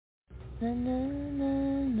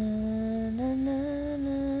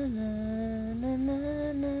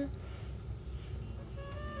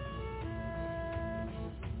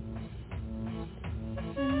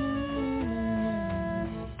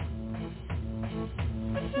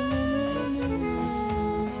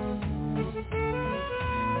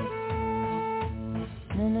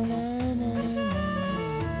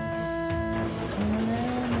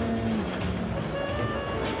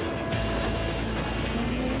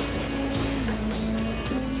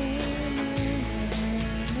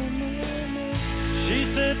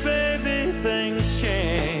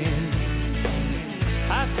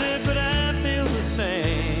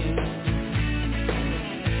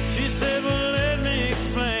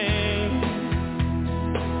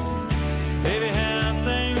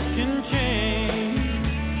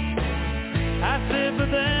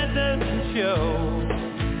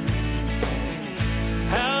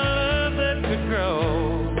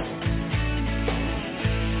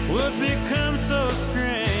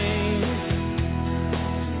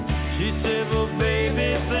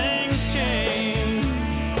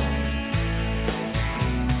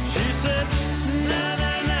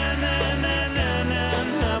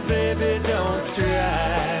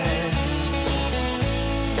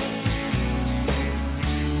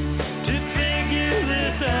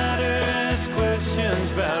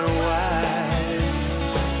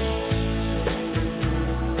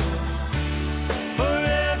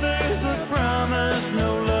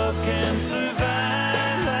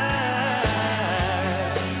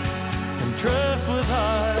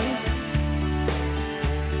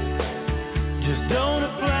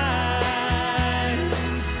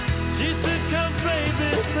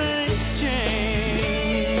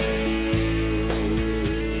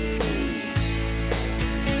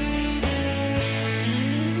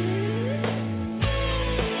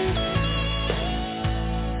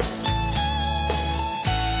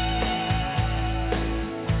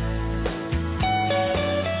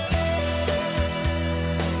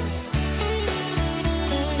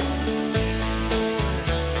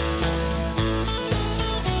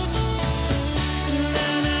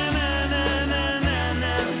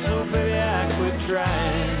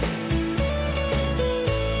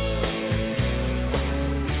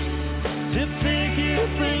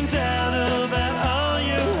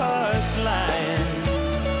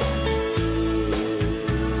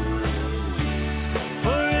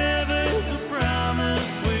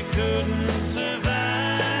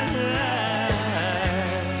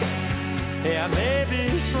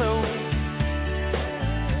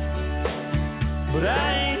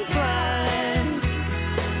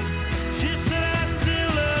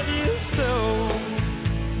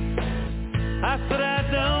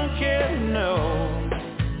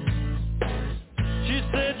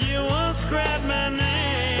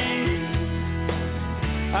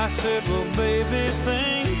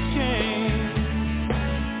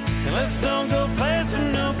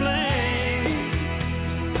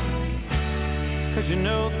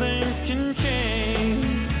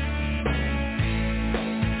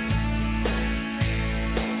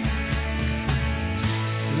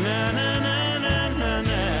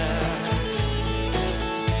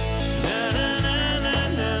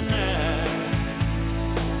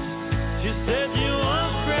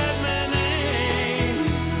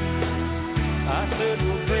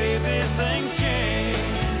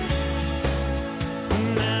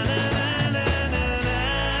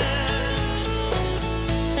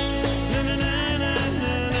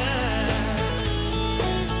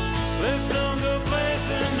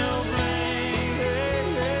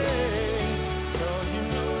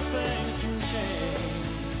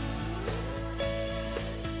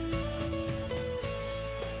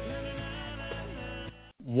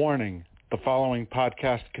Warning, the following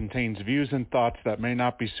podcast contains views and thoughts that may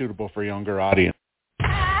not be suitable for younger audience.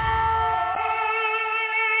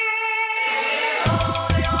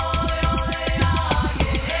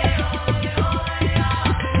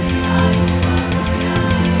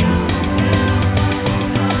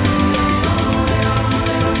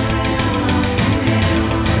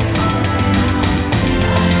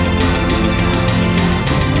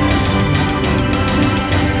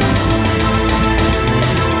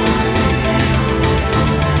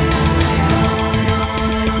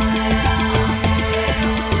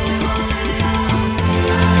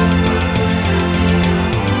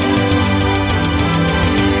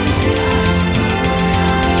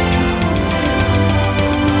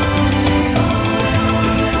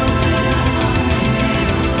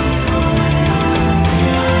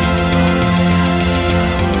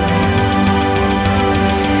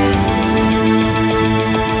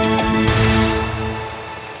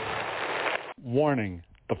 Warning,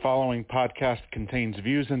 the following podcast contains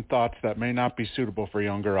views and thoughts that may not be suitable for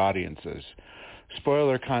younger audiences.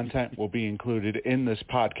 Spoiler content will be included in this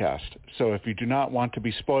podcast, so if you do not want to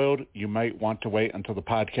be spoiled, you might want to wait until the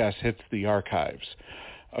podcast hits the archives.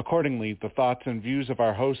 Accordingly, the thoughts and views of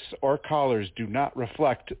our hosts or callers do not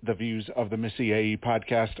reflect the views of the Missyae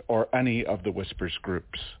Podcast or any of the Whispers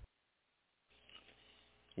groups.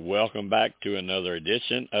 Welcome back to another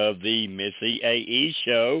edition of the Missyae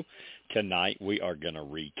Show. Tonight we are going to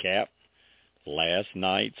recap last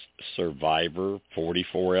night's Survivor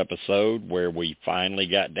 44 episode where we finally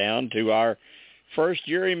got down to our first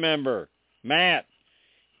jury member, Matt.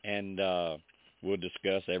 And we'll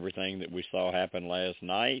discuss everything that we saw happen last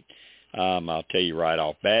night. I'll tell you right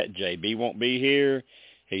off bat, JB won't be here.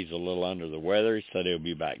 He's a little under the weather. He said he'll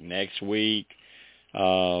be back next week.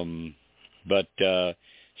 But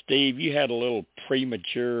Steve, you had a little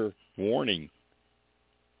premature warning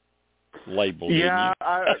label. Yeah,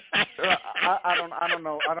 I don't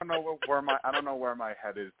know where my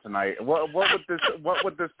head is tonight. What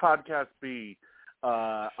would this podcast be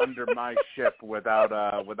under my ship without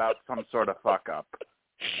some sort of fuck up?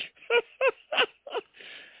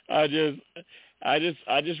 I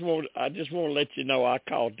just want to let you know I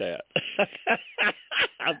called that.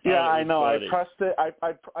 I know. Funny. I pressed it.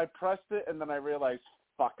 I pressed it, and then I realized,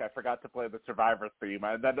 fuck, I forgot to play the Survivor theme.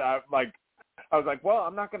 And then I was like, well,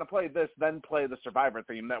 I'm not going to play this, then play the Survivor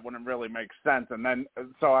theme. That wouldn't really make sense. And then,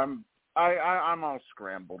 so I'm all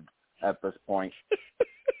scrambled at this point.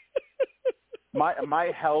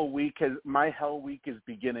 My hell week is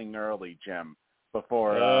beginning early, Jim,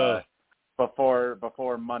 before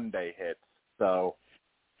Monday hits. So,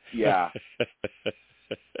 yeah.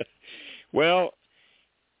 Well,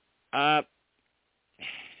 I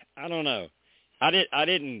don't know. I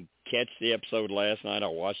didn't catch the episode last night. I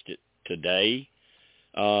watched it today,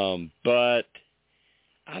 but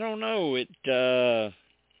I don't know. I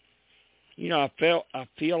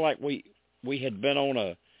feel like we had been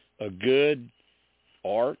on a good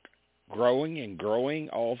arc, growing and growing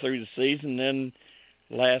all through the season. Then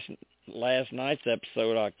last night's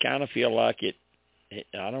episode, I kind of feel like it.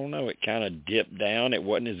 I don't know. It kind of dipped down. It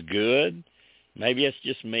wasn't as good. Maybe it's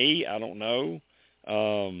just me. I don't know.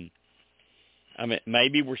 I mean,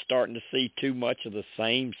 maybe we're starting to see too much of the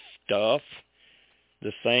same stuff,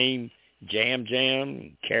 the same Jam Jam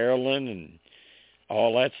and Carolyn and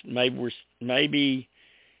all that. Maybe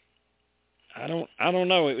I don't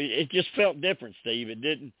know. It just felt different, Steve. It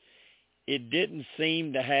didn't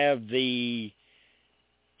seem to have the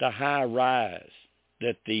high rise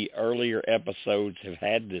that the earlier episodes have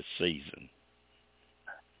had this season.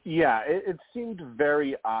 Yeah, it seemed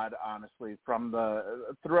very odd, honestly, from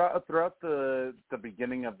throughout the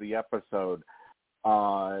beginning of the episode.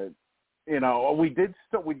 We did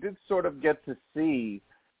sort of get to see,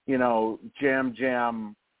 Jam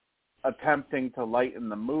Jam attempting to lighten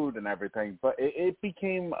the mood and everything, but it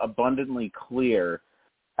became abundantly clear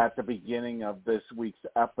at the beginning of this week's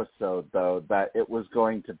episode, though, that it was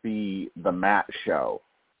going to be the Matt show.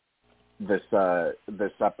 This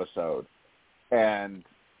episode, and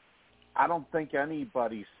I don't think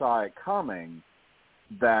anybody saw it coming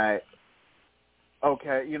that,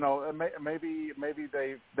 okay, maybe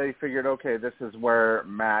they figured, okay, this is where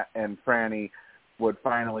Matt and Frannie would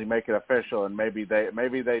finally make it official, and maybe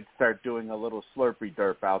they'd start doing a little slurpy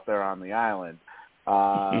derp out there on the island.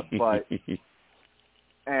 But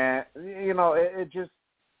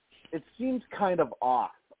it seems kind of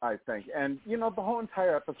off, I think. And, the whole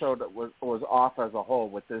entire episode was off as a whole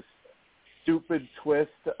with this stupid twist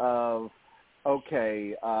of,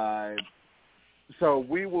 okay, so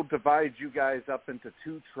we will divide you guys up into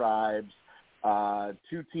two tribes,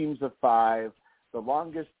 2 teams of 5. The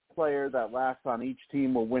longest player that lasts on each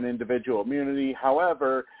team will win individual immunity.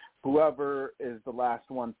 However, whoever is the last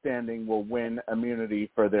one standing will win immunity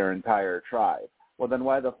for their entire tribe. Well, then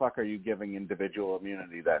why the fuck are you giving individual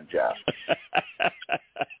immunity then, Jeff?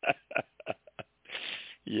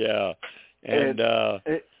 Yeah. And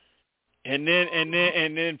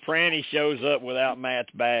then Frannie shows up without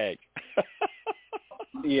Matt's bag.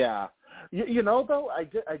 Yeah. Though, I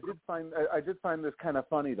did find this kind of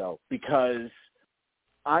funny, though, because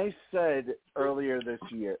I said earlier this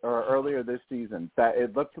season that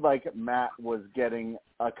it looked like Matt was getting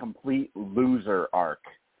a complete loser arc,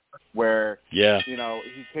 where he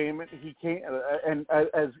came and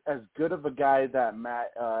as good of a guy that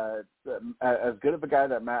Matt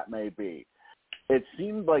may be, it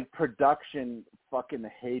seemed like production fucking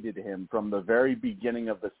hated him from the very beginning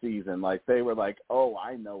of the season. Like, they were like, "Oh,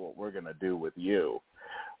 I know what we're gonna do with you.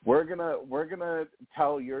 We're gonna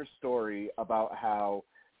tell your story about how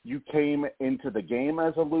you came into the game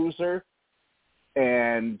as a loser,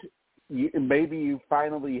 and maybe you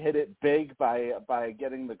finally hit it big by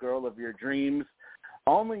getting the girl of your dreams,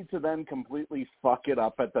 only to then completely fuck it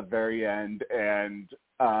up at the very end and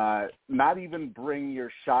not even bring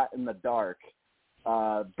your shot in the dark,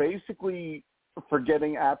 basically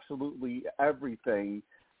forgetting absolutely everything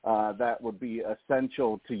that would be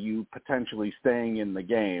essential to you potentially staying in the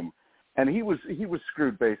game. And he was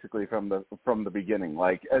screwed basically from the beginning.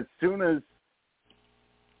 Like as soon as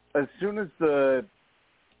the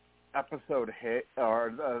episode hit,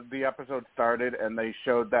 or the episode started, and they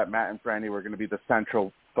showed that Matt and Frannie were going to be the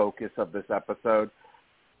central focus of this episode,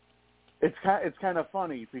 it's kind of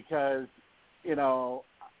funny because, you know,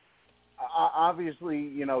 obviously,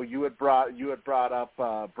 you know, you had brought up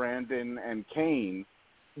Brandon and Kane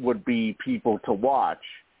would be people to watch.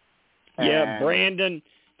 Yeah, Brandon,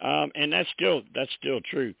 and that's still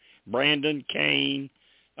true. Brandon, Kane,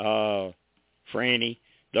 Frannie,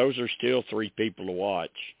 those are still three people to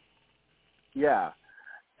watch. Yeah,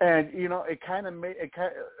 and you know,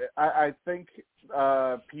 I think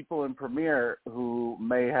people in Premiere who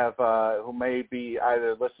may be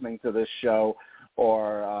either listening to this show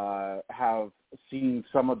or have seen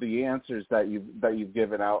some of the answers that you've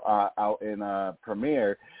given out in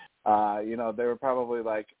Premiere, you know, they were probably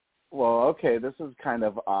like, well, okay, this is kind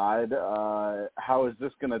of odd. How is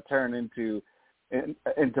this going to turn into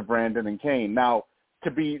Brandon and Kane? Now, to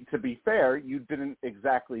be fair, you didn't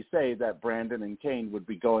exactly say that Brandon and Kane would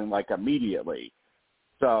be going like immediately.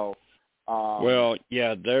 So, well,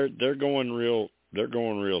 yeah, they're going real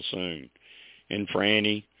soon. And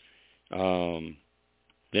Frannie, then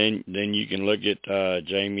you can look at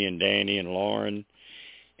Jamie and Danny and Lauren,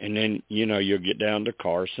 and then you know you'll get down to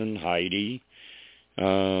Carson, Heidi,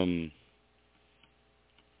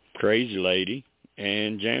 Crazy Lady,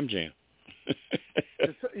 and Jam Jam.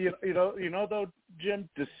 you know though, Jim,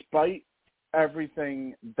 despite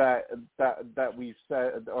everything that we've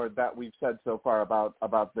said or that we've said so far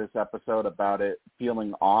about this episode, about it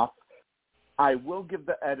feeling off, I will give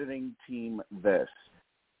the editing team this.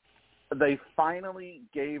 They finally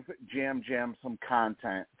gave Jam Jam some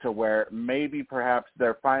content to where maybe perhaps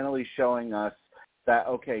they're finally showing us that,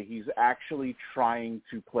 okay, he's actually trying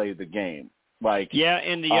to play the game. Like, yeah,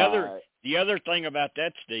 and the other thing about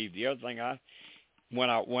that, Steve, the other thing when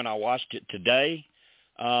I watched it today,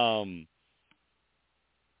 I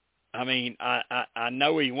mean, I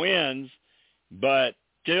know he wins, but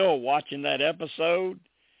still watching that episode,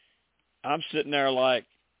 I'm sitting there like,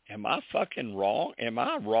 am I fucking wrong? Am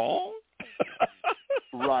I wrong?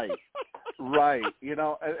 Right. You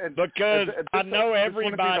know, because I know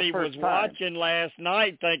everybody was watching last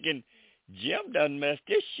night thinking, Jim done messed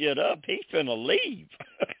this shit up. He's finna leave.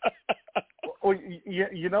 Well,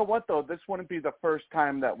 you know what, though? This wouldn't be the first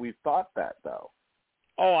time that we've thought that, though.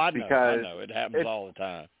 Oh, I know. It happens all the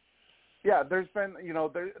time. Yeah, there's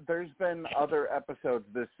been other episodes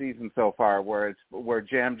this season so far where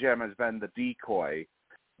Jam Jam has been the decoy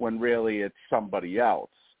when really it's somebody else.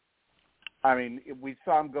 I mean, we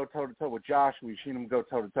saw him go toe-to-toe with Josh. We've seen him go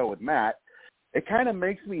toe-to-toe with Matt. It kind of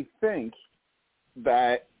makes me think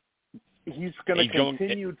that he's going to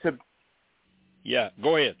continue to... Yeah,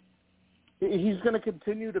 go ahead. He's going to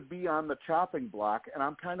continue to be on the chopping block, and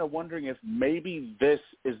I'm kind of wondering if maybe this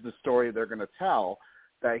is the story they're going to tell,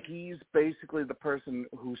 that he's basically the person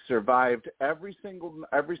who survived every single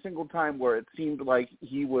time where it seemed like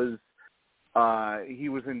he was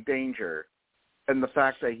in danger, and the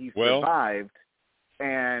fact that he survived,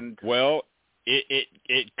 and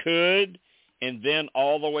it could, and then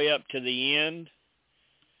all the way up to the end,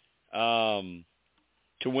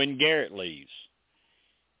 to when Garrett leaves.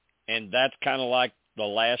 And that's kind of like the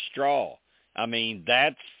last straw. I mean,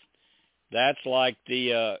 that's like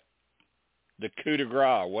the coup de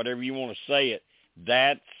grace, whatever you want to say it.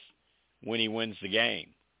 That's when he wins the game.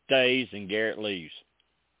 Stays and Garrett leaves.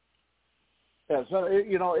 Yeah, so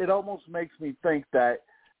it almost makes me think that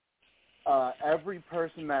every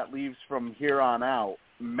person that leaves from here on out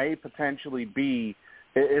may potentially be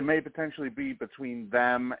between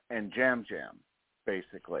them and Jam Jam,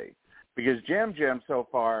 basically, because Jam Jam so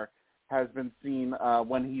far has been seen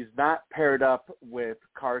when he's not paired up with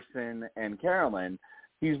Carson and Carolyn,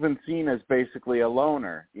 he's been seen as basically a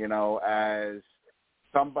loner, as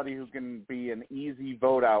somebody who can be an easy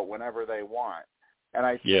vote out whenever they want. And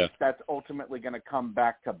I think that's ultimately going to come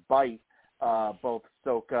back to bite both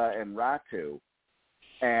Soka and Ratu.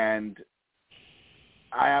 And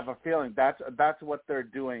I have a feeling that's what they're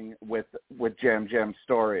doing with Jam Jam's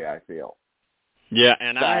story, I feel. Yeah,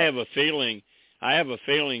 and I have a feeling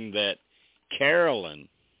that Carolyn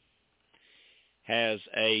has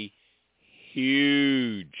a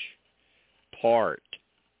huge part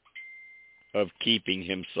of keeping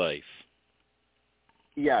him safe.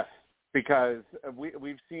 Yes, because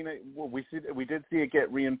we've seen it. We did see it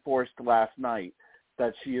get reinforced last night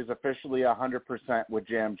that she is officially 100% with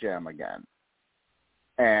Jam Jam again,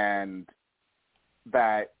 and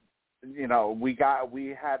that we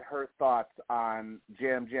had her thoughts on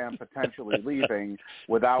Jam Jam potentially leaving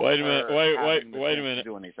without wait a minute.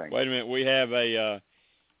 do anything. Wait a minute. We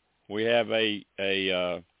have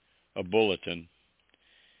a bulletin.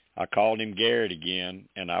 I called him Garrett again,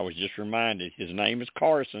 and I was just reminded his name is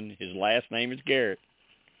Carson. His last name is Garrett.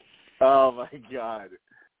 Oh my God.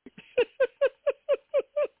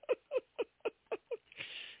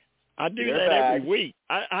 I do You're that back. every week.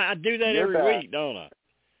 I do that You're every back. week, don't I?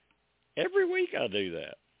 Every week I do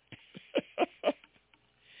that.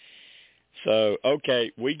 So,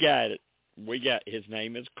 okay, we got it. His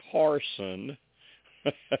name is Carson.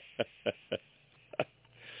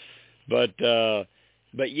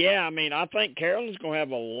 But yeah, I mean, I think Carolyn's going to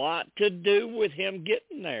have a lot to do with him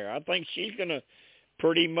getting there. I think she's going to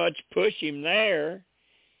pretty much push him there,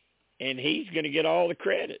 and he's going to get all the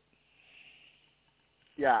credit.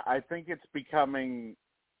 Yeah, I think it's becoming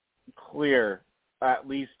clear, at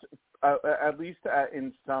least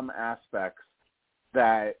in some aspects,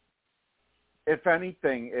 that if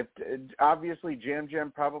anything, obviously Jam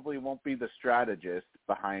Jam probably won't be the strategist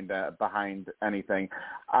behind anything.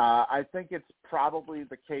 I think it's probably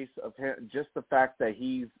the case of him, just the fact that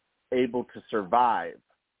he's able to survive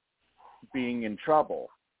being in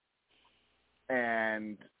trouble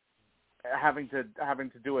and having to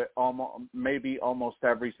do it almost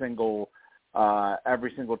every single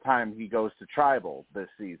time he goes to tribal this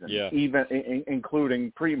season, even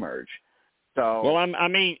including pre-merge. So, well, I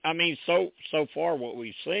mean, so far what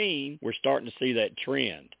we've seen, we're starting to see that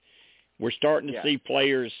trend. We're starting to see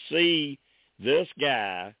players see this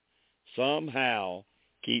guy somehow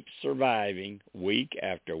keep surviving week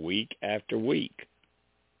after week after week.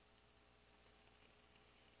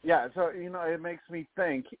 Yeah, so it makes me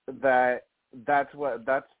think that that's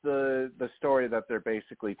the story that they're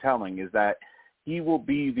basically telling, is that he will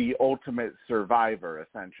be the ultimate survivor,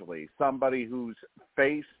 essentially, somebody who's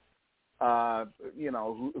faced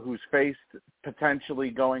who's faced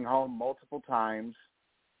potentially going home multiple times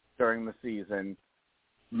during the season,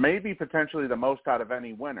 maybe potentially the most out of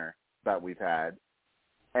any winner that we've had,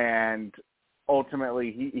 and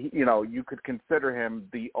ultimately he you could consider him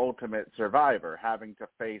the ultimate survivor, having to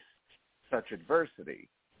face such adversity.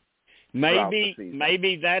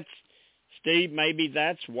 Maybe that's Steve. Maybe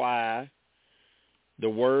that's why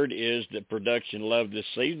the word is that production loved this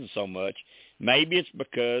season so much. Maybe it's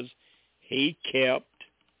because he kept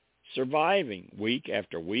surviving week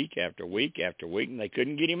after week after week after week, and they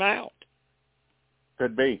couldn't get him out.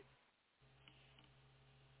 Could be.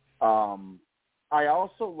 I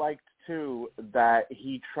also liked, too, that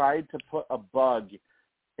he tried to put a bug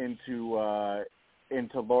into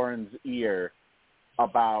Lauren's ear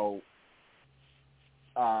about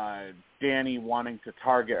Danny wanting to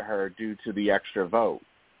target her due to the extra vote.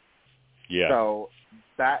 Yeah. So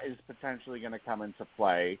that is potentially going to come into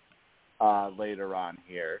play later on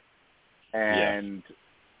here. And,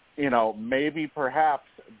 maybe perhaps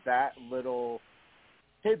that little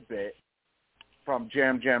tidbit from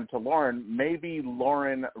Jam Jam to Lauren, maybe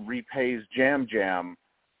Lauren repays Jam Jam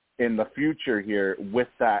in the future here with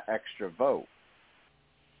that extra vote.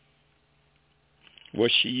 Well,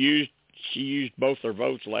 she used both her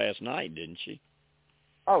votes last night, didn't she?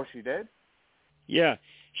 Oh, she did? Yeah.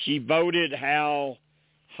 She voted how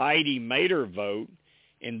Heidi made her vote,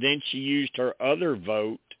 and then she used her other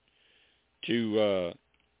vote to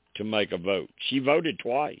make a vote. She voted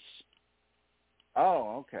twice.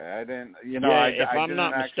 Oh, okay. I didn't. If I'm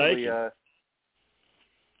not mistaken.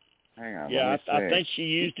 Hang on. Yeah, let me see. I think she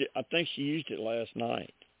used it. I think she used it last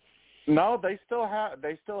night. No, they still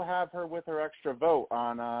have her with her extra vote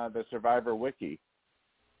on the Survivor Wiki,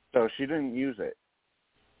 so she didn't use it.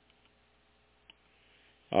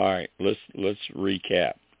 All right, let's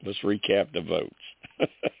recap. Let's recap the votes.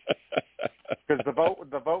 Because the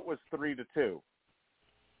vote was 3-2.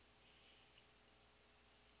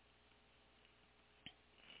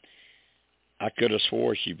 I could have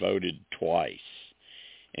swore she voted twice,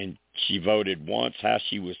 and she voted once how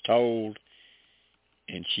she was told,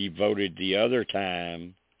 and she voted the other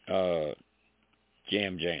time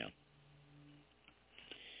Jam Jam.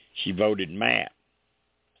 She voted Matt.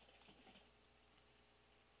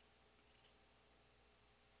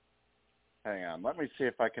 Hang on, let me see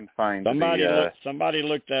if I can find somebody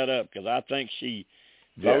look that up, because I think she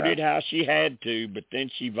voted how she had to, but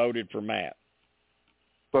then she voted for Matt.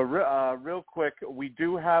 But real quick, we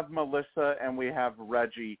do have Melissa and we have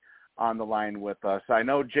Reggie on the line with us. I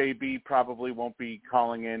know JB probably won't be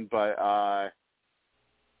calling in, but I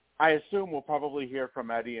assume we'll probably hear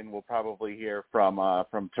from Eddie and we'll probably hear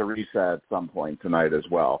from Teresa at some point tonight as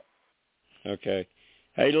well. Okay.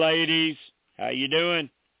 Hey, ladies, how you doing?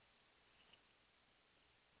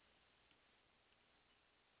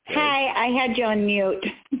 Okay. Hi, I had you on mute.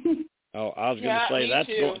 Oh, I was going to say that's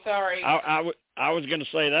too. Sorry. I was going to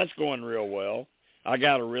say that's going real well. I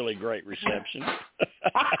got a really great reception.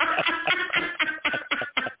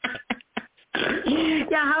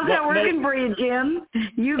 Yeah, how's that working for you, Jim?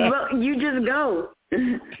 You just go.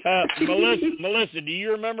 Melissa, do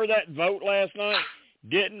you remember that vote last night?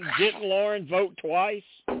 Didn't Lauren vote twice?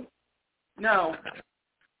 No,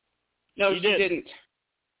 she didn't.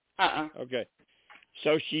 Okay.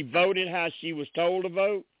 So she voted how she was told to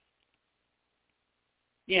vote?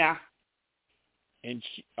 Yeah. And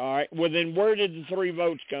all right. Well, then where did the 3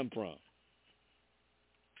 votes come from?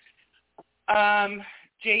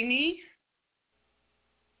 Jamie.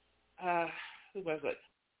 Who was it?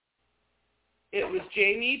 It was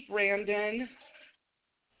Jamie, Brandon,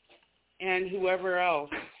 and whoever else.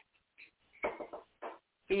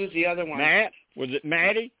 Who was the other one? Matt? Was it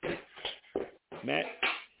Maddie? Matt?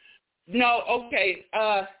 No, okay.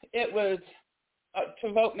 It was,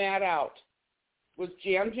 to vote Matt out, was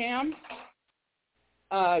Jam Jam,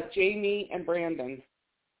 Jamie, and Brandon.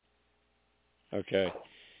 Okay.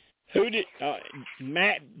 Who did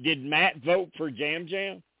Matt? Did Matt vote for Jam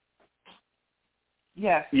Jam?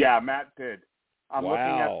 Yes. Yeah, Matt did. I'm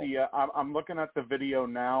wow. looking at the I'm looking at the video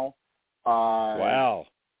now. Wow.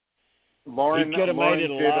 Lauren he could have made it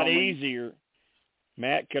a lot only... easier.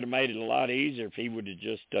 Matt could have made it a lot easier if he would have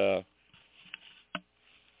just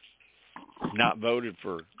not voted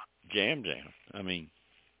for Jam Jam. I mean,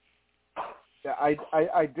 yeah,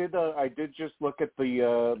 I did just look at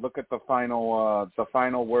the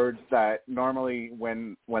final words that normally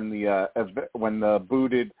when the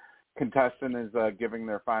booted contestant is giving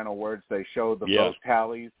their final words, they show the vote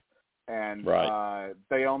tallies, and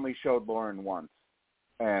they only showed Lauren once,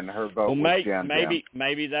 and her vote was Jam Jam.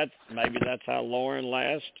 Maybe that's how Lauren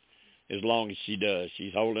lasts, as long as she does.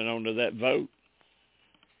 She's holding on to that vote.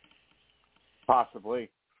 Possibly,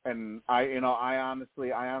 and I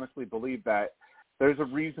honestly believe that there's a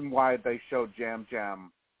reason why they showed Jam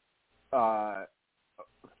Jam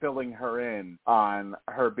filling her in on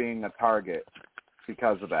her being a target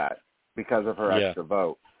because of that, because of her extra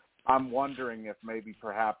vote. I'm wondering if maybe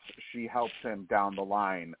perhaps she helps him down the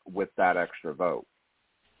line with that extra vote.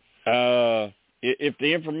 If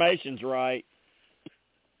the information's right,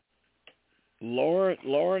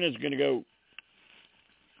 Lauren is going to go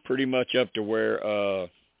pretty much up to where,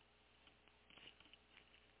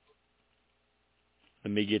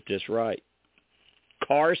 let me get this right,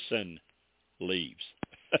 Carson leaves.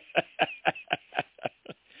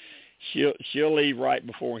 She'll leave right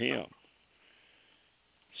before him.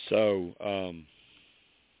 So,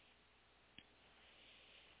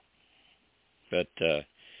 but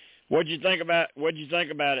what'd you think about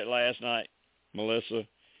it last night, Melissa?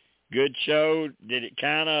 Good show. Did it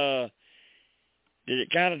kind of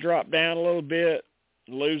drop down a little bit,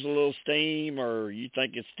 lose a little steam, or you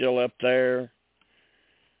think it's still up there?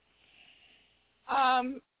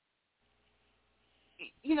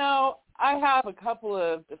 I have a couple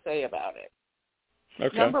of to say about it.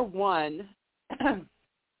 Okay. Number one,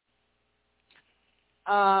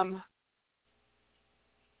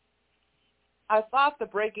 I thought the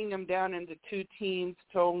breaking them down into 2 teams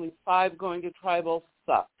to only 5 going to tribal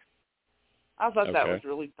sucked. I thought that was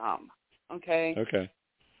really dumb. Okay? Okay.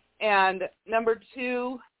 And number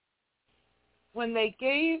 2, when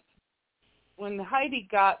Heidi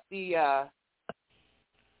got the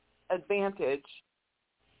advantage,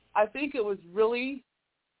 I think it was really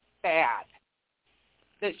bad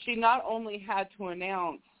that she not only had to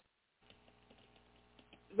announce,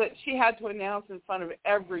 but she had to announce in front of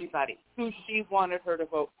everybody who she wanted her to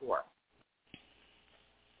vote for.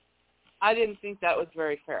 I didn't think that was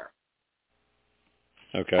very fair.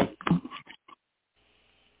 Okay.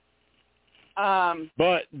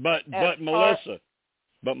 But Melissa,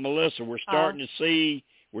 we're starting to see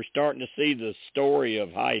the story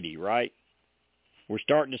of Heidi, right? We're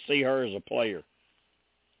starting to see her as a player.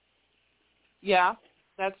 Yeah,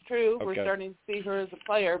 that's true. Okay. We're starting to see her as a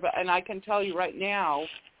player, and I can tell you right now,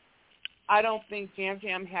 I don't think Jam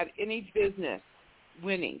Jam had any business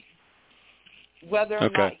winning. Whether or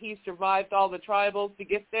not he survived all the tribals to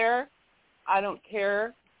get there, I don't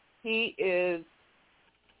care. He is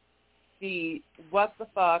the what the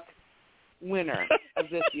fuck winner of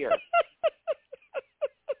this year.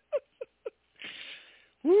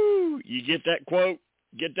 You get that quote?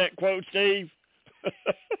 Get that quote, Steve?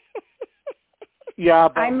 Yeah,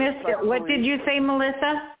 but I missed it. What did you say,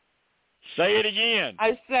 Melissa? Say it again.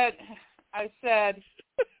 I said,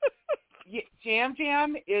 Jam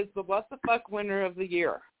Jam is the what the fuck winner of the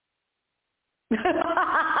year.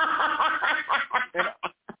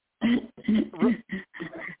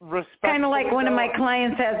 Kind of like one of my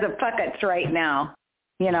clients has the fuckets right now,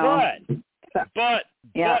 you know. But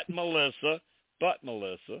Melissa,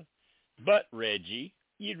 Reggie,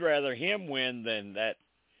 you'd rather him win than that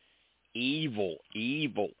evil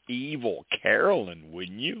Carolyn,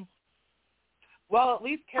 wouldn't you? Well, at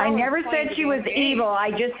least Carolyn. I never said she was evil.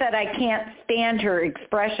 I just said I can't stand her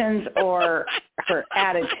expressions or her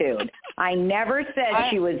attitude. I never said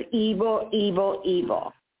she was evil.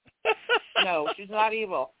 No, she's not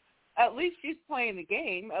evil. At least she's playing the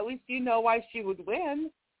game. At least you know why she would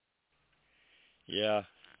win. Yeah.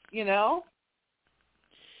 You know?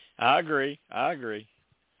 I agree.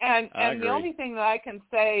 And the only thing that I can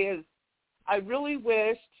say is I really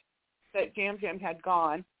wished that Jam Jam had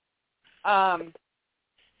gone.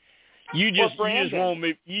 You just want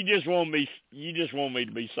me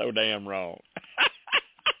to be so damn wrong.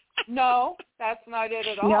 No, that's not it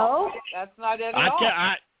at all. No? That's not it at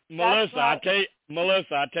all. Melissa,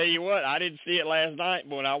 I tell you what, I didn't see it last night,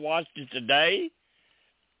 but when I watched it today,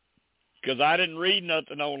 because I didn't read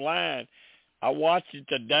nothing online, I watched it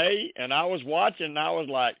today, and I was watching, and I was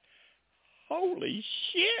like, holy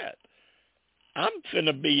shit, I'm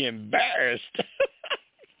finna be embarrassed,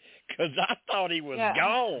 because I thought he was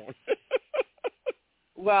gone.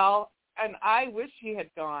 Well, and I wish he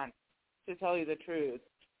had gone, to tell you the truth.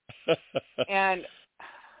 And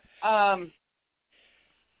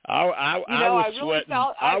I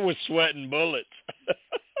was sweating bullets.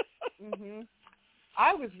 Mm-hmm.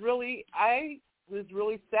 I was really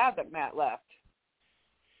sad that Matt left.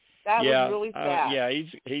 That was really sad. Yeah,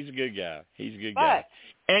 he's a good guy. Guy.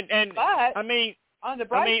 And but I mean, on the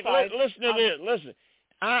bright side, listen to this. Listen,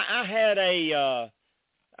 I had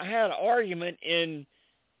an argument in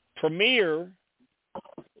Premiere,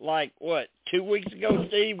 like 2 weeks ago,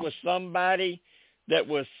 Steve, with somebody that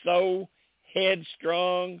was so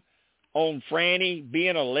headstrong on Frannie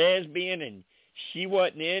being a lesbian, and she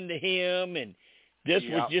wasn't into him, and this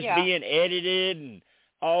was just being edited and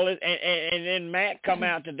all this. And then Matt come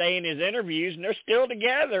out today in his interviews, and they're still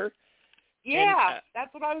together. Yeah, and,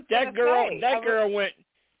 that's what I was going to say.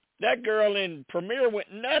 That girl in Premiere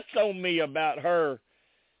went nuts on me about her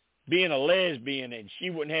being a lesbian, and she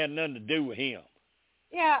wouldn't have nothing to do with him.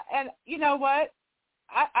 Yeah, and you know what?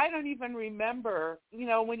 I don't even remember,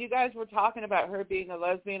 when you guys were talking about her being a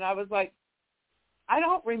lesbian, I was like, I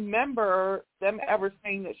don't remember them ever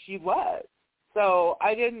saying that she was. So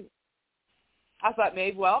I thought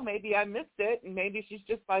maybe I missed it, and maybe she's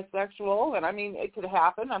just bisexual, and I mean, it could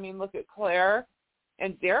happen. I mean, look at Claire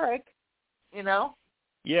and Derek,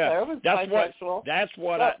 Yeah, Claire was bisexual.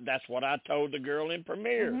 That's what I told the girl in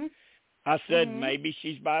Premiere. Mm-hmm. I said, maybe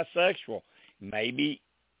she's bisexual. Maybe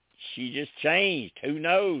she just changed. Who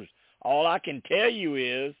knows? All I can tell you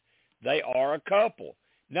is they are a couple.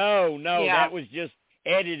 No, that was just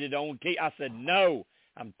edited on TV. I said, no,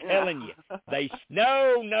 I'm telling you.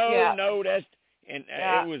 No, that's, and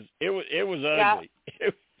it was ugly.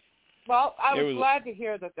 Well, I was glad to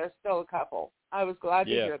hear that they're still a couple. I was glad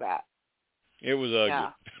to hear that. It was ugly.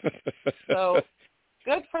 Yeah. So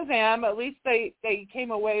good for them. At least they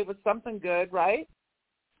came away with something good, right?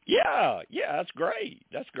 Yeah, that's great.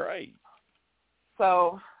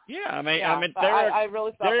 So I mean, I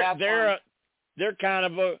really felt bad for them. They're kind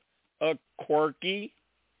of a quirky,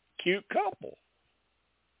 cute couple.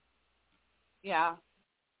 Yeah,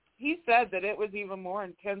 he said that it was even more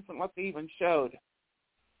intense than what they even showed.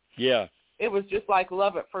 Yeah, it was just like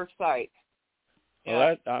love at first sight.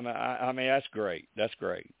 Well, I mean, that's great. That's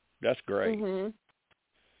great. Mm-hmm.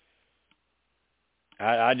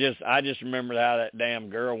 I just remember how that damn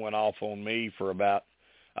girl went off on me for about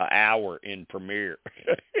an hour in Premiere.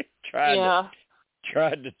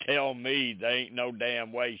 Tried to tell me there ain't no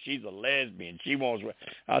damn way she's a lesbian. She wants.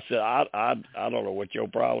 I said, I don't know what your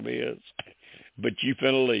problem is, but you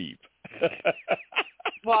finna leave.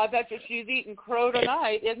 Well, I bet you she's eating crow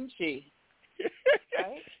tonight, isn't she?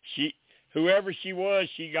 Right? Whoever she was,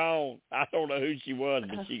 she gone. I don't know who she was,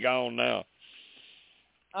 but she gone now.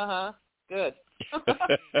 Good.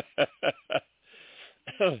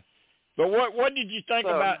 But what did you think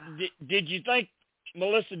about? Did you think,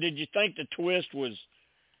 Melissa? Did you think the twist was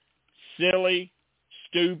silly,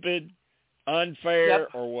 stupid, unfair,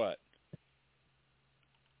 or what?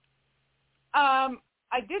 I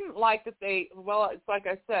didn't like that they. Well, it's like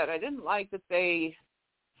I said, I didn't like that they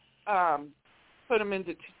put them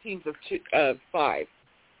into teams of 5.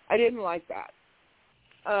 I didn't like that.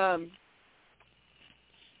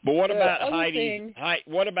 But what about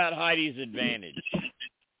Heidi's advantage?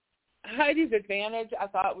 Heidi's advantage, I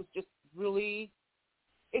thought, was just really,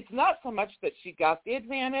 it's not so much that she got the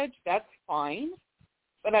advantage, that's fine,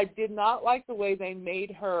 but I did not like the way they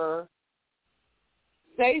made her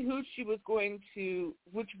say which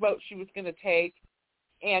vote she was going to take,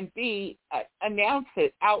 and B, announce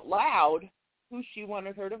it out loud who she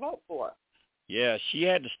wanted her to vote for. Yeah, she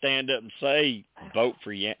had to stand up and say, vote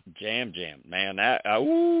for Jam Jam. Man,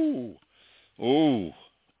 ooh.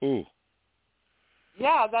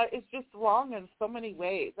 Yeah, that is just wrong in so many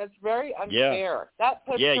ways. That's very unfair. Yeah. That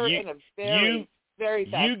puts her in a very, very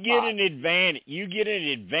bad spot. You get an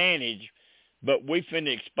advantage, but we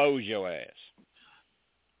finna expose your ass.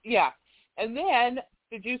 Yeah. And then,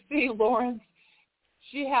 did you see Lauren?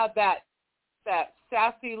 She had that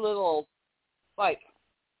sassy little,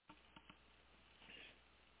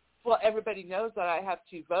 well, everybody knows that I have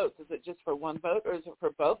 2 votes. Is it just for 1 vote, or is it for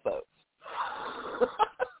both votes?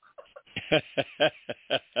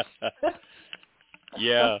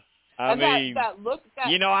 Yeah, I mean, that look.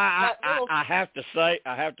 I have to say,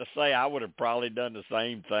 I would have probably done the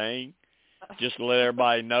same thing, just to let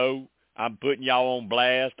everybody know I'm putting y'all on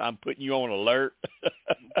blast. I'm putting you on alert.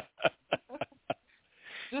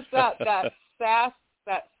 Just that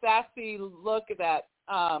sassy look, that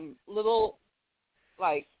little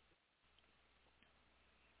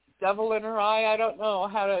devil in her eye. I don't know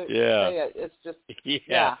how to say it. It's just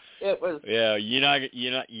it was. Yeah, you're not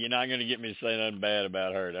going to get me to say nothing bad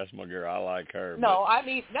about her. That's my girl. I like her. No,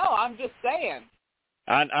 I'm just saying.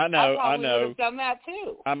 I know. I would have done that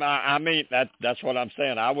too. I mean that's what I'm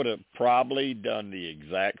saying. I would have probably done the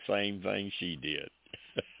exact same thing she did.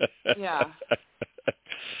 Yeah.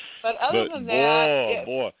 But other than that,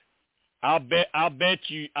 boy. I'll bet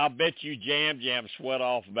you Jam Jam sweat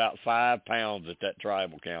off about 5 pounds at that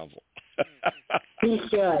tribal council. He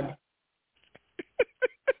should.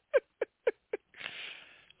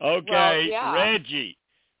 Okay, well, yeah.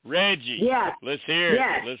 Reggie. Yes. Let's hear it.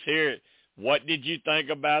 Yes. Let's hear it. What did you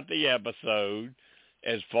think about the episode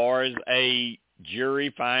as far as a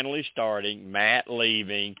jury finally starting, Matt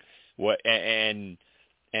leaving, and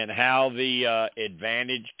how the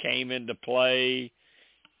advantage came into play?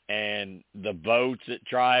 And the votes at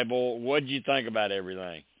Tribal, what did you think about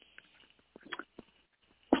everything?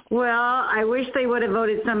 Well, I wish they would have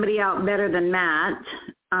voted somebody out better than Matt.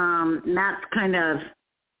 Matt's kind of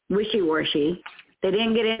wishy-washy. They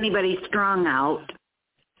didn't get anybody strong out.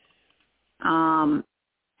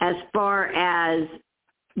 As far as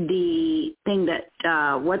the thing that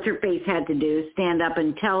What's-Her-Face had to do, stand up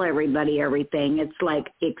and tell everybody everything, it's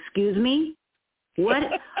like, excuse me? What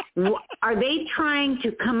are they trying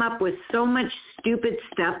to come up with so much stupid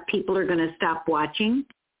stuff people are going to stop watching?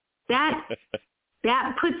 That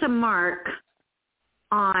puts a mark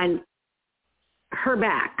on her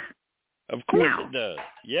back. Of course now. It does.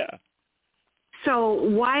 Yeah. So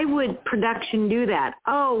why would production do that?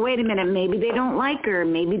 Oh, wait a minute, maybe they don't like her.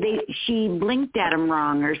 Maybe she blinked at him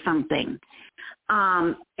wrong or something.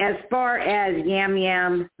 As far as Yam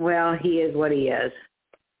Yam, well, he is what he is.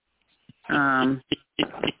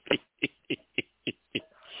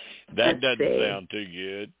 That doesn't sound too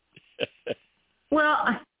good. Well,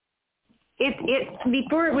 it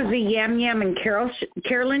before it was the Yam Yam and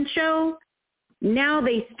Carolyn show. Now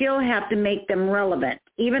they still have to make them relevant,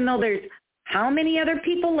 even though there's how many other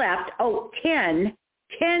people left? Oh, 10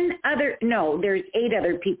 other. No, there's 8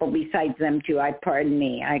 other people besides them too. I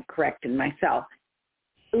corrected myself.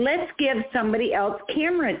 Let's give somebody else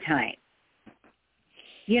camera time.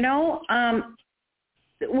 You know,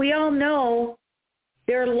 we all know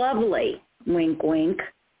they're lovely, wink, wink,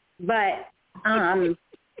 but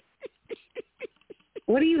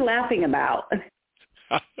what are you laughing about?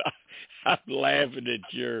 I'm laughing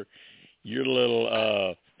at your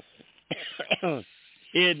little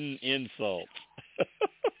hidden insult.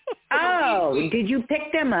 Oh, did you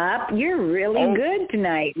pick them up? You're really good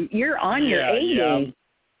tonight. You're on your A game.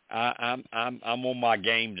 I'm on my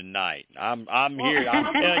game tonight. I'm here.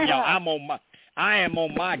 I'm telling y'all, I am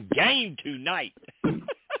on my game tonight.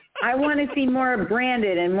 I want to see more of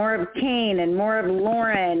Brandon and more of Kane and more of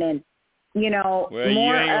Lauren and more you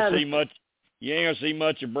ain't gonna see much. You ain't gonna see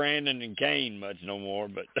much of Brandon and Kane much no more,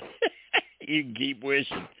 but you can keep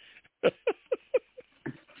wishing.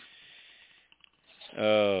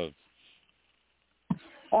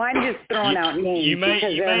 I'm just throwing out names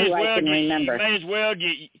because they're who I can remember.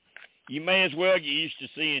 You may as well get used to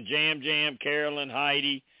seeing Jam Jam, Carolyn,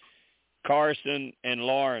 Heidi, Carson, and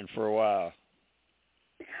Lauren for a while.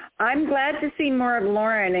 I'm glad to see more of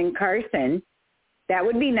Lauren and Carson. That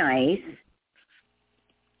would be nice.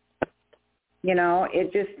 You know,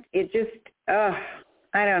 it just,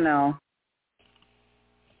 I don't know.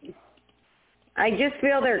 I just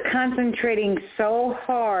feel they're concentrating so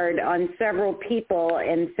hard on several people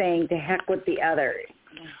and saying to heck with the others.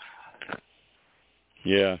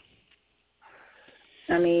 Yeah.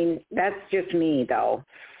 I mean, that's just me, though.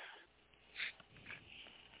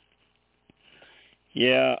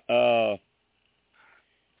 Yeah.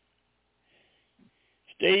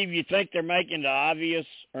 Steve, you think they're making the obvious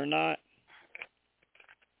or not?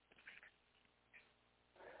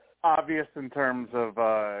 Obvious in terms of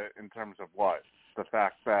what? The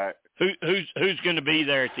fact that who's going to be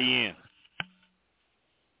there at the end?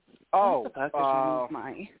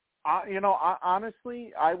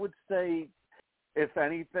 Honestly, I would say, if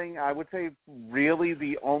anything, I would say really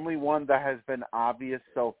the only one that has been obvious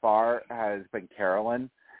so far has been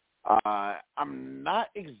Carolyn. I'm not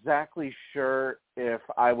exactly sure if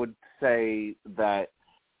I would say that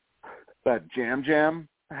Jam Jam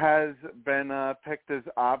has been picked as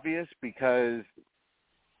obvious because,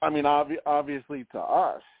 I mean, obviously to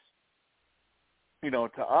us,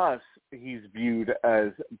 he's viewed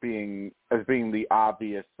as being the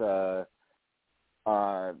obvious, the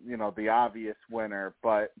obvious winner.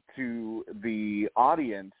 But to the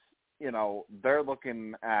audience, they're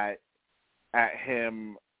looking at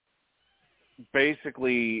him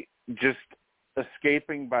basically just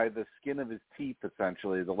escaping by the skin of his teeth,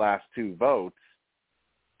 essentially, the last two votes,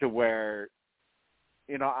 to where,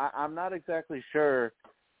 I'm not exactly sure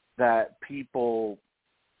that people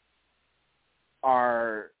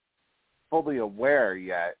are fully aware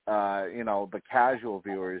yet, the casual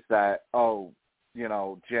viewers, that,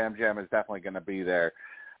 Jam Jam is definitely going to be there.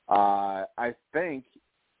 I think,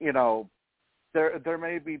 there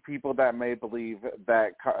may be people that may believe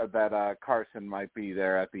that Carson might be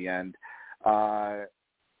there at the end. I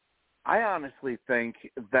honestly think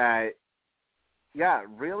that,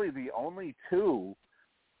 really the only two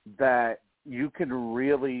that you can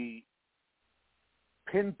really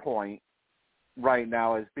pinpoint right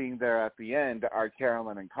now as being there at the end are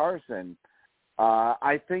Carolyn and Carson.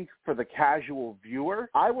 I think for the casual viewer,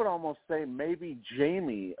 I would almost say maybe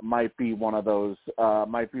Jamie might be one of those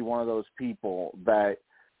people that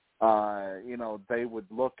they would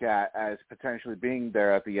look at as potentially being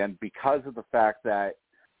there at the end, because of the fact that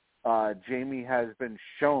Jamie has been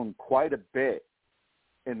shown quite a bit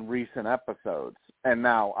in recent episodes. And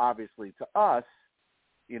now, obviously, to us,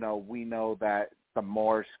 we know that the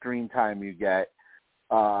more screen time you get,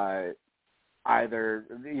 either,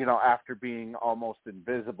 after being almost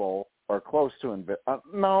invisible or close to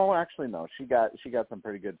no, she got some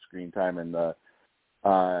pretty good screen time in the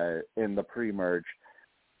pre-merge.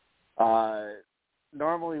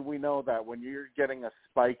 Normally, we know that when you're getting a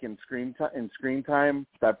spike in screen time,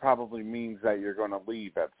 that probably means that you're going to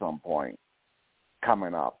leave at some point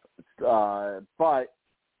coming up. But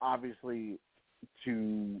obviously,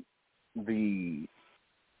 to the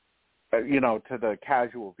to the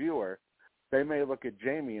casual viewer, they may look at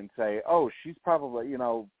Jamie and say, "Oh, she's probably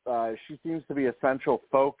she seems to be a central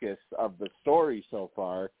focus of the story so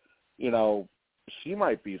far. She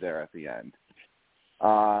might be there at the end."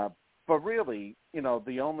 But really,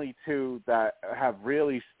 the only two that have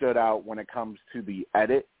really stood out when it comes to the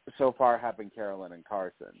edit so far have been Carolyn and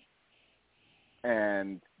Carson.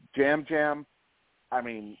 And Jam Jam, I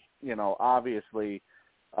mean, obviously,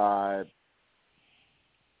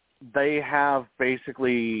 they have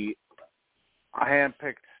basically a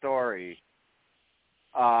hand-picked story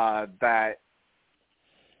that,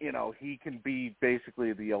 he can be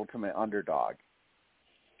basically the ultimate underdog,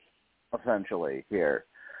 essentially, here.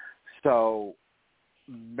 So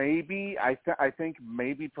maybe, I think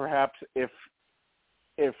maybe perhaps if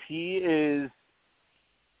he is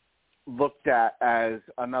looked at as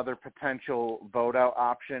another potential vote-out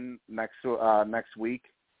option next week,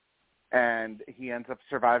 and he ends up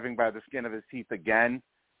surviving by the skin of his teeth again,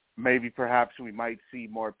 maybe perhaps we might see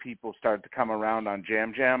more people start to come around on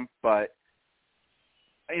Jam Jam. But,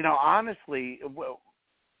 honestly,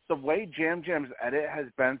 the way Jam Jam's edit has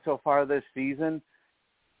been so far this season,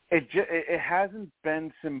 it hasn't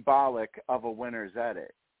been symbolic of a winner's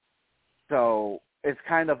edit. So it's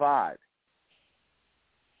kind of odd.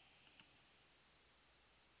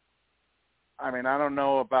 I mean, I don't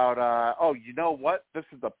know about, you know what? This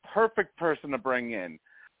is the perfect person to bring in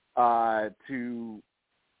to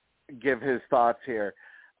give his thoughts here.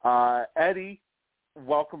 Eddie,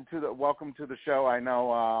 welcome to the show. I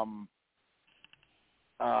know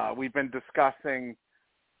we've been discussing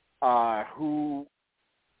who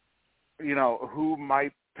who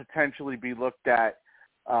might potentially be looked at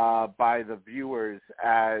by the viewers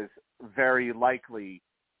as very likely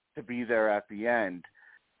to be there at the end.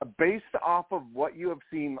 Based off of what you have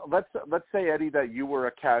seen, let's say, Eddie, that you were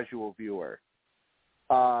a casual viewer.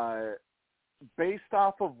 Based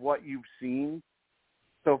off of what you've seen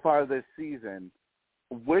so far this season,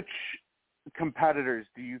 which competitors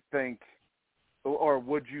do you think, or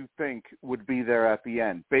would you think, would be there at the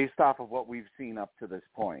end, based off of what we've seen up to this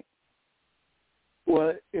point?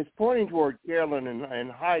 Well, it's pointing toward Carolyn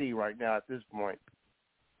and Heidi right now at this point.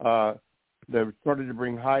 They've started to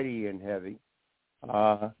bring Heidi in heavy.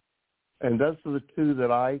 And those are the two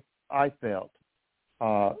that I felt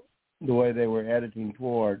the way they were editing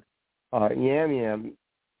toward. Jam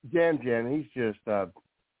Jam, he's just,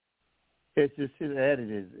 it's just his edit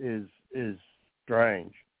is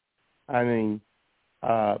strange. I mean,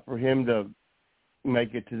 for him to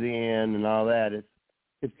make it to the end and all that,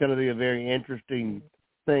 it's going to be a very interesting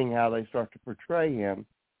thing how they start to portray him.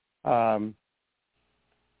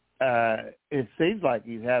 It seems like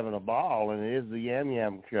he's having a ball, and it is the Yam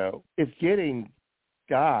Yam show. It's getting,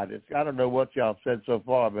 I don't know what y'all said so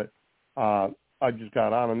far, but I just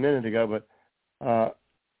got on a minute ago, but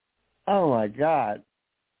oh my God.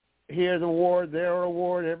 Here's an award, there an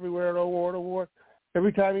award, everywhere an award.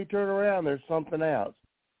 Every time you turn around, there's something else.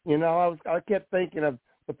 I kept thinking of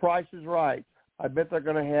The Price is Right. I bet they're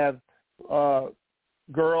going to have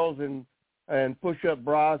girls and push-up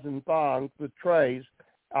bras and thongs with trays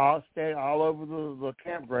all over the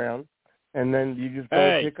campground, and then you just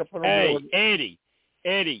go pick up an award.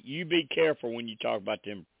 Eddie, you be careful when you talk about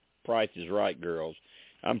them Price is Right girls.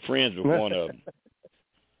 I'm friends with one of them.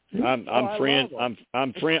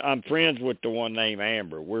 I'm friends with the one named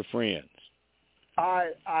Amber. We're friends.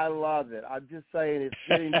 I love it. I'm just saying it's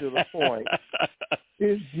getting to the point.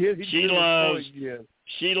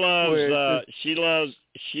 She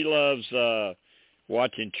loves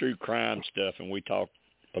watching true crime stuff, and we talk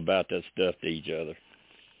about that stuff to each other.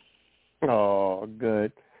 Oh,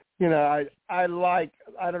 good. I'm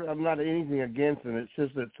not anything against it. It's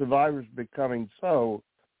just that Survivor's becoming so,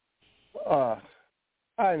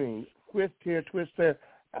 twist here, twist there.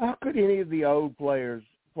 How could any of the old players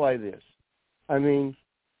play this? I mean,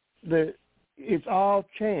 it's all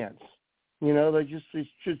chance. They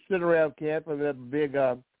should sit around camp and have a big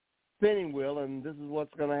spinning wheel, and this is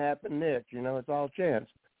what's going to happen next. It's all chance.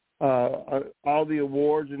 All the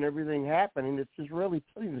awards and everything happening, it's just really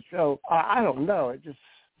putting the show. I don't know.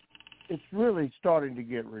 It's really starting to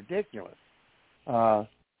get ridiculous to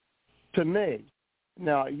me.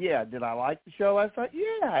 Now, did I like the show last night?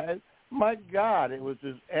 Yeah. My God, it was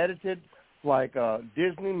just edited like a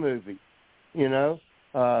Disney movie.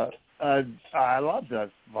 I loved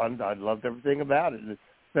it. I loved everything about it,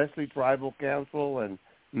 especially Tribal Council and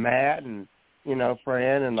Matt and,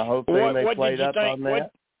 Fran and the whole thing they played up on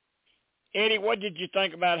that. Eddie, what did you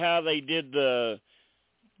think about how they did the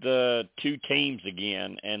two teams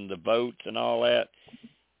again and the votes and all that?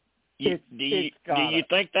 Do you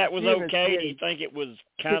think that was okay? Do you think it was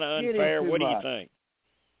kind of unfair? What do you think?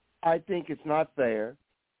 I think it's not fair.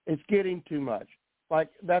 It's getting too much. Like,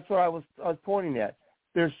 that's what I was pointing at.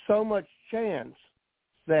 There's so much chance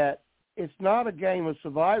that it's not a game of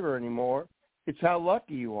Survivor anymore. It's how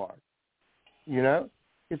lucky you are.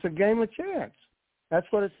 It's a game of chance. That's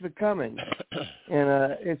what it's becoming.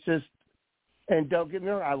 And it's just, and don't get me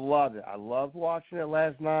wrong, I love it. I loved watching it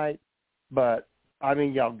last night. But,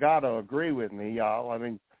 y'all got to agree with me, y'all.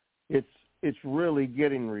 It's really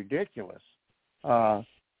getting ridiculous. And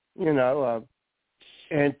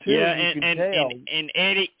two, you can tell. And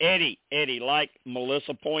Eddie, like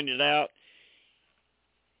Melissa pointed out.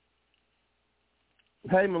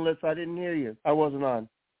 Hey, Melissa, I didn't hear you. I wasn't on.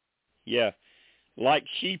 Yeah, like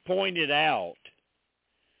she pointed out,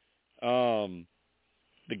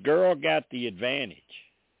 the girl got the advantage,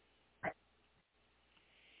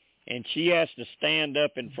 and she has to stand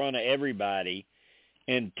up in front of everybody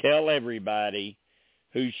and tell everybody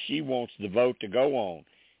who she wants the vote to go on.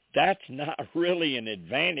 That's not really an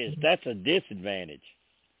advantage. That's a disadvantage.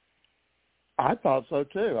 I thought so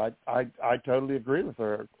too. I totally agree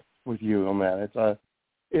with you on that.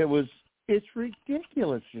 It's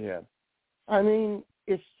ridiculous, Jim.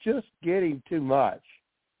 It's just getting too much.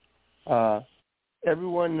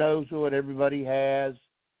 Everyone knows what everybody has.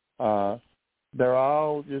 They're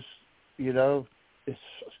all just, it's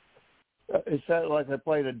like they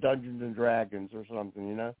played a Dungeons and Dragons or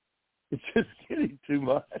something, It's just getting too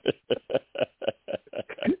much.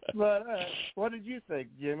 But what did you think,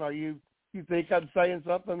 Jim? You think I'm saying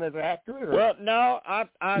something that's accurate? Or? Well, no,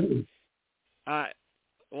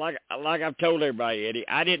 I've told everybody, Eddie,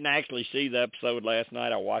 I didn't actually see the episode last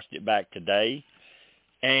night. I watched it back today,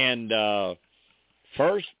 and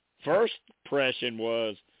first impression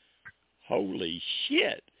was, holy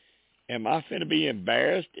shit. Am I finna be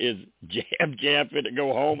embarrassed? Is Jam Jam finna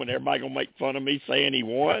go home and everybody gonna make fun of me saying he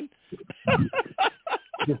won?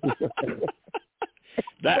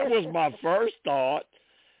 That was my first thought.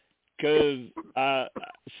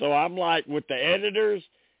 So I'm like, with the editors,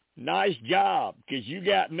 nice job, because you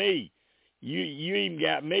got me. You even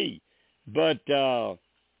got me. But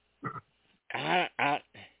I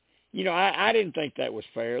didn't think that was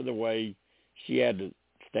fair, the way she had to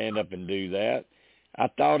stand up and do that. I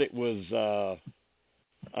thought it was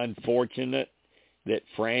unfortunate that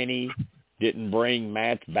Frannie didn't bring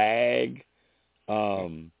Matt's bag,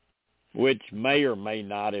 which may or may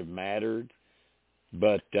not have mattered.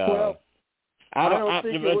 But the whole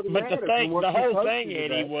thing,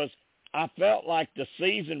 Eddie, was I felt like the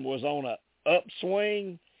season was on a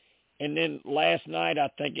upswing, and then last night I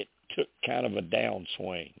think it took kind of a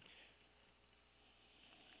downswing.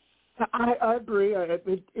 I agree.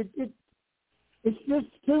 It's just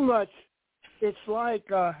too much. It's like,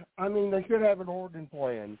 they should have an organ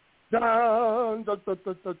playing. Dun, dun, dun,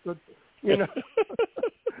 dun, dun, dun,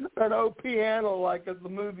 an old piano like at the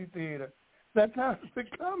movie theater. That's how it's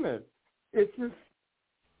becoming. It's just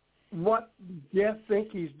what Jeff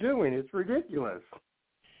thinks he's doing. It's ridiculous.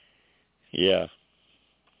 Yeah.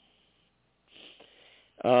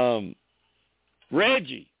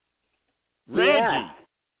 Reggie. Yeah.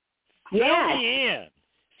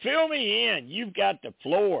 Fill me in. You've got the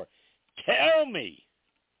floor. Tell me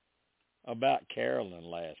about Carolyn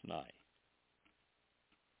last night.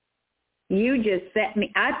 You just set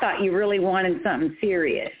me. I thought you really wanted something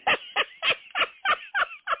serious.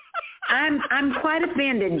 I'm quite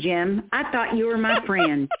offended, Jim. I thought you were my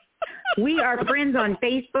friend. We are friends on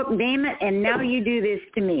Facebook, damn it, and now you do this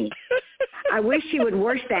to me. I wish you would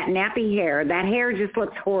wash that nappy hair. That hair just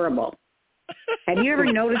looks horrible. Have you ever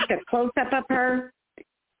noticed a close-up of her?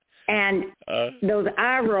 And those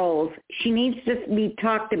eye rolls, she needs to be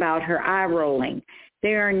talked about, her eye rolling.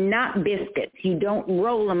 They are not biscuits. You don't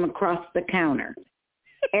roll them across the counter.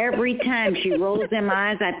 Every time she rolls them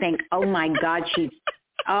eyes, I think, oh, my God,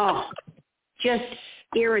 just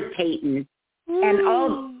irritating. And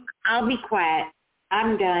I'll be quiet.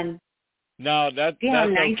 I'm done. No, that's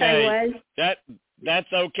nice okay. I was?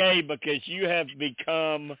 That's okay, because you have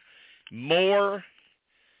become more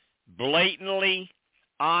blatantly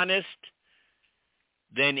honest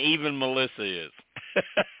than even Melissa is.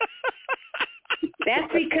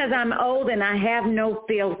 That's because I'm old and I have no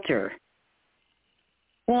filter.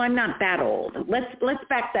 Well, I'm not that old. Let's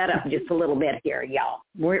back that up just a little bit here, y'all.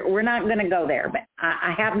 We're not going to go there, but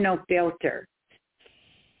I have no filter.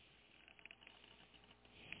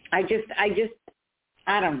 I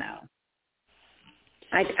don't know.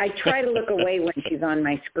 I try to look away when she's on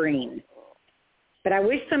my screen, but I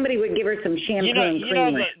wish somebody would give her some champagne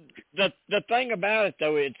cream. The thing about it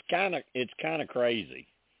though, it's kind of crazy.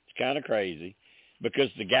 It's kind of crazy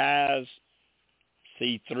because the guys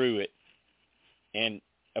see through it and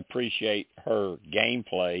appreciate her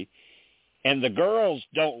gameplay, and the girls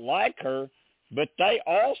don't like her, but they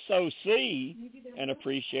also see and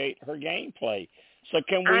appreciate her gameplay. So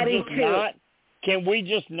can we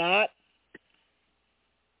just not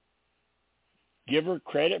give her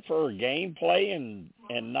credit for her gameplay and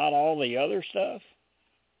not all the other stuff?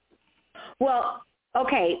 Well,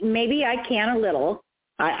 okay, maybe I can a little.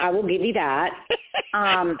 I will give you that.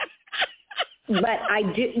 But I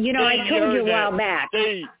do, I told you a while back.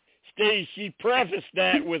 Steve, she prefaced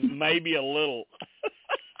that with maybe a little.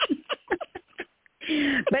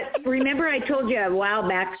 But remember I told you a while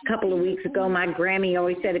back, a couple of weeks ago, my Grammy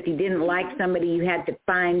always said if you didn't like somebody, you had to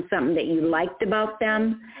find something that you liked about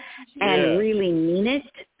them and really mean it.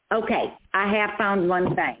 Okay, I have found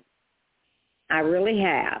one thing. I really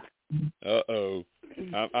have. Uh-oh.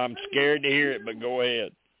 I'm scared to hear it, but go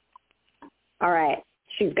ahead. All right.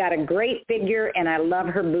 She's got a great figure, and I love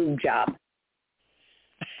her boob job.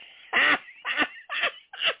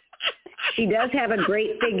 She does have a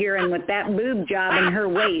great figure, and with that boob job and her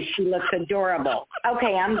waist, she looks adorable.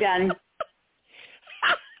 Okay, I'm done.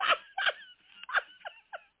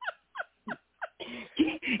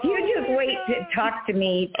 You just wait to talk to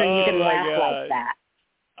me so you can laugh like that.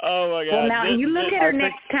 Oh, my God. Well, now, you look at her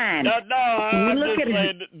next time. No, I'm just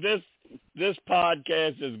saying this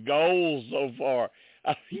podcast is gold so far.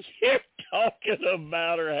 You're talking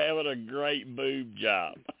about her having a great boob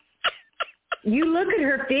job. You look at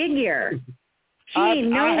her figure. She ain't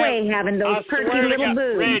no way having those perky little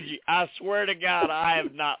boobs. Reggie, I swear to God, I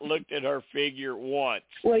have not looked at her figure once.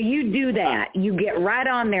 Well, you do that. You get right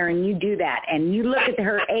on there and you do that. And you look at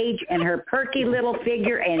her age and her perky little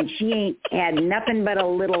figure, and she ain't had nothing but a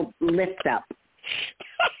little lift up.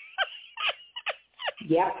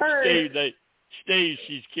 Yep, her. Steve,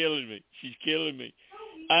 she's killing me. She's killing me.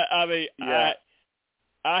 I mean, yeah.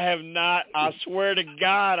 I have not, I swear to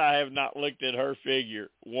God, I have not looked at her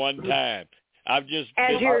figure one time. I've just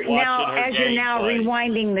been watching her as you're now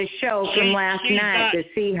rewinding the show from last night to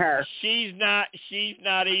see her. She's not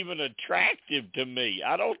even attractive to me.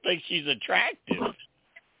 I don't think she's attractive.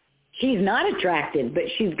 She's not attractive, but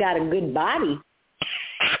she's got a good body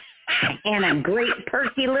and a great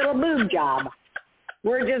perky little boob job.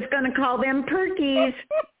 We're just going to call them perkies.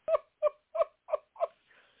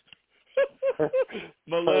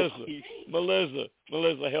 Melissa,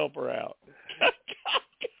 help her out.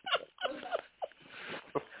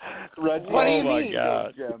 Reggie, what do you my mean?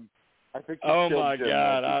 God. Jim. I think my Jim,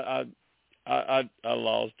 God. I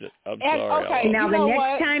lost it. I'm sorry. Okay, now you the know next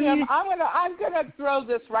what, time Jim, I'm gonna throw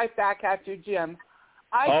this right back at you, Jim.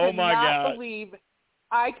 I cannot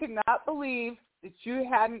believe that you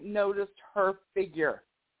hadn't noticed her figure.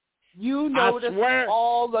 You noticed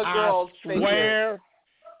all the girls' figures.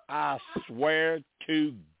 I swear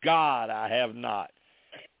to God, I have not.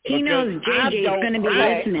 He knows JJ's going to be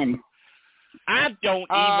listening. I don't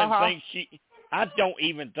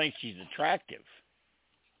even think she's attractive.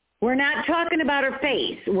 We're not talking about her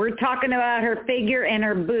face. We're talking about her figure and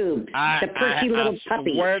her boobs. The perky little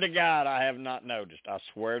puppies. I swear to God, I have not noticed. I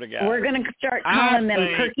swear to God. We're going to start calling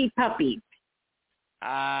them perky puppies.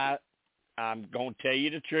 I'm going to tell you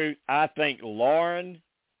the truth. I think Laura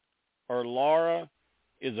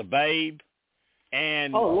is a babe.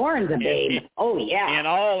 And Lauren's a babe. Yeah. In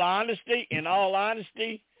all honesty,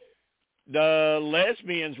 the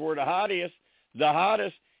lesbians were the hottest.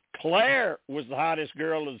 Claire was the hottest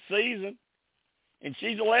girl of the season, and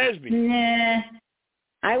she's a lesbian. Nah,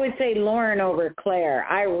 I would say Lauren over Claire.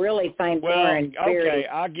 I really find Lauren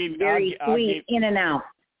very sweet in and out.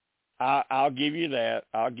 I'll give you that.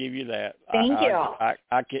 Thank you.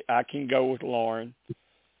 I can go with Lauren.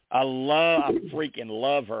 I freaking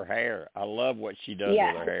love her hair. I love what she does with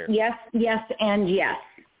her hair. Yes, and yes.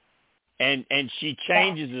 And she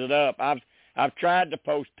changes it up. I've tried to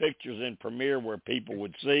post pictures in Premiere where people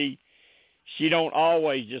would see. She don't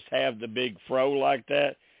always just have the big fro like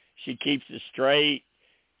that. She keeps it straight.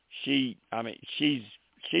 She's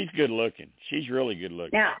good looking. She's really good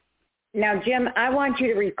looking. Now, Jim, I want you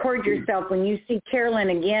to record yourself when you see Carolyn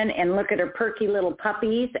again and look at her perky little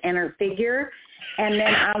puppies and her figure, and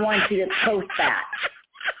then I want you to post that.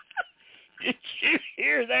 Did you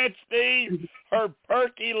hear that, Steve? Her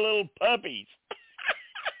perky little puppies.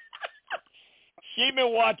 She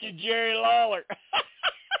been watching Jerry Lawler.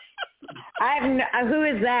 Who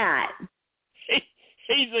is that?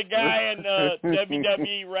 He's a guy in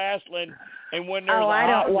WWE wrestling, and when there's a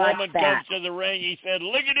hot woman comes to the ring, he said,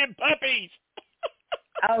 "Look at them puppies."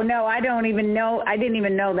 Oh no, I don't even know. I didn't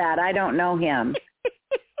even know that. I don't know him.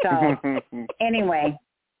 So anyway.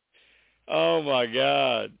 Oh my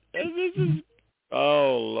God! This is.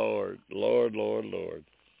 Oh Lord.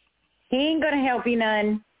 He ain't gonna help you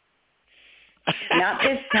none. Not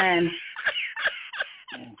this time.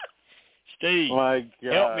 Steve, my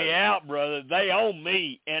God. Help me out, brother. They own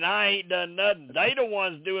me, and I ain't done nothing. They the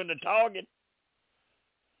ones doing the talking.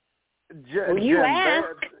 You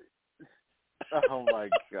asked. Oh, my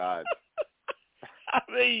God. I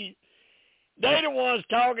mean, they the ones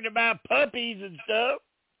talking about puppies and stuff.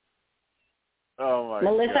 Oh, my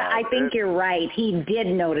Melissa, God. I think you're right. He did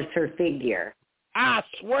notice her figure. I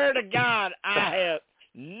swear to God, I have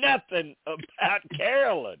nothing about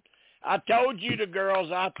Carolyn. I told you the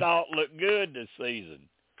girls I thought looked good this season.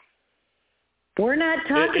 We're not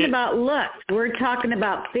talking about looks. We're talking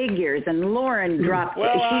about figures. And Lauren dropped. She's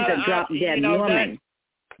a drop-dead woman.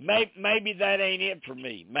 Maybe that ain't it for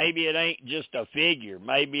me. Maybe it ain't just a figure.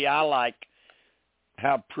 Maybe I like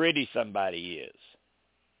how pretty somebody is.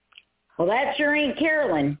 Well, that sure ain't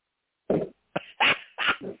Carolyn.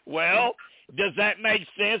 Well, does that make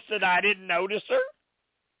sense that I didn't notice her?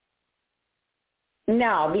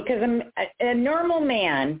 No, because a normal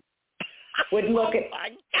man would look at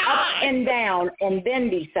up and down and then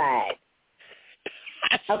decide.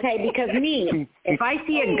 Okay, because if I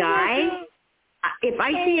see a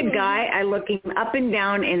guy, I look him up and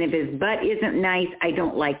down, and if his butt isn't nice, I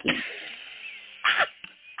don't like him.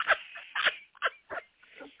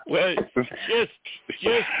 Well, just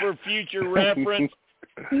for future reference,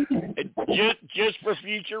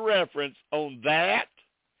 on that,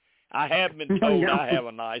 I have been told I have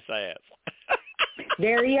a nice ass.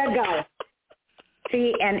 There you go.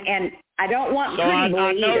 See, and I don't want pretty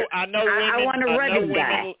boy either. I know women. I want a rugged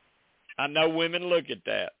guy. I know women look at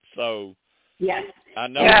that. So yes. I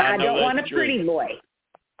know. I know don't want a true. pretty boy.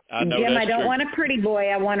 I know Jim, that's I don't true. want a pretty boy.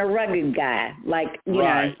 I want a rugged guy, like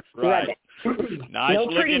right. rugged. Nice no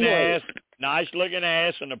looking ass. Nice looking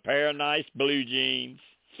ass and a pair of nice blue jeans.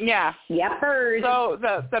 Yeah. Yepers. So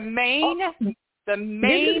the main This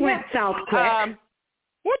just went south quick.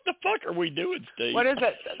 What the fuck are we doing, Steve? What is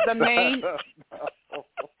it? The main.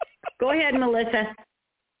 Go ahead, Melissa.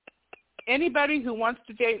 Anybody who wants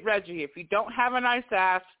to date Reggie, if you don't have a nice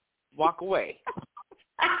ass, walk away.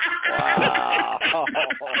 Wow.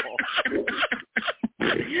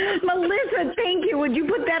 Melissa, thank you. Would you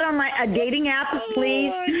put that on a dating app,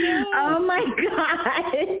 please? Oh my God.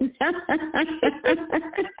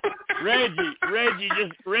 Reggie,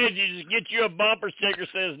 just get you a bumper sticker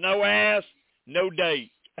says no ass, no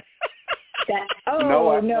date.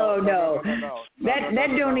 No.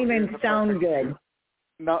 That don't even sound good.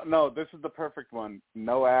 No, this is the perfect one.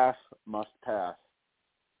 No ass, must pass.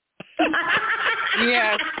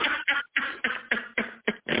 Yes.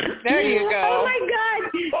 There you go. Oh my God.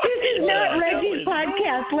 This is not Reggie's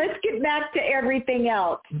podcast. Let's get back to everything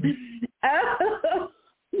else. Oh.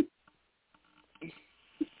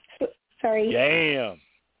 Sorry. Damn.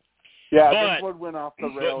 Yeah, this one went off the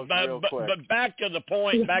rails real quick. But back to the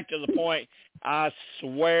point. I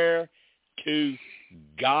swear to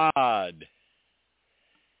God,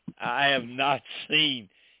 I have not seen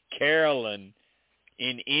Carolyn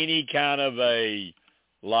in any kind of a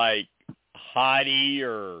like hottie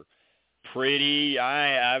or pretty. She's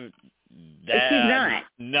not.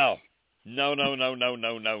 No. But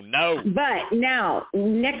now,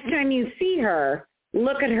 next time you see her,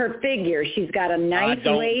 look at her figure. She's got a nice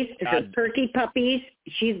waist, her perky puppies.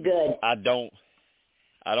 She's good. I don't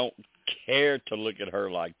care to look at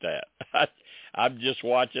her like that. I'm just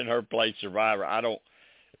watching her play Survivor.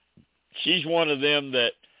 She's one of them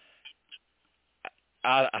that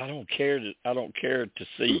I don't care to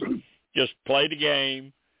see. Just play the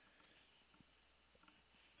game.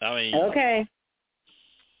 I mean, okay.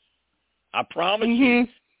 I promise you.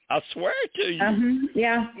 I swear to you.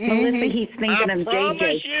 Yeah, Melissa, he's thinking of JJ. I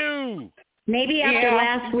promise you. Maybe after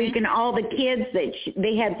last week and all the kids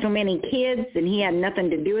they had so many kids and he had nothing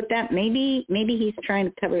to do with that. Maybe he's trying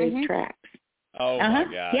to cover his tracks. Oh my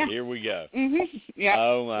God! Yeah. Here we go. Yeah.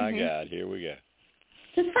 Oh my God! Here we go.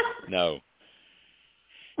 No.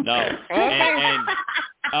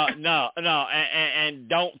 And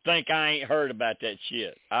don't think I ain't heard about that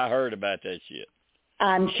shit. I heard about that shit.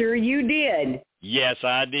 I'm sure you did. Yes,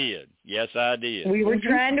 I did. We were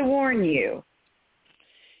trying to warn you.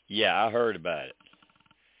 Yeah, I heard about it.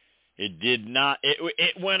 It did not.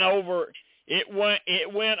 It went over. It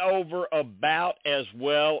went over about as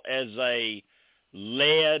well as a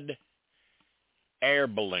lead air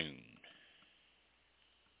balloon.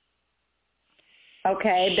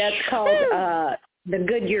 Okay, that's called the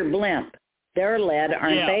Goodyear blimp. They're lead,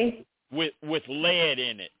 aren't they? With lead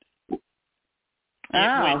in it. So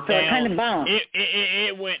it kind of bounced.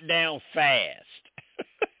 It went down fast.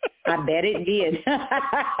 I bet it did.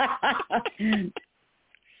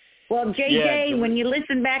 Well, JJ, when you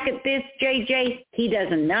listen back at this, JJ, he does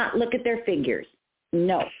not look at their figures.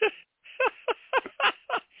 No.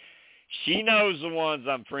 She knows the ones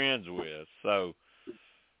I'm friends with, so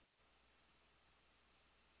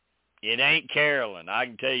it ain't Carolyn. I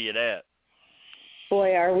can tell you that.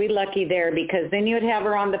 Boy, are we lucky there, because then you would have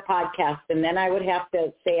her on the podcast, and then I would have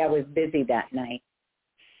to say I was busy that night.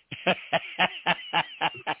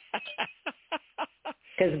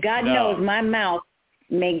 Because God knows my mouth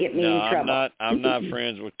may get me in trouble. I'm not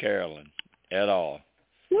friends with Carolyn at all.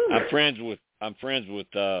 I'm friends with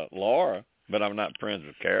Laura, but I'm not friends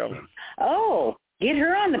with Carolyn. Oh, get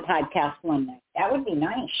her on the podcast one night. That would be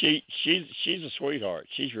nice. She's a sweetheart.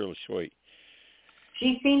 She's really sweet.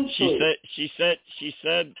 She seems sweet. She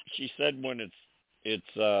said when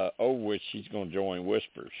it's over with, she's going to join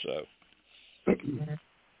Whispers. So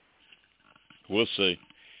we'll see.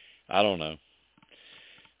 I don't know,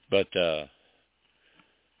 but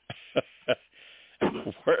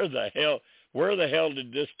where the hell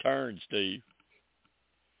did this turn, Steve?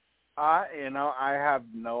 I have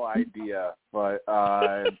no idea, but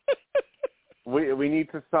we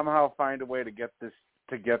need to somehow find a way to get this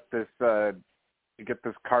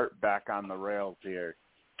cart back on the rails here.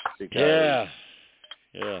 Yeah.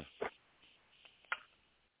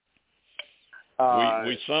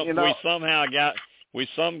 We somehow got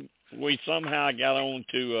on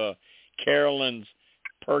to Carolyn's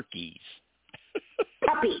perkies.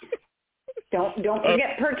 Puppies. Don't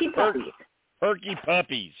forget Perky Puppies. Perky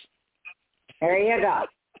Puppies. There you go.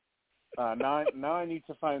 Now I need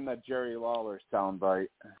to find that Jerry Lawler soundbite.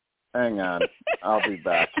 Hang on. I'll be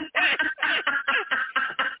back.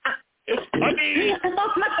 It's puppies.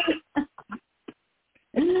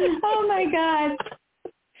 Oh my God.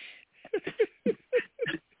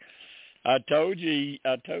 I told you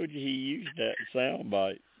he used that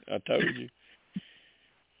soundbite. I told you.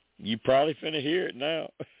 You probably finna hear it now.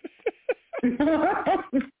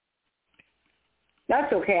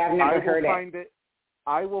 That's okay. I've never heard it.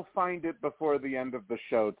 I will find it before the end of the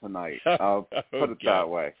show tonight. I'll put it that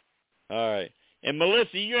way. All right. And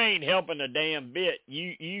Melissa, you ain't helping a damn bit.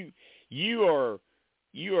 You are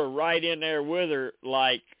right in there with her,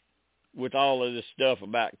 like with all of this stuff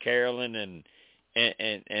about Carolyn and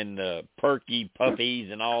the Perky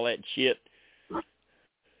Puppies and all that shit.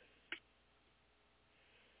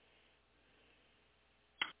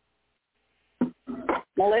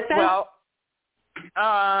 Melissa? Well,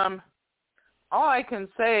 all I can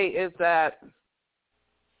say is that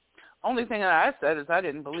only thing that I said is I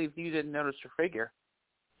didn't believe you didn't notice her figure.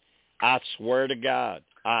 I swear to God.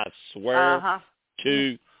 I swear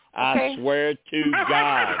to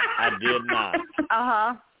God, I did not.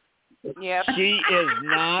 Yeah. She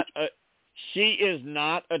is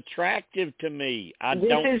not attractive to me.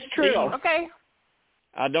 This is true. Okay.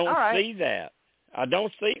 I don't see that. I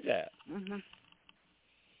don't see that.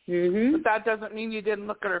 But that doesn't mean you didn't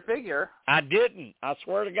look at her figure. I didn't. I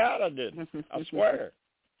swear to God I didn't. I swear.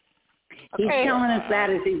 He's telling us that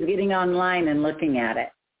as he's getting online and looking at it.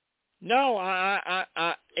 No,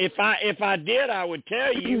 if I did, I would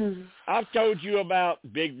tell you. I've told you about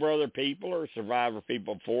Big Brother people or Survivor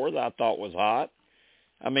people before that I thought was hot.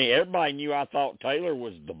 I mean, everybody knew I thought Taylor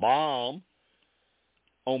was the bomb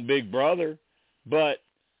on Big Brother, but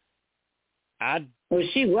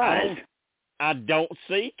she was. I don't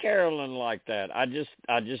see Carolyn like that. I just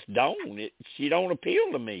don't. She don't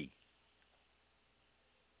appeal to me.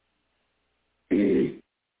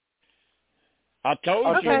 I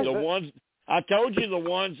told you the ones. I told you the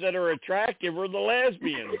ones that are attractive are the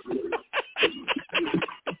lesbians.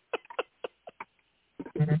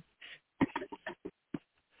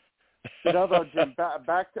 Though,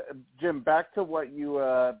 Jim, back to what you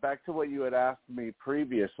had asked me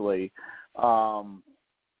previously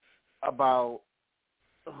about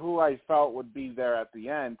who I felt would be there at the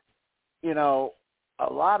end. You know,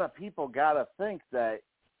 a lot of people got to think that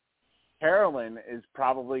Carolyn is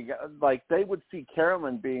probably, like, they would see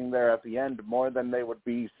Carolyn being there at the end more than they would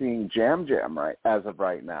be seeing Jam Jam as of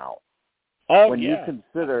right now. Oh, when yeah. you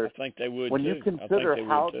consider, I think they would when too. you consider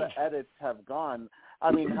how the edits have gone,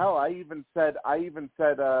 I mean, hell, I even said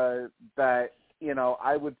that, you know,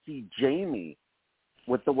 I would see Jamie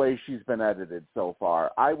with the way she's been edited so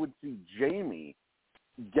far. I would see Jamie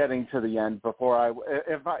getting to the end before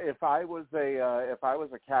if I was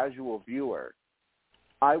a casual viewer,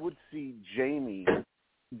 I would see Jamie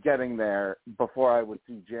getting there before I would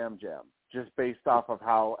see Jam Jam, just based off of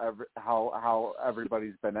how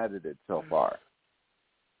everybody's been edited so far.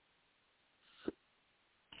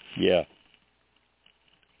 Yeah.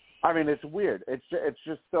 I mean, it's weird. It's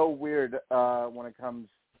just so weird when it comes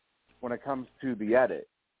to the edit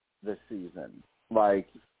this season. Like,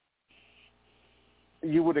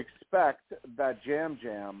 you would expect that Jam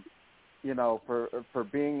Jam, you know, for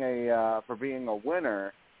being a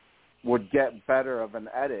winner, would get better of an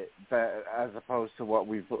edit as opposed to what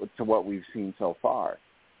we've seen so far.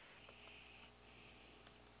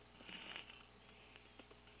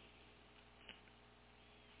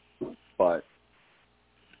 But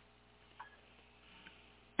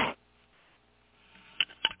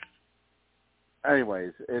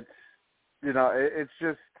anyways, it's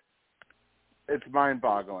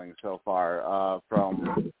mind-boggling so far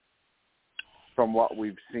from what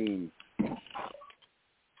we've seen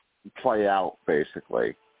play out,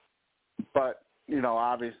 basically. But, you know,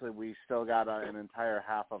 obviously we still got an entire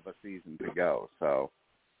half of a season to go, so.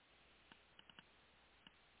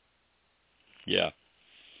 Yeah.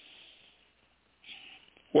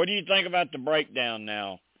 What do you think about the breakdown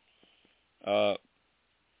now,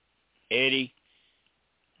 Eddie?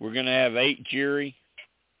 We're going to have 8 jury,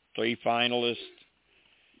 3 finalists.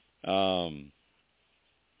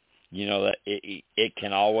 You know, that it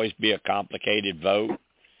can always be a complicated vote.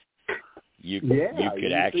 You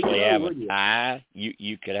could actually have a tie.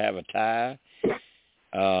 You could have a tie.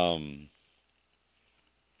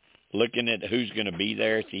 Looking at who's going to be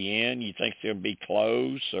there at the end, you think they'll be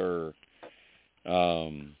close, or I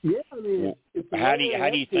mean, how do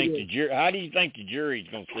you think the jury's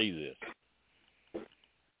going to see this?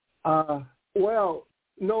 Well,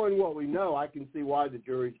 knowing what we know, I can see why the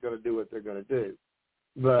jury's going to do what they're going to do.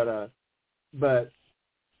 But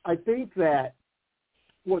I think that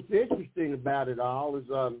what's interesting about it all is,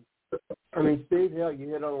 Steve, hell, you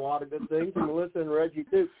hit on a lot of good things, and Melissa and Reggie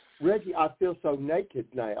too. Reggie, I feel so naked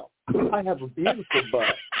now. I have a beautiful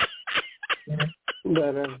butt.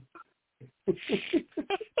 But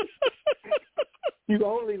you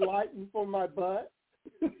only lighten for my butt?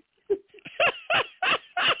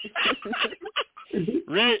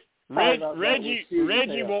 Reggie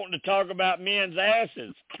wanting to talk about men's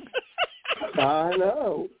asses. I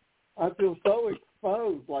know. I feel so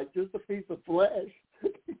exposed, like just a piece of flesh.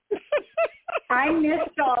 I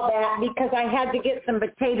missed all that because I had to get some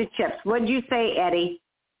potato chips. What'd you say, Eddie?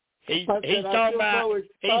 He's talking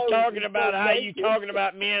about how you talking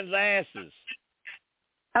about men's asses.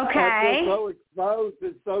 Okay. I feel so exposed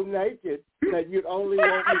and so naked that you'd only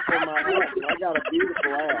want me for my ass. I got a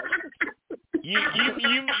beautiful ass.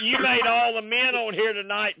 You made all the men on here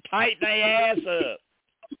tonight tighten their ass up.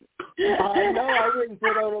 I know. I wouldn't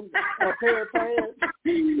put on a pair of pants.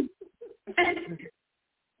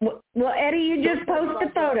 Well, Eddie, you just post a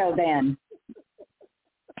photo then.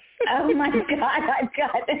 Oh my God, I've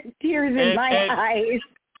got tears in my eyes.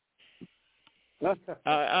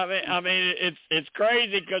 I mean, it's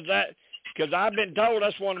crazy because I've been told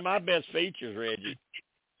that's one of my best features, Reggie.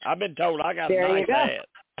 I've been told I got a nice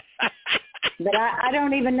ass. But I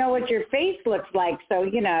don't even know what your face looks like, so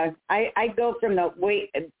I go from the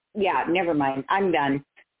weight. Yeah, never mind. I'm done.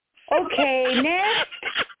 Okay, next.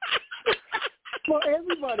 Well,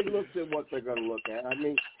 everybody looks at what they're going to look at. I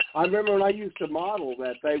mean, I remember when I used to model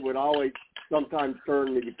that they would always sometimes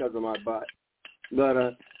turn me because of my butt.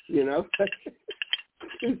 But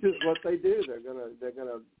it's just what they do. They're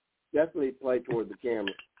gonna definitely play toward the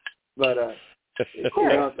camera. But I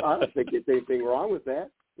don't think there's anything wrong with that.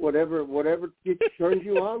 Whatever turns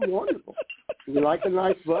you on, wonderful. You like a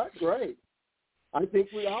nice butt, great. I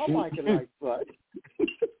think we all like a nice butt.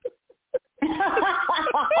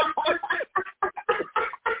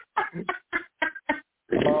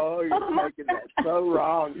 Oh, you're making that so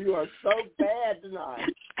wrong. You are so bad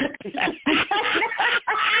tonight.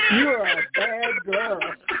 You are a bad girl.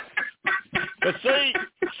 But see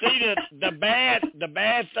the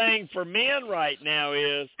bad thing for men right now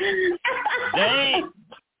is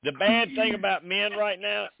the bad thing about men right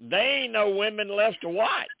now, they ain't no women left to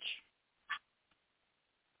watch.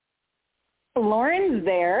 Lauren's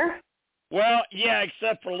there. Well, yeah,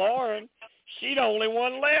 except for Lauren. She the only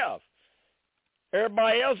one left.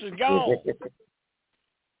 Everybody else is gone.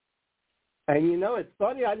 And it's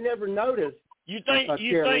funny, I never noticed. You think like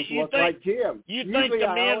Jim. You think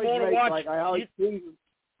the men want to watch?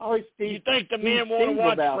 You think the men want to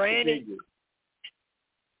watch Frannie?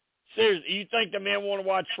 Seriously, you think the men want to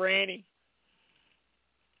watch Frannie?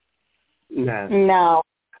 No.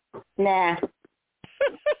 Nah.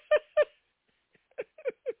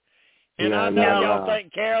 And I know y'all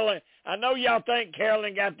think Carolyn. I know y'all think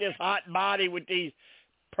Carolyn got this hot body with these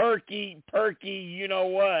perky, you know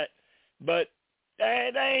what? But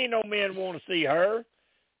there ain't no men want to see her.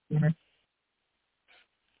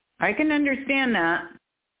 I can understand that.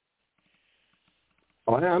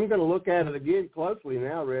 Well, I'm going to look at it again closely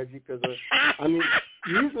now, Reggie, because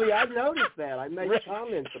usually I notice that. I make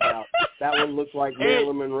comments about that one looks like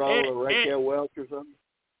Marilyn Monroe or Raquel Welch or something.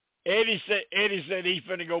 Eddie said he's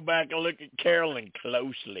going to go back and look at Carolyn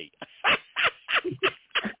closely.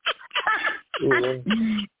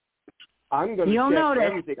 I'm going to check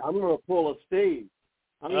everything. I'm going to pull a Steve.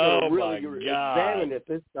 I'm going to really examine it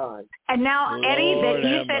this time. And now, Eddie, that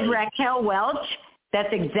you said Raquel Welch,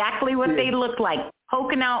 that's exactly what they look like,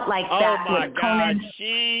 poking out like that. Oh, my with God.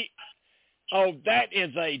 Conan. That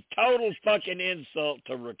is a total fucking insult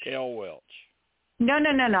to Raquel Welch. No.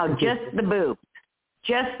 Just the boobs.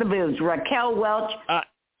 Just the boobs. Raquel Welch,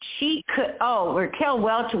 Raquel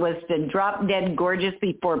Welch was the drop-dead gorgeous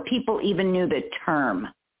before people even knew the term.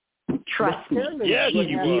 Trust me. Yes, she's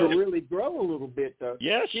she was. Really grow a little bit, though.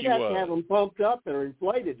 Yes, She'd have to have them pumped up and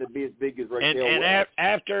inflated to be as big as Raquel Welch. And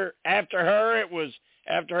after her, it was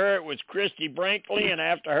Christy Brinkley, and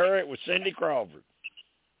after her, it was Cindy Crawford.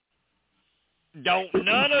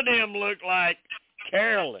 None of them look like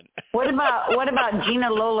Carolyn. What about Gina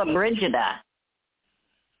Lola Brigida?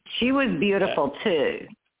 She was beautiful too.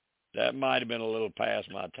 That might have been a little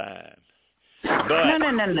past my time. But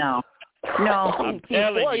No. I'm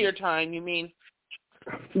telling Before you, your time, you mean?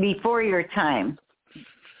 Before your time.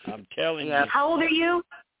 I'm telling you. How old are you?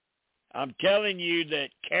 I'm telling you that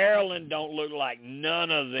Carolyn don't look like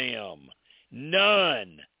none of them.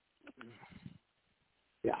 None.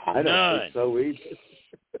 Yeah, I don't think so either.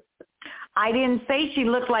 I didn't say she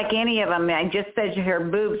looked like any of them. I just said her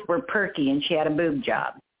boobs were perky and she had a boob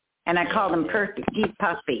job. And I called them perky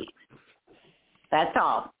puffy. That's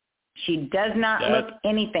all. She does not look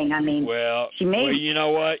anything. I mean, she may. Well, you know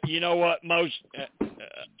what most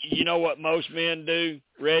men do,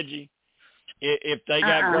 Reggie. If they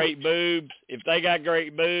got great boobs,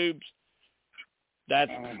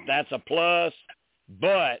 that's a plus.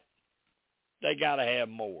 But they got to have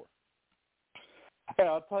more. Hey,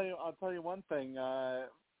 I'll tell you one thing.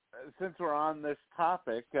 Since we're on this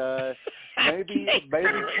topic, maybe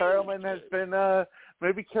Carolyn has been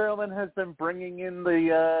bringing in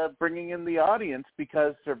the audience,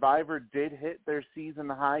 because Survivor did hit their season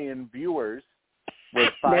high in viewers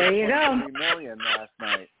with 5.3 million last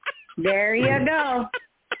night. There you go.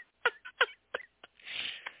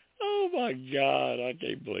 Oh my God, I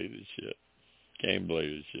can't believe this shit.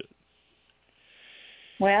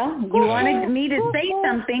 Well, you wanted me to say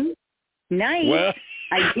something nice. Well,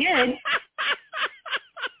 I did.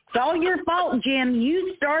 It's all your fault, Jim.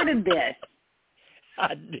 You started this.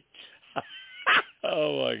 I did.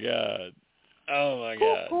 Oh my God.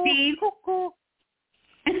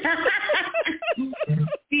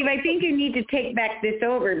 Steve, I think you need to take back this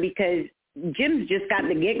over, because Jim's just got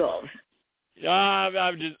the giggles.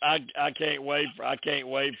 I can't wait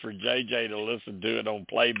for JJ to listen to it on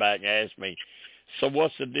playback and ask me, so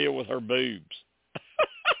what's the deal with her boobs?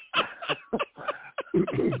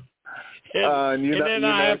 Then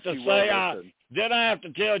I have to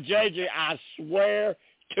tell JJ, I swear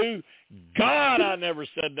to God I never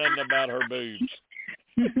said nothing about her boobs.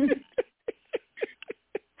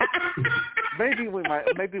 Maybe we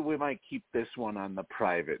might keep this one on the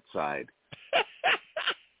private side.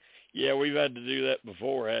 Yeah, we've had to do that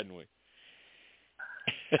before, hadn't we?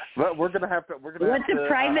 But we're gonna have to. What's the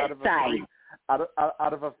private side?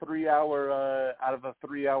 Out of a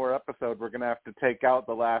 3-hour episode, we're gonna have to take out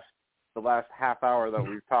the last half hour that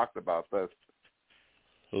we've talked about this.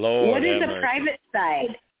 Lord, what is the private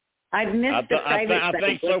side? I've missed the private side. I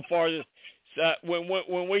think so far,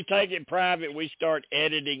 when we take it private, we start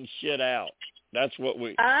editing shit out. That's what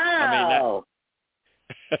we. Oh.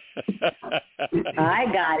 I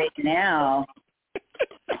got it now.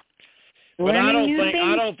 But I don't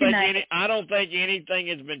think anything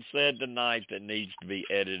has been said tonight that needs to be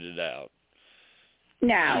edited out.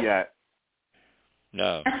 No. Yet.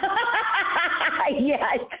 No.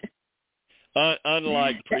 Yet.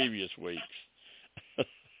 Unlike previous weeks.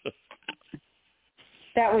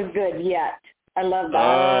 That was good. Yet. I love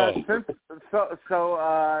that.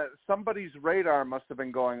 So somebody's radar must have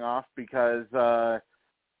been going off, because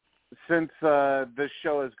since this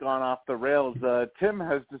show has gone off the rails, Tim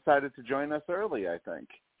has decided to join us early, I think.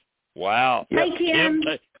 Wow. Hi, Tim.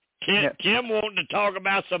 Tim wanting to talk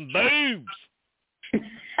about some boobs.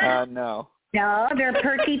 No. No, they're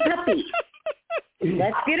perky puppies.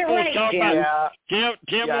 Let's get it right, Jim.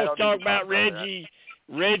 Tim wants to talk about Reggie.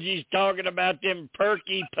 Reggie's talking about them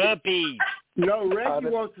perky puppies. No, Reggie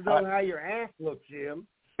wants to know how your ass looks, Jim.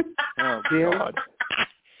 Oh, Jim. God.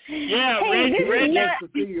 Yeah, Hey,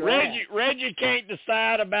 Reggie can't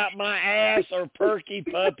decide about my ass or perky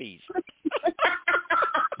puppies.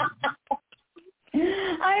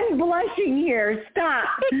 I'm blushing here. Stop.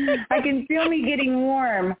 I can feel me getting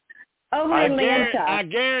warm. Oh, my Lanta. I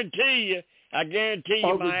guarantee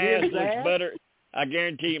you my ass looks better. I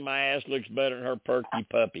guarantee you my ass looks better than her perky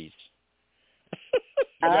puppies.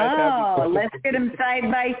 Oh, let's get them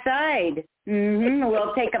side by side.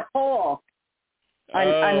 We'll take a poll.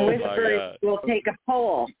 On Whispers, we'll take a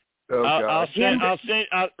poll.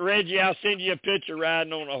 Reggie, I'll send you a picture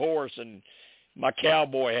riding on a horse and my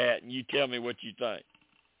cowboy hat, and you tell me what you think.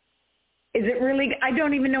 Is it really? I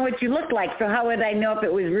don't even know what you look like, so how would I know if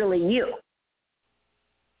it was really you?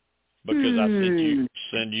 Because I send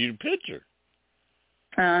you the picture.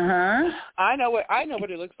 I know what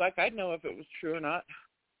it looks like. I'd know if it was true or not.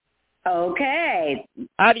 Okay.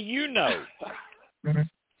 How do you know?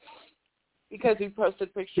 Because you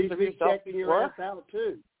posted pictures of yourself before. Your ass out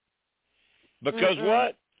too. Because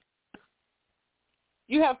what?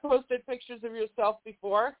 You have posted pictures of yourself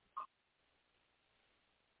before.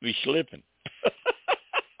 Be slipping.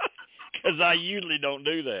 Because I usually don't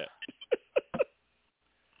do that.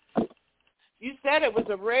 You said it was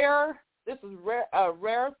a rare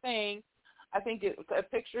thing. I think it's a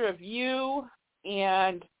picture of you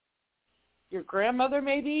and your grandmother,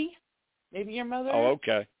 maybe your mother. Oh,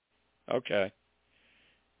 okay.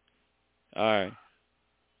 All right.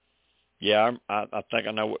 Yeah, I think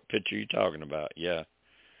I know what picture you're talking about. Yeah.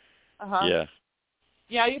 Yeah.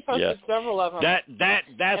 Yeah, you posted several of them.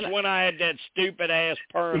 That's when I had that stupid ass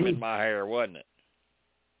perm in my hair, wasn't it?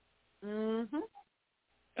 Mm-hmm.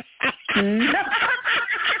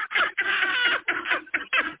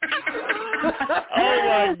 Oh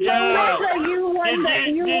my God! Melissa,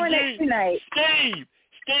 you won it tonight.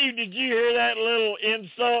 Steve, did you hear that little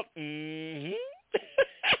insult? Mm-hmm.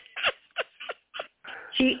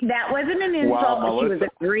 That wasn't an insult. Wow, she was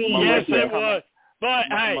agreeing. Yes, with you. it was. But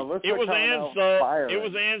hey, Melissa it was an insult. firing. It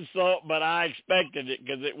was an insult, but I expected it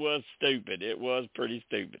because it was stupid. It was pretty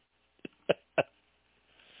stupid.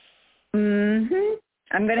 Mhm.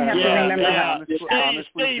 I'm gonna have to remember that.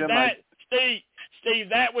 Steve,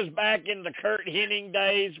 that was back in the Kurt Hennig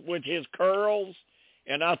days with his curls,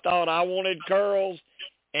 and I thought I wanted curls,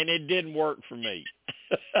 and it didn't work for me.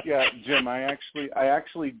 Yeah, Jim, I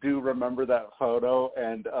actually do remember that photo,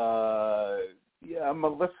 and yeah,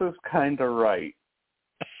 Melissa's kind of right.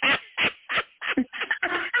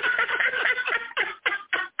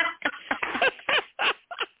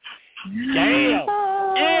 Damn.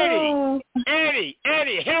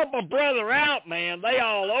 Eddie, help my brother out, man. They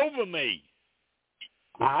all over me.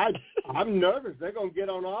 I'm nervous. They're going to get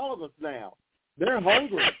on all of us now. They're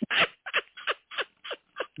hungry.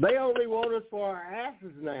 They only want us for our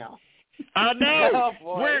asses now. I know.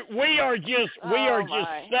 Oh, we are just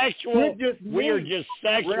sexual. We are just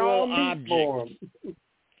sexual objects.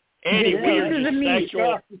 Eddie, we are just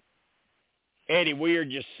sexual. Eddie, we are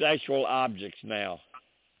just sexual objects now.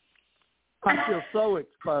 I feel so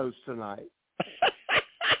exposed tonight.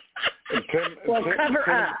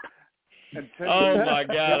 Cover up. Oh my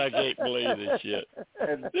God, I can't believe this shit.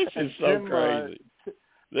 This is so crazy.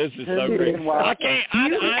 This is so crazy. I can't.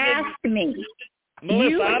 You asked me.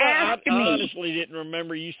 Melissa, I honestly didn't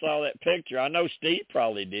remember you saw that picture. I know Steve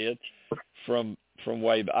probably did from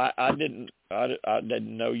way back. I didn't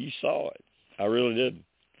know you saw it. I really didn't.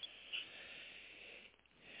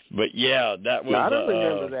 But yeah, that was. I don't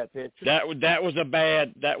remember that picture. That was a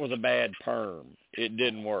bad perm. It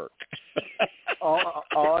didn't work. all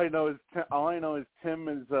I know is Tim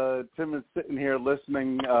is sitting here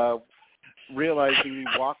listening, realizing he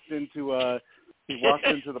walked into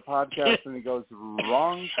the podcast and he goes,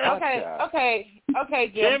 wrong podcast. Okay,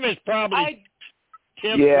 Jim. Tim is probably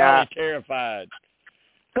terrified.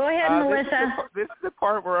 Go ahead, Melissa. This is the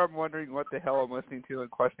part where I'm wondering what the hell I'm listening to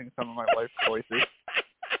and questioning some of my life choices.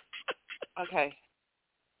 Okay.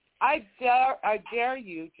 I dare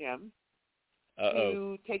you, Jim,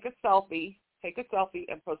 to take a selfie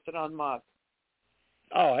and post it on Mug.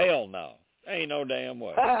 Oh, hell no. Ain't no damn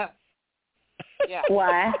way. Yeah.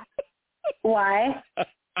 Why?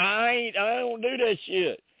 I don't do that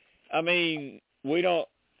shit. I mean,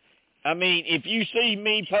 if you see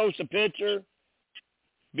me post a picture,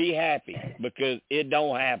 be happy because it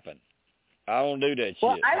don't happen. I don't do that shit.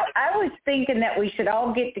 Well, I was thinking that we should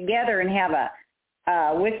all get together and have a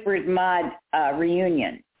Whispers Mod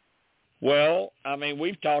reunion. Well, I mean,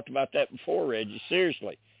 we've talked about that before, Reggie.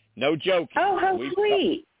 Seriously. No joking. Oh, how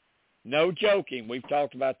sweet. No joking. We've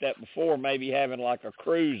talked about that before, maybe having like a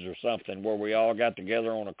cruise or something where we all got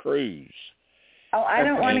together on a cruise. Oh, I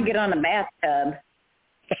don't want to get on a bathtub.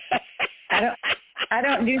 I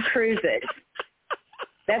don't do cruises.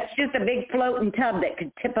 That's just a big floating tub that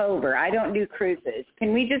could tip over. I don't do cruises.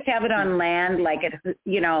 Can we just have it on land, like it,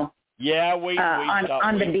 Yeah,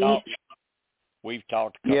 on the beach. We've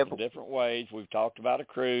talked a couple of different ways. We've talked about a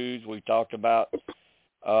cruise. We've talked about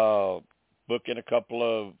booking a couple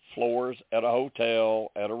of floors at a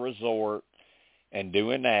hotel, at a resort, and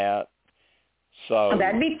doing that. So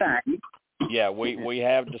that'd be fun. Yeah, we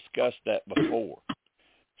have discussed that before.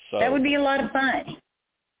 So that would be a lot of fun.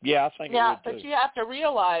 Yeah, I think it would too. But you have to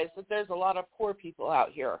realize that there's a lot of poor people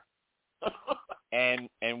out here. and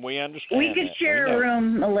we understand. We could share a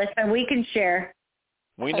room, Melissa. We can share.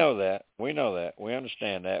 We know that. We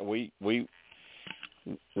understand that. We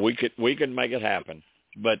could make it happen.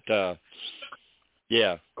 But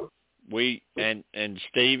yeah, we and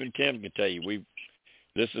Steve and Tim can tell you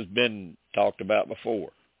this has been talked about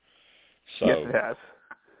before. So yes, it has.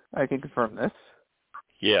 I can confirm this.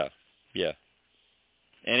 Yeah.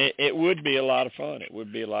 And it would be a lot of fun. It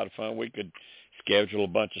would be a lot of fun. We could schedule a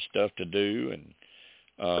bunch of stuff to do, and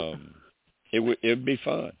it would be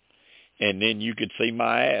fun. And then you could see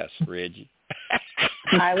my ass, Reggie.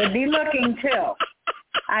 I would be looking too.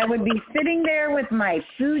 I would be sitting there with my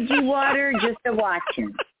Fuji water just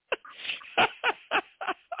watching.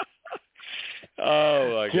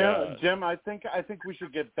 Oh my God, Jim! I think we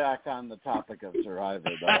should get back on the topic of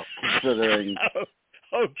Survivor, though, considering.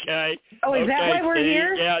 Okay. Oh, is that why we're Steve.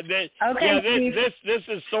 here? Yeah. This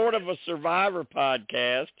is sort of a Survivor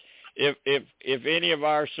podcast. If any of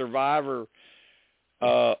our Survivor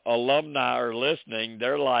alumni are listening,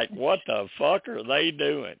 they're like, "What the fuck are they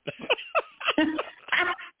doing?"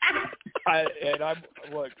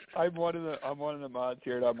 I'm one of the mods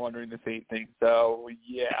here, and I'm wondering the same thing. So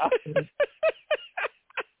yeah.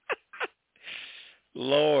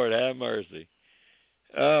 Lord have mercy.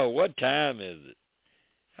 Oh, what time is it?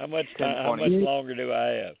 How much time? How much longer do I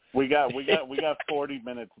have? We got 40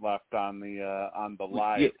 minutes left on the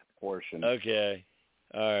live portion. Okay,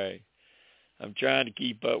 all right. I'm trying to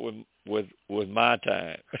keep up with my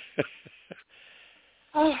time.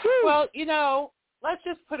 Well, let's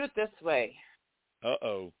just put it this way.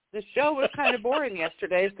 Uh-oh. The show was kind of boring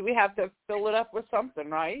yesterday, so we have to fill it up with something,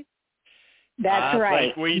 right? That's right. I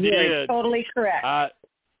think we You're did. totally correct. I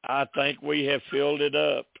think we have filled it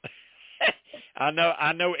up. I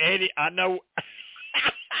know, Eddie. I know.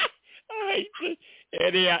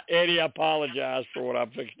 Eddie, I apologize for what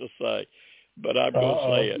I'm fixing to say, but I'm going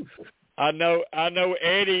to say it. I know,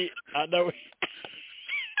 Eddie. I know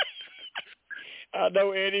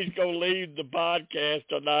Eddie's going to leave the podcast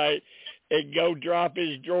tonight and go drop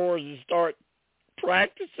his drawers and start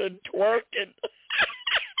practicing twerking.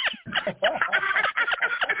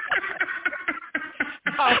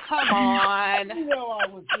 Oh, come on. You know I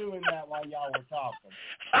was doing that while y'all were talking.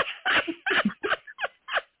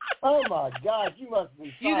 Oh, my God, you must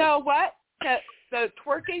be You know what? The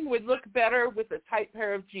twerking would look better with a tight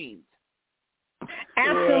pair of jeans.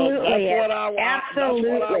 Absolutely. Well, that's what I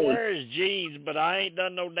Absolutely. wear is jeans, but I ain't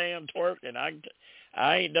done no damn twerking.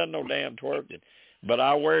 I ain't done no damn twerking. But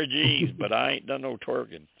I wear jeans, but I ain't done no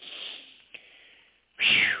twerking.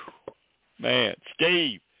 Whew. Man,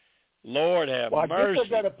 Steve, Lord have mercy. I guess I've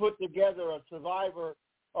got to put together a Survivor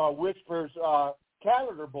Whispers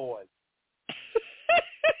calendar boy.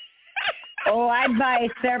 Oh, I'd buy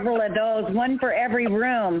several of those, one for every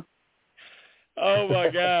room. Oh, my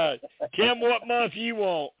God. Tim, what month you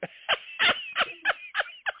want?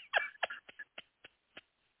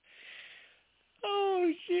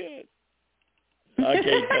 Oh, shit. I can't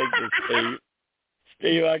take this, Steve.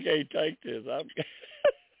 Steve, I can't take this.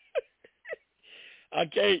 I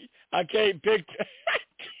can't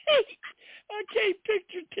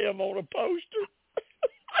picture Tim on a poster.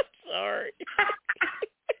 I'm sorry.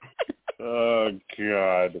 Oh,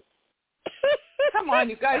 God. Come on,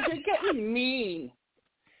 you guys, you're getting mean.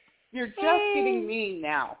 You're just getting mean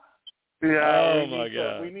now. Yeah. Oh, my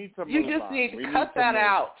God. We need to move You just on. need to cut that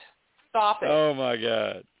out. Stop it. Oh, my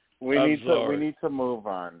God. We need to move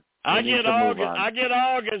on. I get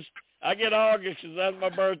August because that's my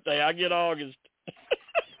birthday. I get August.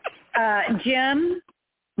 Jim,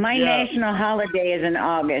 my national holiday is in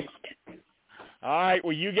August. All right.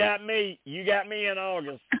 Well, you got me. You got me in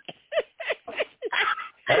August.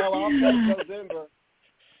 Hell, I'll take November.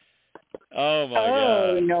 Oh, my God.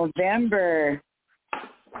 Oh, November.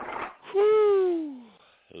 Whew.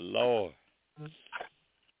 Lord.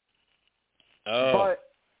 Oh. But,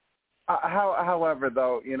 however,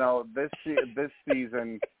 though, this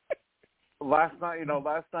season, last night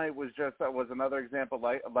was another example,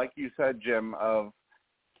 like you said, Jim, of,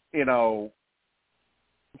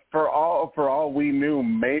 for all we knew,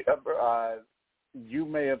 you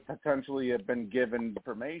may have potentially have been given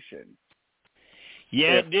information.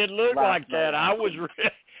 Yeah, it did look like that. I was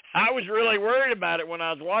really worried about it when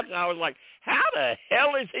I was watching. I was like, how the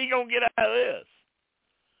hell is he going to get out of this?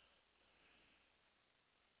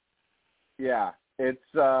 Yeah, it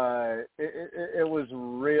was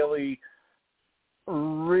really,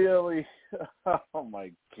 really, oh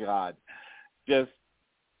my God, just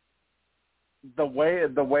the way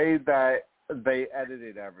that they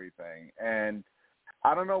edited everything. And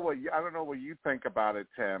I don't know what you think about it,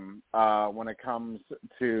 Tim, when it comes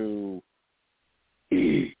to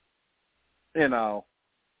when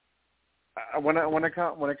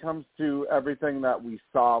it comes to everything that we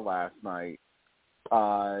saw last night.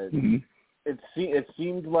 It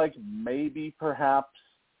seemed like maybe perhaps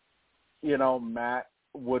Matt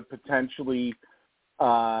would potentially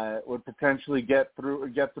get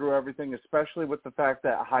through everything, especially with the fact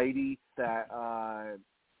that Heidi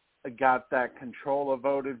got that control of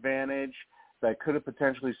vote advantage that could have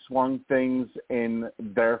potentially swung things in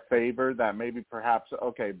their favor, that maybe perhaps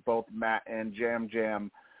both Matt and Jam Jam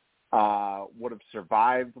would have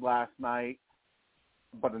survived last night,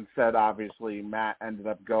 but instead obviously Matt ended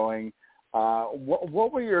up going.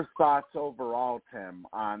 What were your thoughts overall, Tim,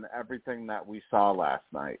 on everything that we saw last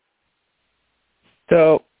night?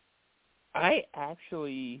 So, I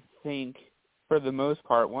actually think, for the most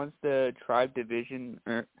part, once the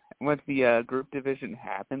group division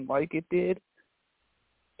happened like it did,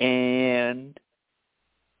 and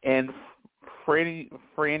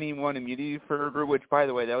Frannie won immunity for a group, which, by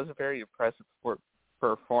the way, that was a very impressive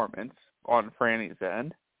performance on Frannie's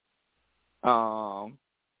end.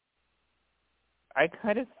 I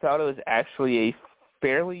kind of thought it was actually a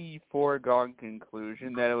fairly foregone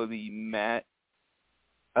conclusion that it would be Matt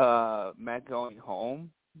going home,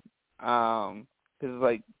 because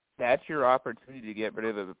like that's your opportunity to get rid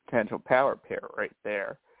of a potential power pair right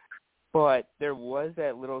there. But there was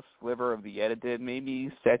that little sliver of the edit that made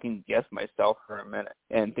me second guess myself for a minute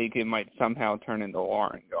and think it might somehow turn into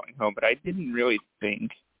Lauren going home. But I didn't really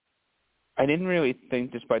think,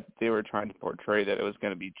 despite that they were trying to portray that it was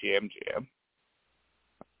going to be Jam Jam.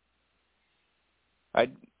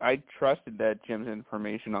 I trusted that Jim's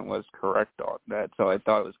information was correct on that, so I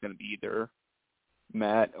thought it was going to be either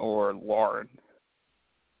Matt or Lauren.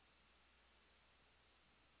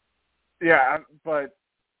 Yeah, but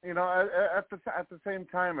you know, at the same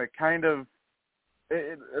time, it kind of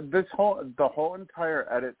the whole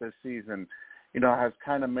entire edit this season, you know, has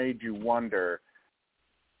kind of made you wonder.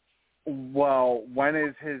 Well, when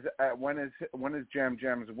is Jam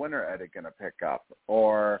Jam's winter edit going to pick up,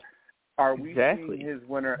 or are we seeing his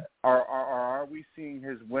winter? Are we seeing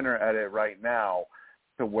his winter edit right now,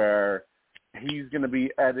 to where he's going to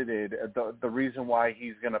be edited? The reason why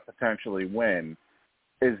he's going to potentially win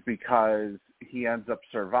is because he ends up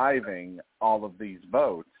surviving all of these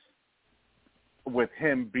votes, with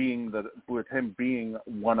him being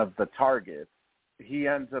one of the targets. He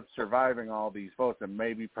ends up surviving all these votes, and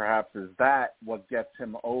maybe perhaps is that what gets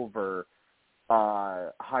him over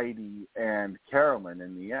Heidi and Carolyn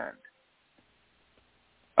in the end?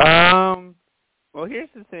 Well, here's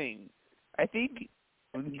the thing. I think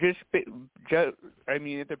if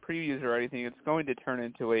the previews or anything, it's going to turn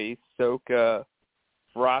into a Soka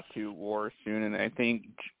Ratu war soon, and I think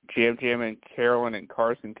Jam Jam and Carolyn and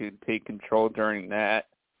Carson could take control during that,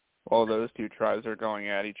 while those two tribes are going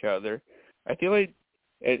at each other. I feel like,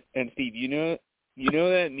 and Steve, you know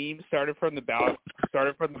that meme started from the bottom.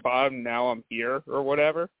 Now I'm here, or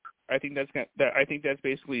whatever. I think that's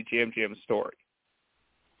basically Jam Jam's story.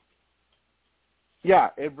 Yeah,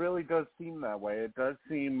 it really does seem that way. It does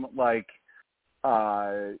seem like,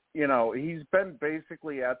 he's been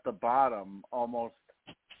basically at the bottom almost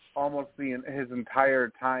his entire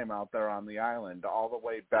time out there on the island, all the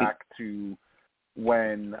way back to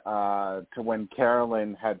when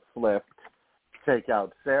Carolyn had flipped to take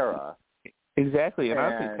out Sarah. Exactly, and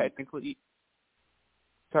I think technically.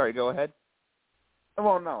 Sorry, go ahead.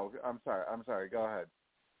 Well, no, I'm sorry. Go ahead.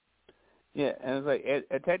 Yeah, and it's like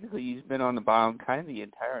technically he's been on the bottom kind of the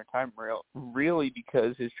entire time, really,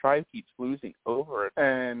 because his tribe keeps losing over it.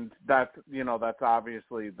 And that's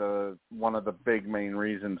obviously one of the big main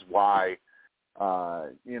reasons why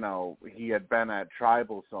he had been at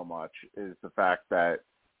tribal so much, is the fact that,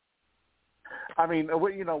 I mean,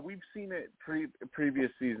 we've seen it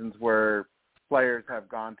previous seasons where players have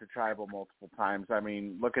gone to tribal multiple times. I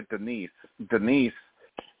mean, look at Denise.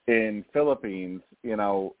 In Philippines,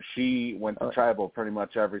 she went to tribal pretty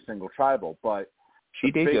much every single tribal, but she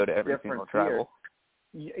did go to every single tribal.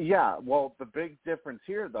 Yeah, well, the big difference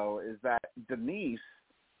here, though, is that Denise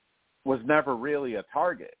was never really a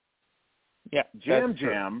target. Yeah, Jam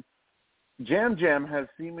Jam has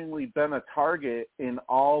seemingly been a target in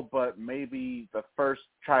all but maybe the first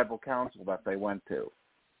tribal council that they went to.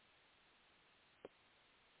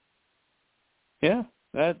 Yeah,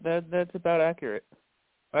 that's about accurate.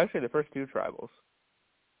 Actually, the first two tribals.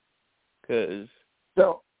 Because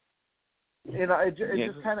it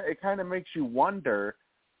kind of makes you wonder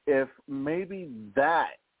if maybe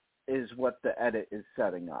that is what the edit is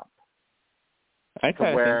setting up. I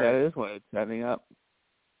kind of think that is what it's setting up.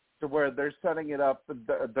 To where they're setting it up,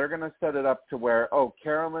 they're going to set it up to where,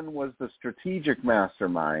 Carolyn was the strategic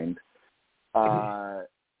mastermind.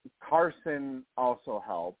 Carson also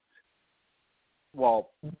helped. Well,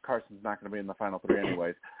 Carson's not going to be in the final three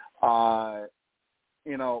anyways.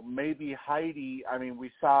 Maybe Heidi, I mean,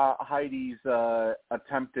 we saw Heidi's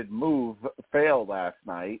attempted move fail last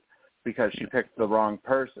night because she picked the wrong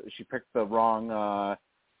person. She picked well,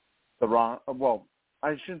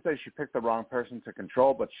 I shouldn't say she picked the wrong person to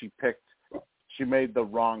control, but she made the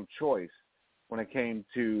wrong choice when it came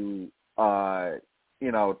to,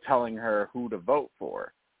 telling her who to vote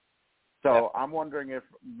for. So I'm wondering if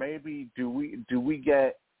maybe do we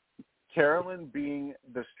get Carolyn being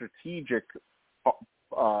the strategic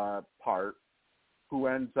part, who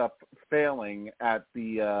ends up failing at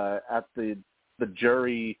the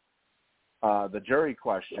jury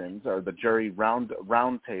questions, or the jury round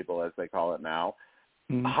table as they call it now.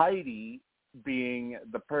 Mm-hmm. Heidi being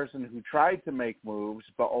the person who tried to make moves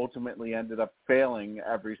but ultimately ended up failing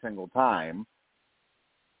every single time,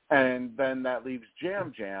 and then that leaves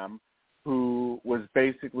Jam Jam, who was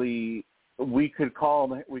basically, we could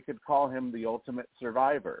call him the ultimate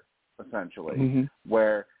survivor, essentially,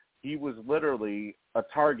 where he was literally a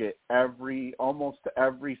target almost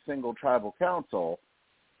every single tribal council,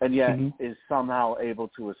 and yet is somehow able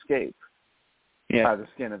to escape by the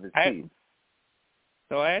skin of his teeth.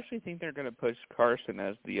 So I actually think they're going to push Carson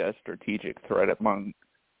as the strategic threat among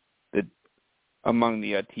the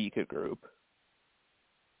Tika group,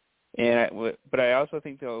 but I also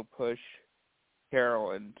think they'll push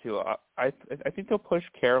Carolyn to. I think they'll push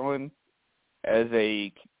Carolyn as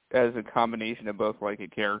a combination of both like a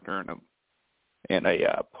character and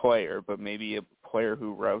a player, but maybe a player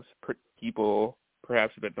who rubs people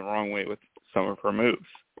perhaps a bit the wrong way with some of her moves.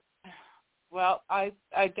 Well, I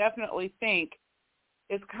definitely think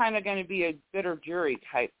it's kind of going to be a bitter jury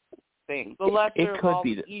type thing. The lesser of all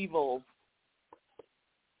the evils.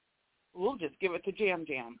 We'll just give it to Jam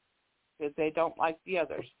Jam because they don't like the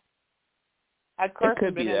others. Had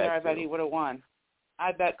Carson been in there, I bet he would have won.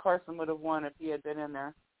 I bet Carson would have won if he had been in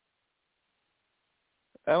there.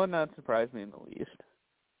 That would not surprise me in the least.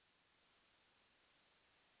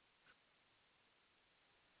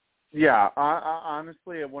 Yeah,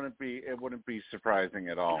 honestly, it wouldn't be surprising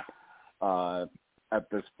at all at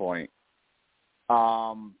this point.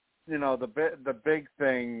 The big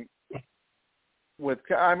thing with,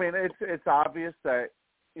 I mean, it's obvious that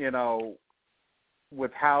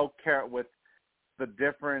with the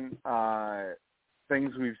different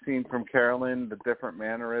things we've seen from Carolyn, the different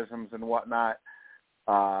mannerisms and whatnot,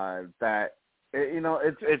 that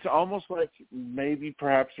it's almost like maybe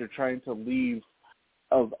perhaps you're trying to leave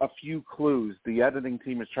a few clues. The editing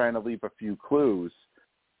team is trying to leave a few clues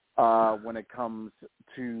when it comes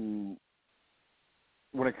to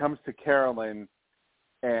Carolyn,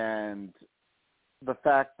 and the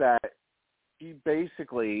fact that she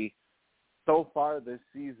basically so far this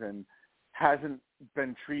season hasn't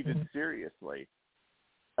been treated seriously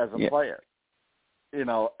as a player.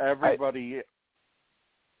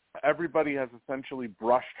 Everybody has essentially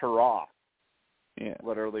brushed her off. Yeah.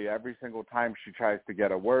 Literally every single time she tries to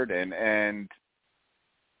get a word in. And,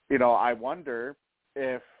 I wonder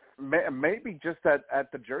if maybe just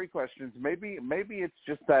at the jury questions, maybe it's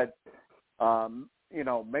just that,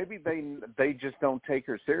 maybe they just don't take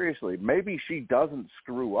her seriously. Maybe she doesn't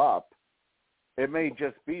screw up. It may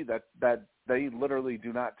just be that they literally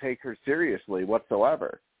do not take her seriously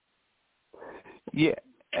whatsoever. Yeah,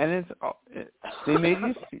 and they may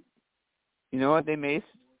just,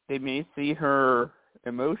 they may see her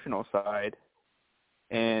emotional side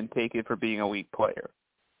and take it for being a weak player.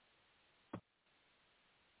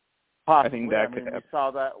 Possibly. I think that could happen.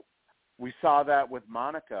 We saw that with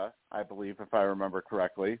Monica, I believe, if I remember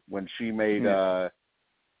correctly, when she made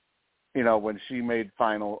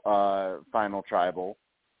final tribal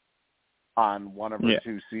on one of her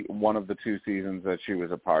one of the two seasons that she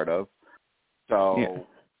was a part of. So,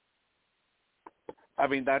 I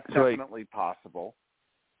mean, that's definitely possible.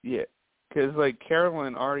 Yeah, because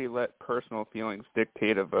Carolyn already let personal feelings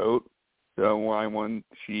dictate a vote. So why wouldn't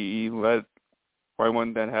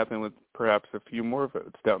that happen with perhaps a few more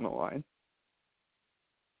votes down the line?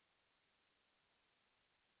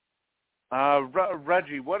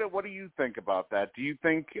 Reggie, what do you think about that? Do you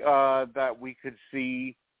think that we could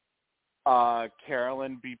see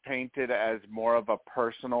Carolyn be painted as more of a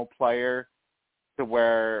personal player, to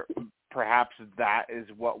where perhaps that is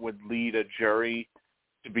what would lead a jury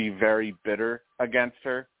to be very bitter against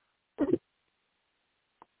her?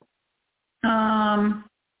 I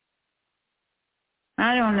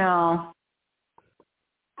don't know.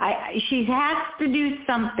 She has to do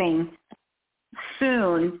something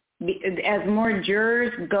soon as more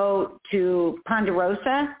jurors go to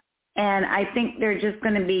Ponderosa, and I think they're just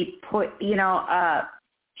going to be put, she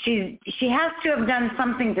has to have done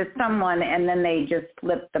something to someone, and then they just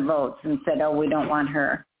flipped the votes and said, oh, we don't want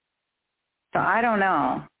her. So I don't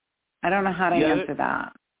know. I don't know how to answer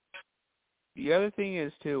that. The other thing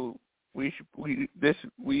is, too, this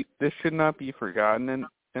should not be forgotten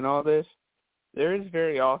in all this. There is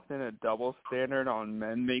very often a double standard on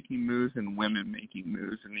men making moves and women making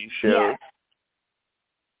moves in these shows. Yeah.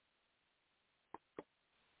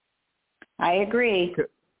 I agree.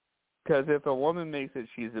 Because if a woman makes it,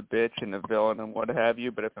 she's a bitch and a villain and what have you.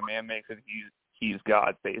 But if a man makes it, he's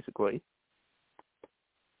God, basically.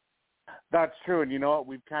 That's true, and you know what?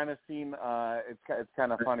 We've kind of seen. It's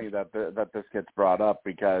kind of funny that this gets brought up,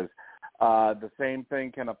 because the same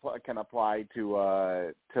thing can apply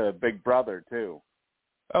to Big Brother too.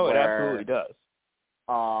 Oh, it absolutely does.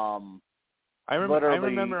 I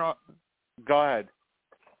remember. Go ahead.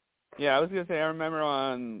 Yeah, I was gonna say I remember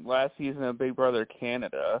on last season of Big Brother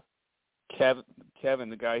Canada, Kevin,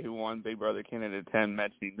 the guy who won Big Brother Canada 10,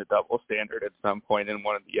 mentioning the double standard at some point in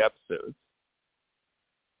one of the episodes.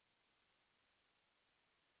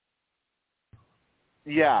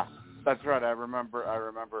 Yeah, that's right. I remember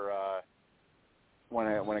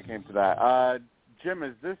when it came to that. Jim,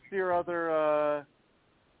 is this your other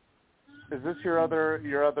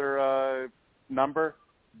number?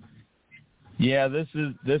 Yeah, this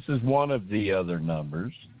is one of the other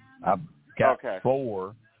numbers. I've got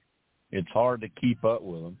 4. It's hard to keep up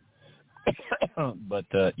with them. But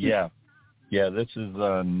yeah, this is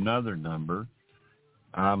another number.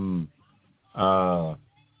 I'm on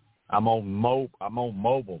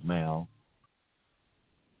mobile now.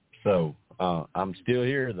 So I'm still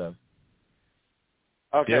here though.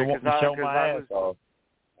 Okay, still wanting to show my ass off.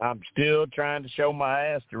 I'm still trying to show my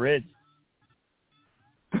ass to Reggie.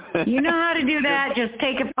 You know how to do that. Just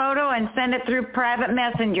take a photo and send it through private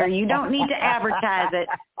messenger. You don't need to advertise it.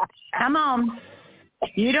 Come on.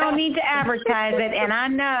 You don't need to advertise it, and I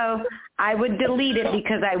know I would delete it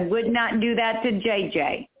because I would not do that to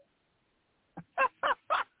JJ.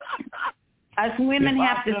 Us women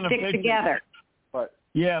have to stick together. But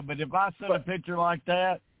if I send a picture like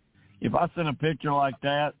that,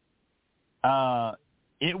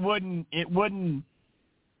 it wouldn't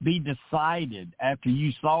be decided after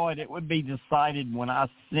you saw it. It would be decided when I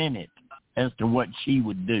sent it as to what she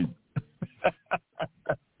would do.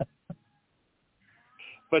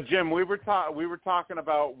 But Jim, we were talking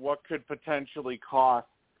about what could potentially cost,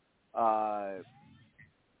 how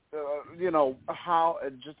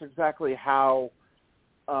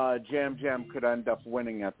Jam Jam could end up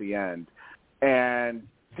winning at the end, and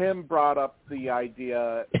Tim brought up the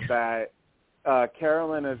idea that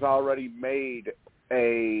Carolyn has already made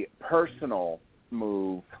a personal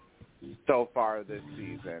move so far this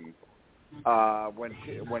season. When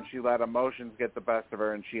she let emotions get the best of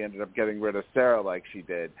her and she ended up getting rid of Sarah like she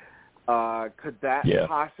did. Could that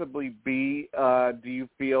possibly be, do you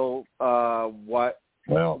feel, what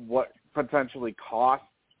potentially cost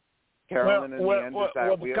Carolyn in the end is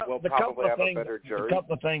that we'll probably have a better jury? A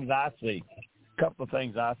couple of things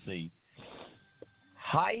I see.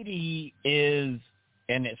 Heidi is,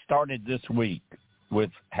 and it started this week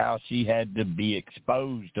with how she had to be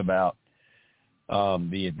exposed about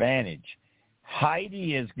the advantage.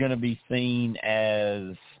 Heidi is going to be seen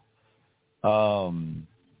as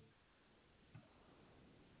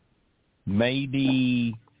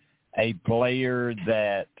maybe a player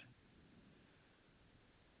that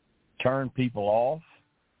turned people off.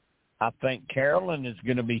 I think Carolyn is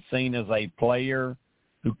going to be seen as a player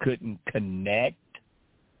who couldn't connect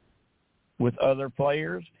with other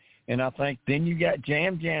players. And I think then you got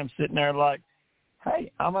Jam Jam sitting there like, hey,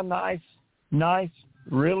 I'm a nice,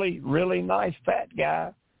 really, really nice fat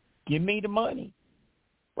guy. Give me the money.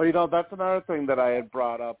 Well, that's another thing that I had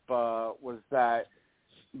brought up was that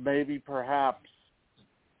maybe perhaps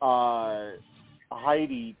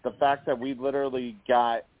Heidi, the fact that we literally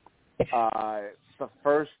got the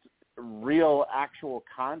first real actual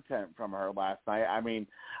content from her last night. I mean,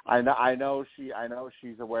 I know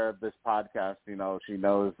she's aware of this podcast. She knows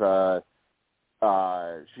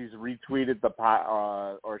she's retweeted the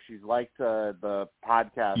or she's liked the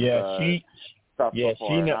podcast. Stuff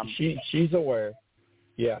before. She's aware.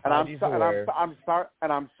 Yeah, and I'm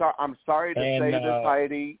sorry to say this,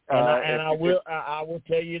 Heidi. I will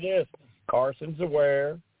tell you this: Carson's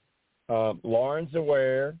aware, Lauren's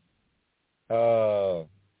aware,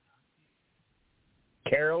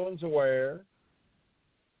 Carolyn's aware.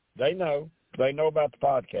 They know about the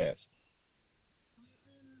podcast.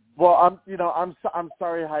 Well, I'm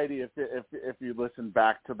sorry, Heidi, if you listen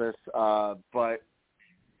back to this, but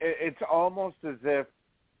it's almost as if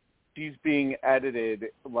she's being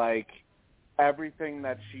edited, like everything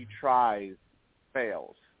that she tries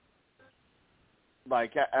fails.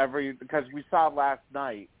 Like because we saw last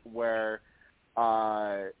night where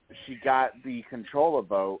she got the controller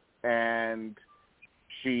vote and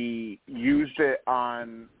she used it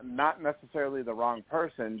on not necessarily the wrong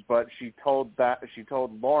person, but she told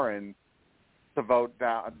Lauren to vote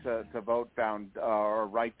down or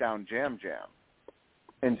write down Jam Jam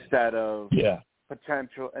instead of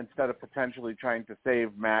potentially trying to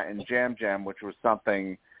save Matt and Jam Jam, which was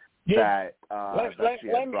something that she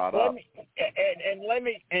had brought up.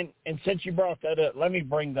 And since you brought that up, let me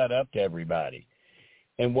bring that up to everybody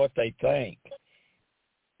and what they think.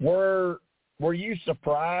 Were you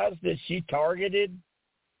surprised that she targeted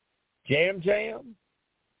Jam Jam?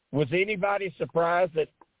 Was anybody surprised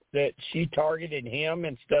that she targeted him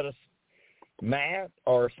instead of Matt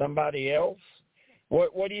or somebody else?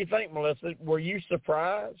 What do you think, Melissa? Were you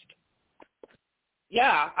surprised?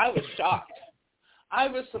 Yeah, I was shocked. I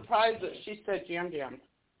was surprised that she said Jam Jam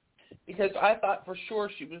because I thought for sure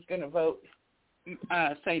she was going to vote,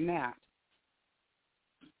 say Matt.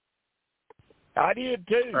 I did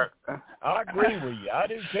too. I agree with you. I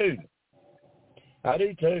do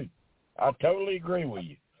too. I totally agree with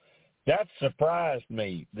you. That surprised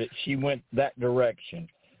me that she went that direction.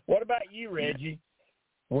 What about you, Reggie?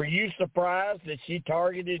 Were you surprised that she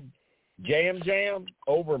targeted Jam Jam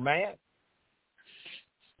over Matt?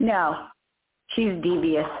 No, she's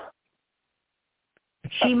devious.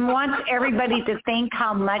 She wants everybody to think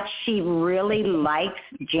how much she really likes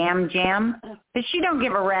Jam Jam, but she don't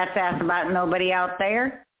give a rat's ass about nobody out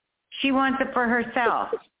there. She wants it for herself.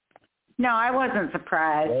 No, I wasn't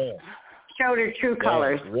surprised. Yeah. Showed her true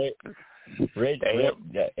colors.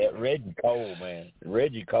 Reggie Cole, man.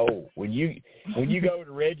 Reggie Cole. When you go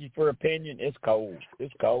to Reggie for opinion, it's cold.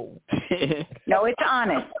 It's cold. No, it's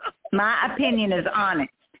honest. My opinion is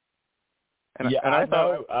honest. And I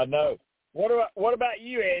know. What about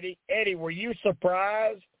you, Eddie? Eddie, were you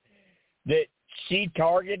surprised that she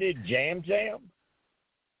targeted Jam Jam?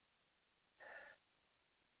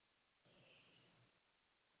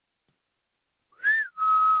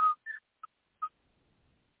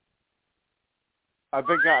 I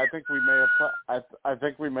think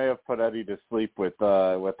we may have put Eddie to sleep with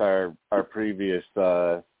our previous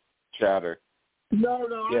chatter. No,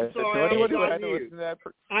 I'm sorry.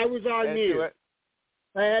 I was on mute.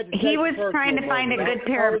 He was trying to find a good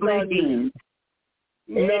pair of blue jeans.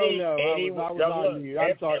 No, I was on mute.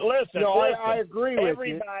 I'm sorry. Listen, I agree with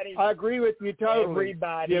you. I agree with you totally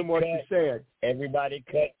in what you said. Everybody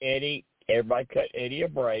cut Eddie a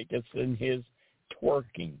break. It's in his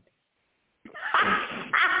twerking.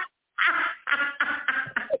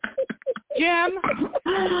 Jim,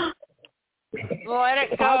 let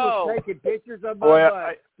it go. I was taking pictures of my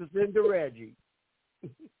butt to send to Reggie.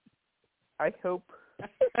 I hope.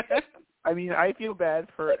 I mean, I feel bad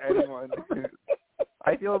for anyone.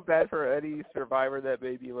 I feel bad for any survivor that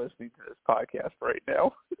may be listening to this podcast right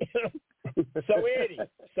now.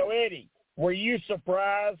 So Eddie, were you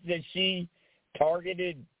surprised that she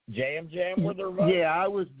targeted Jam Jam with her vote? Yeah, I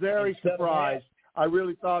was very surprised. I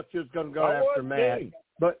really thought she was going to go after Matt.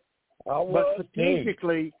 But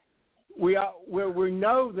strategically, we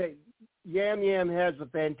know that Yam Yam has a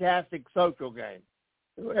fantastic social game.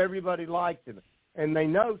 Everybody likes him. And they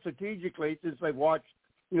know strategically, since they've watched,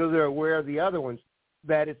 they're aware of the other ones,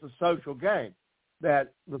 that it's a social game,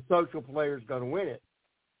 that the social player is going to win it.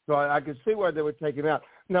 So I can see why they would take him out.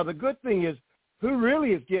 Now, the good thing is, who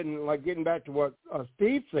really is getting back to what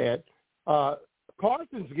Steve said,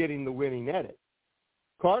 Carson's getting the winning edit.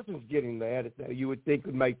 Carson's getting the edit that you would think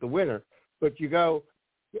would make the winner. But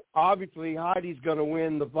obviously Heidi's going to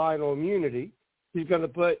win the final immunity. She's going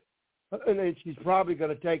to and then she's probably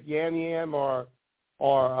going to take Yam Yam or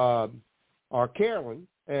Carolyn,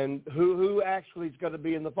 and who actually is going to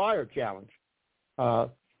be in the fire challenge.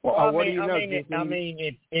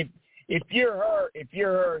 If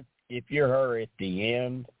you're her at the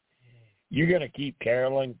end, you're going to keep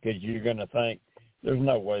Carolyn because you're going to think there's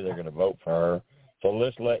no way they're going to vote for her. So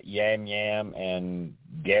let's let Yam Yam and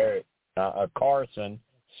Garrett Carson.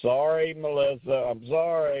 Sorry, Melissa. I'm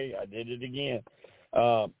sorry. I did it again.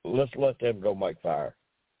 Let's let them go make fire.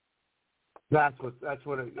 That's what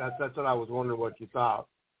I was wondering what you thought,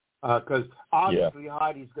 because obviously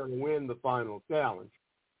Heidi's going to win the final challenge,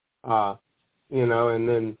 and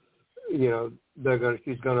then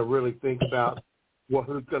she's going to really think about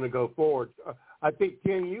who's going to go forward. I think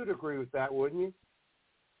Ken, you'd agree with that, wouldn't you?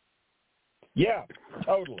 Yeah,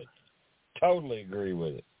 totally agree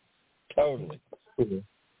with it. Totally. Mm-hmm.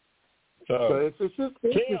 So it's just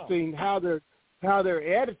interesting how they're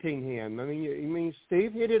editing him. I mean,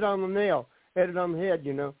 Steve hit it on the nail, hit it on the head.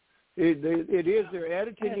 It is they're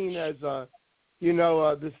editing him as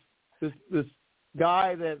this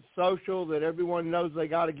guy that's social, that everyone knows they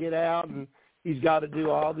got to get out, and he's got to do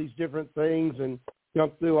all these different things and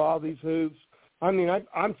jump through all these hoops. I mean,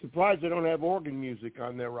 I'm surprised they don't have organ music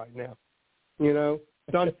on there right now.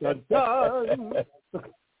 Dun dun dun.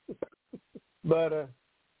 But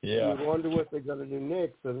you wonder what they're going to do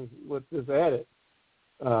next and with this edit.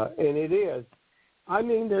 And it is. I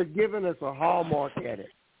mean, they're giving us a Hallmark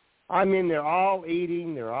edit. I mean, they're all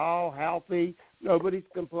eating. They're all healthy. Nobody's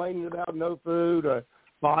complaining about no food or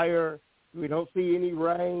fire. We don't see any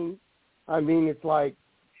rain. I mean, it's like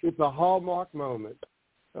it's a Hallmark moment.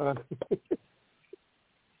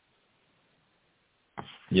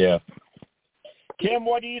 Yeah. Kim,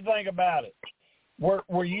 what do you think about it?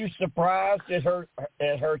 Were you surprised at her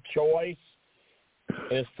choice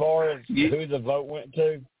as far as who the vote went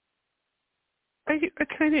to? I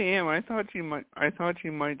kind of am. I thought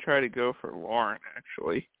you might try to go for Lauren,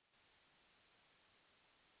 actually.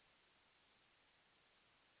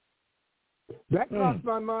 That crossed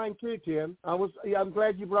my mind too, Tim. I'm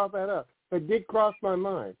glad you brought that up. It did cross my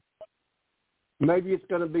mind. Maybe it's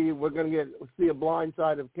going to be we're going to see a blind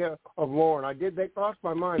side of Lauren. That crossed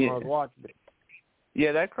my mind while I was watching it.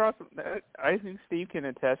 Yeah, I think Steve can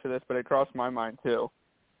attest to this, but it crossed my mind too.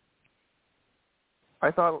 I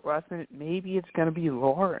thought last minute maybe it's going to be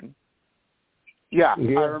Lauren. Yeah. I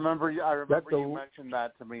remember you mentioned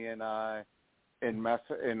that to me in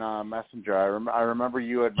Messenger. I remember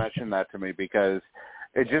you had mentioned that to me because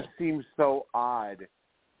it just seems so odd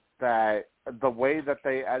that the way that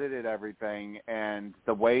they edited everything and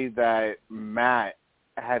the way that Matt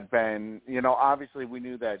had been, obviously we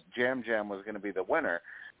knew that Jam Jam was going to be the winner,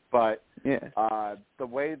 but the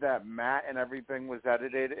way that Matt and everything was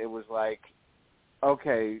edited, it was like,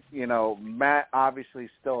 okay, Matt obviously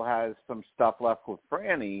still has some stuff left with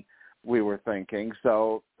Frannie, we were thinking,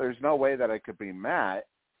 so there's no way that it could be Matt.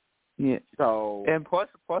 Yeah. So and plus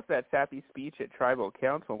that sappy speech at Tribal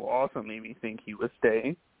Council also made me think he was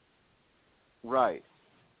staying. Right.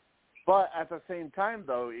 But at the same time,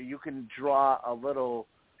 though, you can draw a little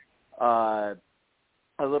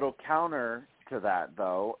counter to that,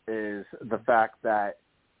 though, is the fact that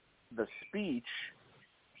the speech,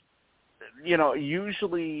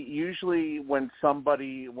 usually when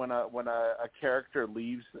a character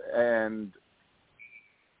leaves, and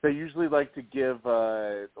they usually like to give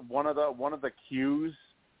one of the cues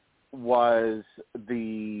was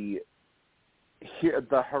the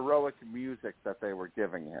heroic music that they were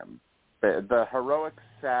giving him, the heroic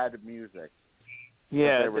sad music.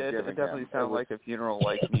 Yeah, it definitely sounded like a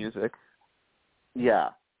funeral-like music. Yeah.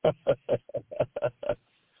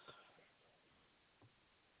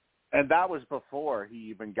 And that was before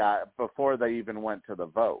they even went to the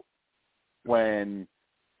vote. When,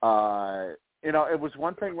 it was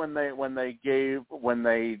one thing when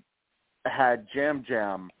they had Jam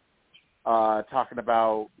Jam talking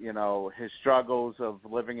about, his struggles of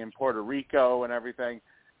living in Puerto Rico and everything.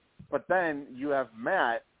 But then you have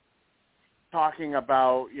Matt talking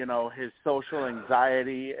about, his social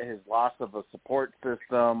anxiety, his loss of a support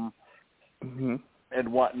system,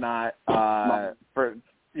 and whatnot, for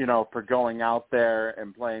going out there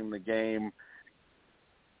and playing the game.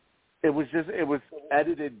 It was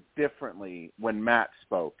edited differently when Matt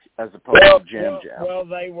spoke as opposed to Jam Jam. Well,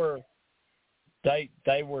 they were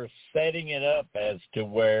setting it up as to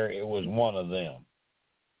where it was one of them.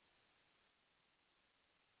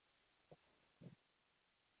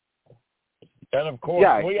 And of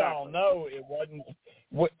course, we all know it wasn't.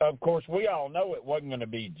 Of course, we all know it wasn't going to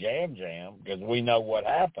be Jam Jam because we know what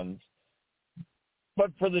happens.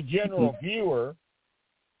 But for the general viewer,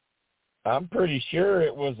 I'm pretty sure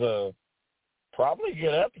it was probably a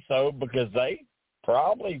good episode because they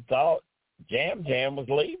probably thought Jam Jam was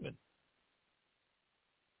leaving.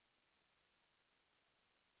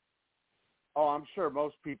 Oh, I'm sure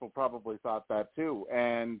most people probably thought that too,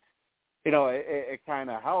 and it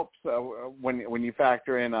kind of helps when you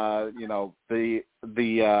factor in the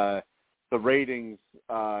ratings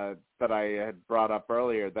that I had brought up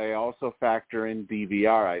earlier. They also factor in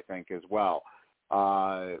DVR, I think, as well.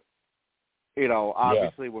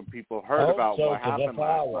 Obviously when people heard about what happened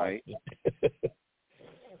last night.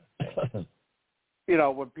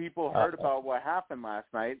 When people heard about what happened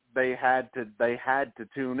last night, they had to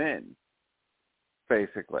tune in,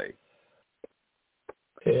 basically.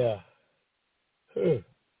 Yeah.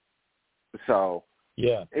 So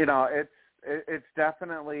yeah, it's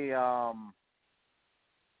definitely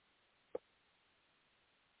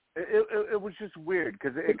it was just weird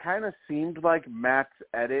because it kind of seemed like Matt's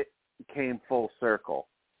edit came full circle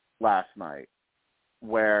last night,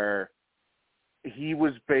 where he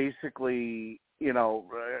was basically,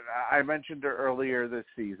 I mentioned earlier this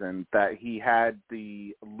season that he had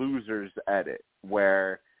the losers edit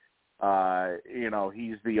where,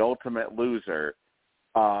 he's the ultimate loser.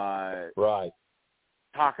 Right.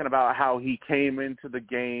 Talking about how he came into the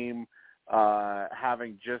game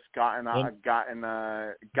having just gotten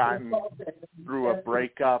through a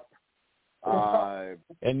breakup.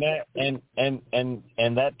 And that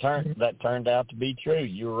turned out to be true.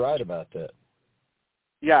 You were right about that.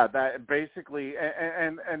 Yeah, that basically,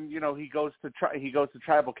 and he goes to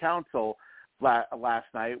tribal council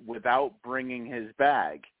last night without bringing his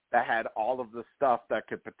bag that had all of the stuff that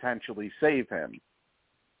could potentially save him.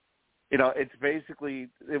 It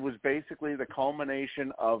was basically the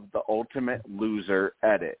culmination of the ultimate loser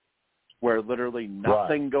edit, where literally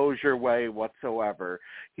nothing goes your way whatsoever.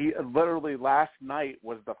 He literally last night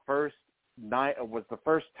was the first the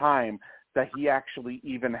first time that he actually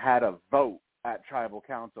even had a vote at Tribal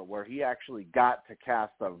Council, where he actually got to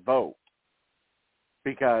cast a vote.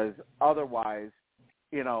 Because otherwise,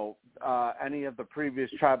 any of the previous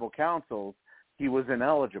Tribal Councils, he was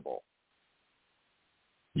ineligible.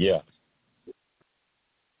 Yeah.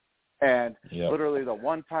 And literally the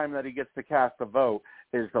one time that he gets to cast a vote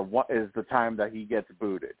is the time that he gets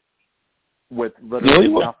booted, with literally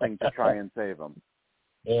nothing to try and save him.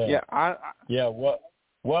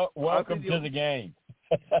 Welcome to the game.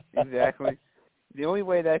 Exactly. The only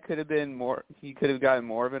way that could have been he could have gotten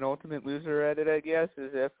more of an ultimate loser at it, I guess,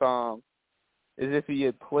 is if he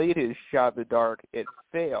had played his shot in the dark, it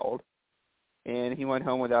failed, and he went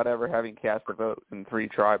home without ever having cast a vote in 3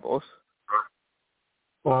 tribals.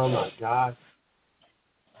 Oh my God.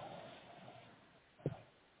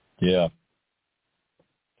 Yeah.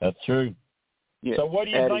 That's true. Yeah. So what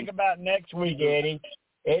do you think about next week, Eddie?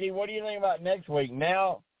 Eddie, what do you think about next week?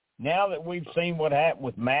 Now that we've seen what happened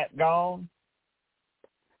with Matt gone,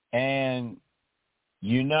 and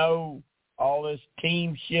all this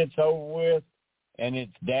team shit's over with, and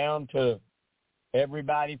it's down to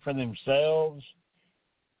everybody for themselves,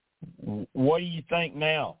 what do you think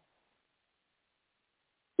now?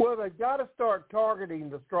 Well, they've got to start targeting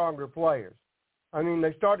the stronger players. I mean,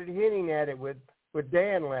 they started hinting at it with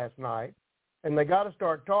Dan last night, and they got to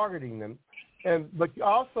start targeting them. But you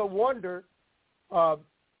also wonder,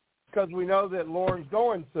 because we know that Lauren's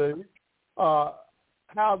going soon,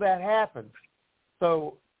 how that happens.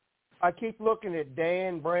 So I keep looking at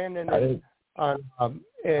Dan, Brandon,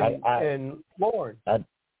 and Lauren.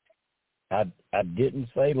 I didn't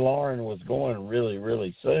say Lauren was going really,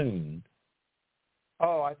 really soon.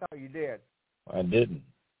 Oh, I thought you did. I didn't.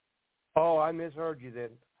 Oh, I misheard you then.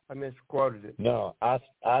 I misquoted it. No, I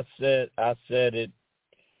said it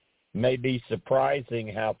may be surprising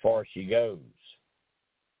how far she goes.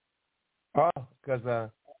 Oh, because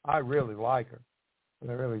I really like her.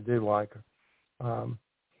 I really do like her. I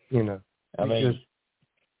mean, just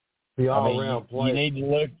the all-around player. You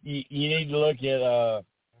need to look at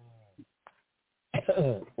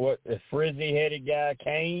what the frizzy-headed guy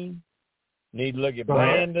Kane. Need to look at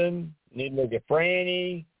Brandon. Need to look at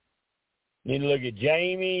Frannie. Need to look at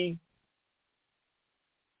Jamie.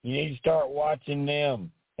 You need to start watching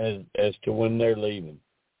them as to when they're leaving.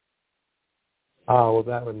 Oh, well,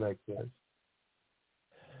 that would make sense.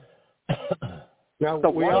 Now,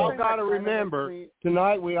 we all got to remember,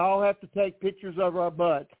 tonight we all have to take pictures of our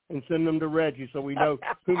butt and send them to Reggie so we know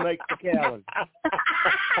who makes the calendar.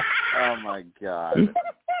 Oh, my God.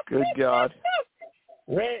 Good God.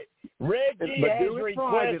 Reggie has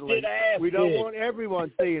requested ass. We don't want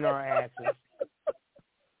everyone seeing our asses.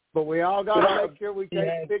 But we all got to make sure we take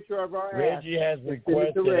a picture of our ass. Reggie has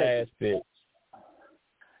requested ass pics.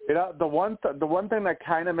 The one thing that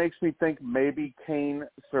kind of makes me think maybe Kane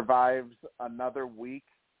survives another week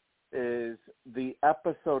is the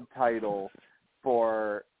episode title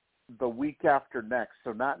for the week after next.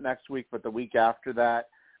 So not next week, but the week after that.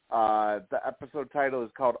 The episode title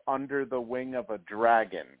is called Under the Wing of a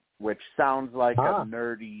Dragon, which sounds like a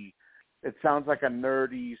nerdy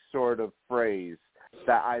sort of phrase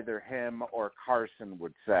that either him or Carson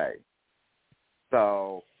would say.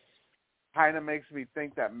 So kind of makes me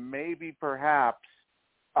think that maybe perhaps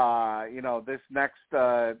this next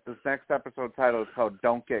episode title is called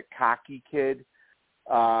Don't Get Cocky, Kid.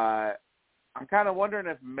 I'm kind of wondering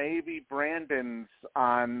if maybe Brandon's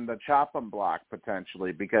on the chopping block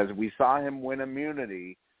potentially, because we saw him win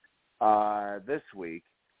immunity this week,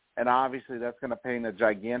 and obviously that's going to paint a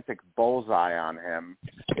gigantic bullseye on him.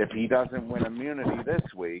 If he doesn't win immunity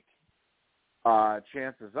this week,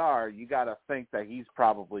 chances are you got to think that he's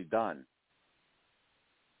probably done.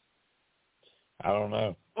 I don't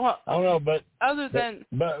know. Well, I don't know, but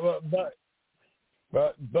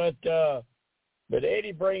But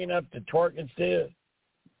Eddie bringing up the twerking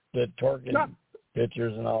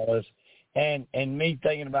pictures and all this, and me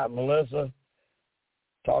thinking about Melissa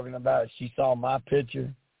talking about she saw my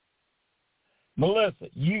picture. Melissa,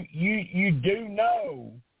 you do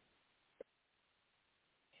know,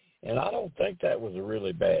 and I don't think that was a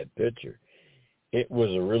really bad picture. It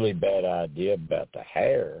was a really bad idea about the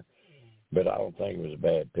hair, but I don't think it was a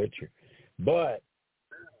bad picture. But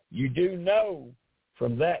you do know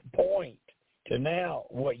from that point to now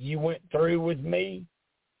what you went through with me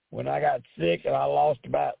when I got sick and I lost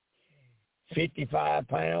about 55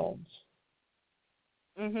 pounds.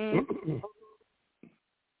 Mm-hmm.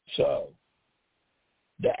 So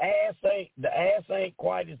the ass ain't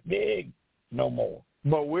quite as big no more.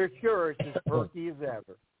 But we're sure it's as perky as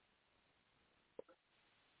ever.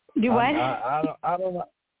 Do what? I don't know.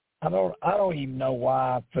 I don't even know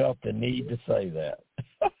why I felt the need to say that.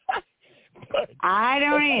 But, I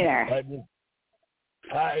don't either.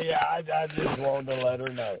 I just wanted to let her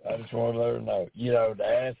know. The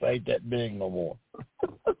ass ain't that big no more.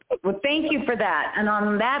 Well, thank you for that. And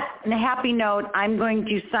on that happy note, I'm going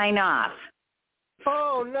to sign off.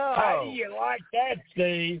 Oh, no. How do you like that,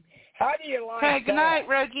 Steve? How do you like that? Okay, good night,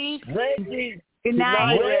 Reggie. Reggie. Good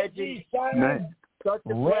night.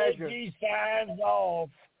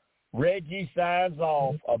 Reggie signs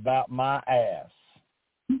off about my ass.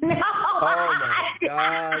 No. Oh, my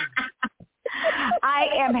God. I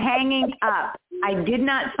am hanging up. I did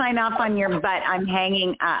not sign off on your butt. I'm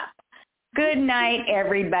hanging up. Good night,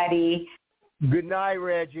 everybody. Good night,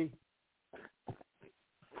 Reggie.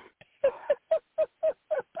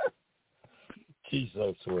 She's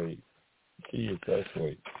so sweet. She is so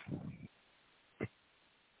sweet.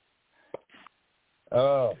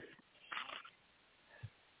 Oh.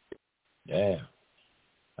 Yeah.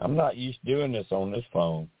 I'm not used to doing this on this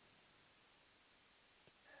phone.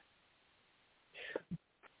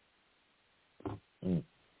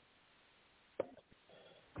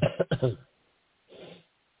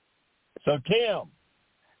 So, Tim.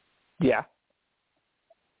 Yeah.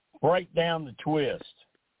 Break down the twist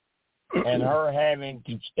and her having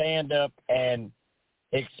to stand up and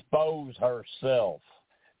expose herself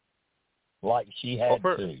like she had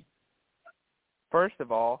to. First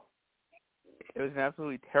of all, it was an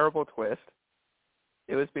absolutely terrible twist.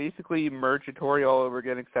 It was basically Mergatory all over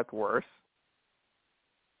again, except worse.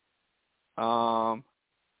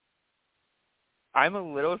 I'm a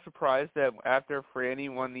little surprised that after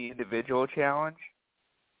Frannie won the individual challenge,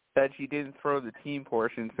 that she didn't throw the team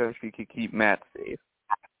portion so she could keep Matt safe.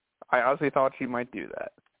 I honestly thought she might do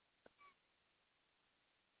that.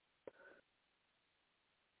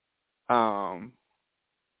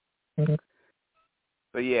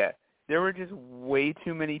 But yeah, there were just way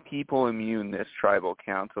too many people immune this tribal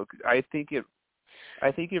council. I think it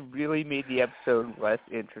really made the episode less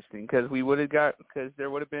interesting because there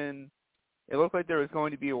would have been. It looked like there was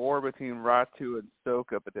going to be a war between Ratu and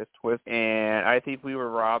Soka, but this twist, and I think we were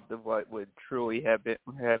robbed of what would truly have been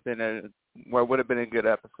what would have been a good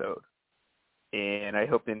episode. And I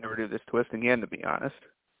hope they never do this twist again, to be honest.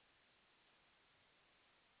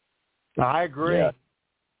 I agree. Yeah.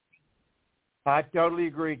 I totally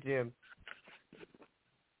agree, Tim.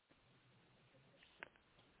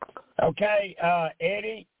 Okay,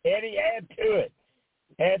 Eddie, add to it.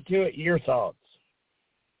 Add to it your thoughts.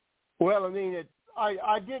 Well, I mean,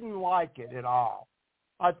 I didn't like it at all.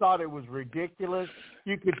 I thought it was ridiculous.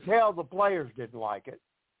 You could tell the players didn't like it.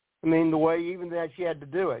 I mean, the way even that she had to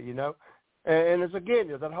do it, And it's again,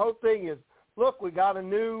 that whole thing is, look, we got a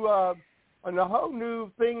whole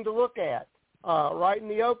new thing to look at right in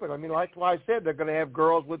the open. I mean, like I said, they're going to have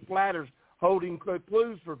girls with platters holding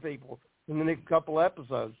clues for people in the next couple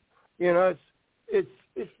episodes.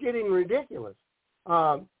 It's getting ridiculous.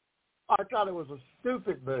 I thought it was a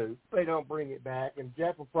stupid move. They don't bring it back, and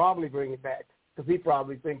Jeff will probably bring it back because he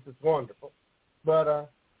probably thinks it's wonderful.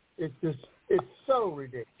 But it's so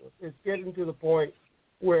ridiculous. It's getting to the point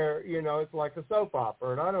where it's like a soap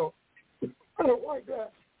opera, and I don't like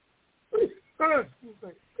that.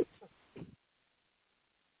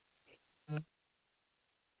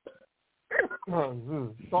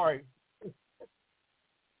 Sorry,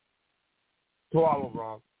 swallowed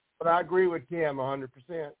wrong, but I agree with Tim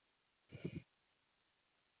 100%.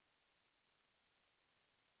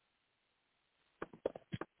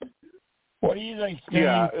 What do you think, Steve?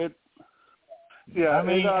 It's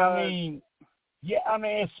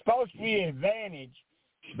supposed to be an advantage,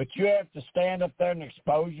 but you have to stand up there and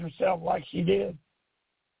expose yourself like she did.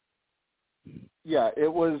 Yeah,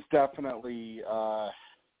 it was definitely.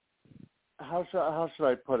 How should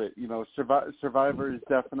I put it? Survivor is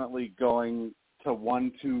definitely going to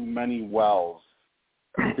one too many wells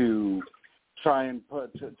to try and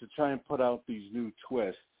put out these new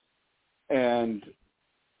twists. And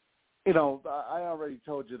I already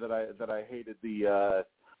told you that I hated the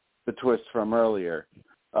twist from earlier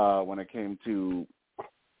when it came to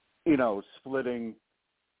splitting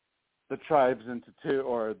the tribes into two,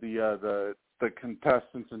 or the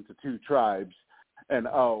contestants into two tribes, and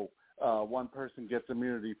one person gets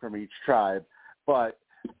immunity from each tribe, but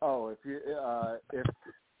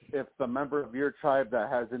if the member of your tribe that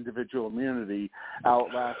has individual immunity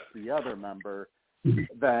outlasts the other member,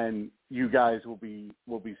 then you guys will be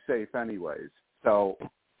safe anyways. So,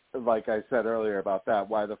 like I said earlier about that,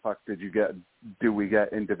 why the fuck do we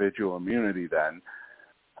get individual immunity then?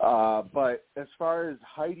 But as far as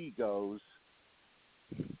Heidi goes,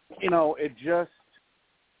 it just,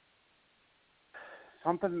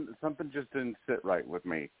 something just didn't sit right with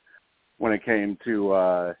me when it came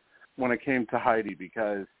to Heidi,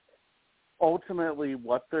 because ultimately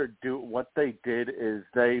what they did is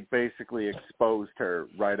they basically exposed her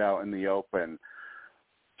right out in the open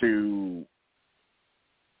to,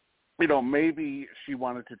 maybe she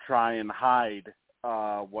wanted to try and hide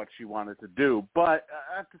what she wanted to do, but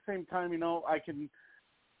at the same time, I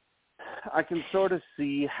can sort of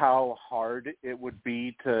see how hard it would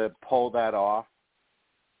be to pull that off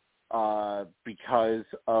because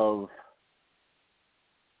of,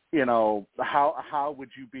 how would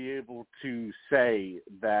you be able to say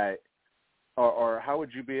that, or how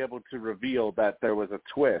would you be able to reveal that there was a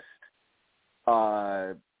twist,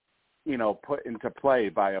 put into play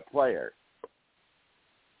by a player?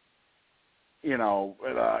 If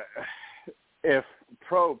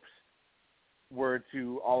Probst were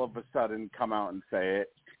to all of a sudden come out and say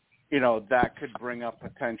it, that could bring up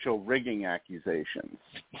potential rigging accusations.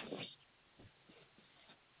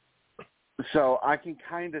 So I can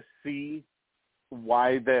kind of see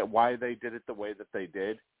why they did it the way that they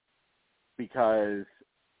did, because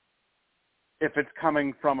if it's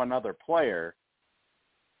coming from another player,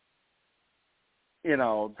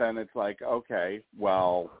 then it's like, okay,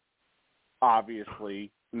 well, obviously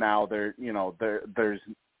now there's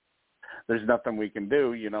nothing we can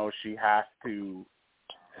do. She has to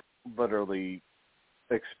literally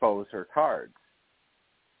expose her cards,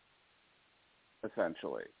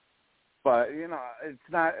 essentially. But it's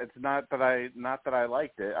not that I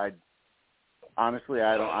liked it. I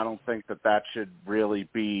don't think that should really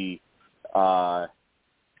be a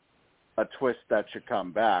twist that should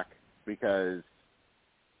come back, because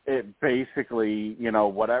it basically,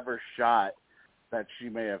 whatever shot that she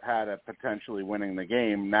may have had at potentially winning the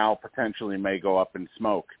game now potentially may go up in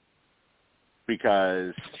smoke,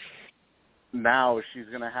 because now she's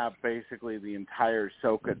going to have basically the entire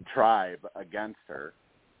Soka tribe against her.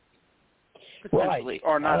 Right.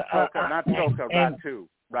 Or not Soka,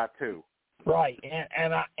 Ratu. Right,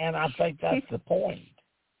 and I think that's the point.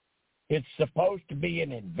 It's supposed to be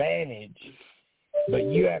an advantage, but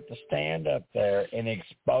you have to stand up there and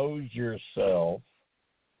expose yourself,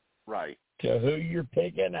 right, to who you're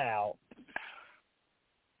picking out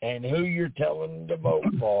and who you're telling them to vote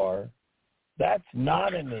for. That's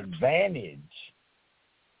not an advantage.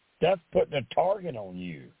 That's putting a target on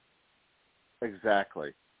you.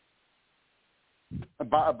 Exactly.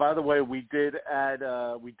 By the way, we did add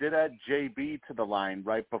JB to the line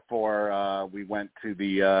right before we went to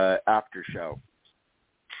the after show.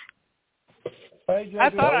 Hey, JB. I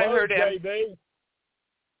thought I heard him. JB.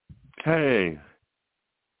 Hey.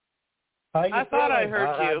 I thought I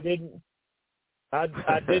heard you. I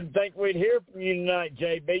didn't think we'd hear from you tonight,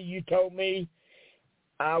 JB. You told me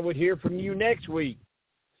I would hear from you next week.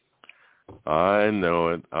 I know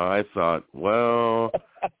it. I thought, well,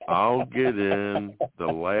 I'll get in the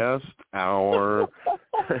last hour.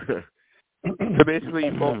 So basically,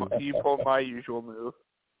 you pulled my usual move.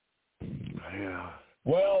 Yeah.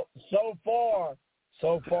 Well, so far,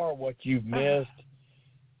 what you've missed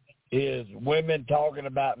is women talking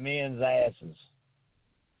about men's asses.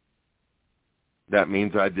 That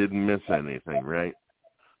means I didn't miss anything, right?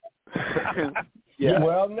 Yeah.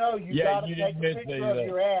 Well, no, you got to you take a didn't miss picture anything. of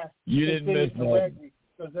your ass. You didn't miss anything.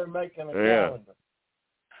 Because they're making a Yeah.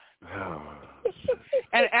 calendar.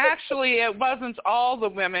 And actually, it wasn't all the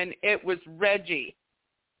women. It was Reggie.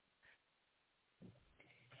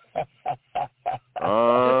 Just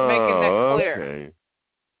making that clear. Okay.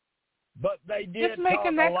 But they did Just making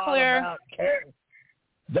talk that a lot clear. about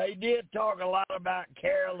They did talk a lot about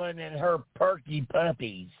Carolyn and her perky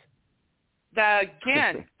puppies.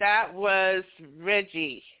 Again, that was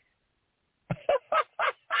Reggie.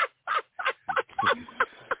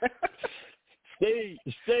 Steve.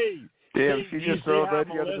 Damn, Steve, she do you just see threw how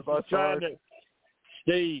Reggie under the bus hard.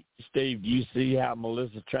 Steve, do you see how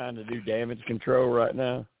Melissa's trying to do damage control right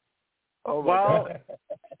now? Oh, well,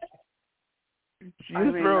 she just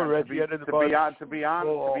threw Reggie under the bus. To be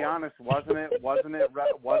honest, wasn't it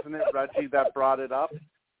Reggie that brought it up?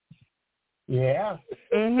 Yeah.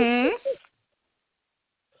 Mhm.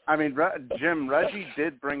 I mean, Reggie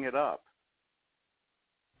did bring it up.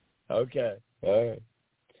 Okay. All right.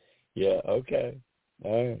 Yeah. Okay.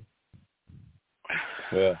 All right.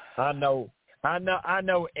 Well, I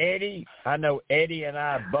know Eddie and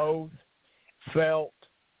I both felt.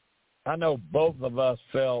 I know both of us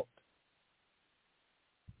felt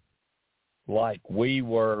like we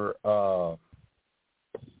were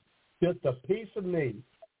Just a piece of me.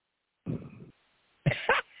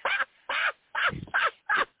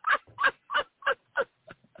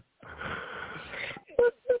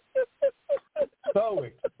 So,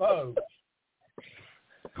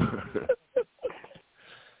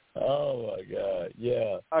 Oh my God!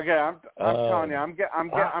 Yeah. Okay, I'm telling you, I'm getting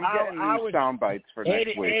new sound bites for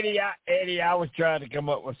next week. Eddie, I was trying to come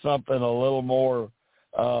up with something a little more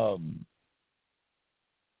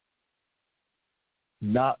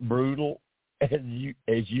not brutal as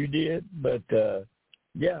you did, but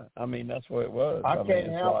yeah, I mean that's what it was. I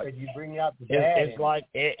can't help it. You bring out the dad.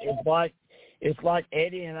 It's like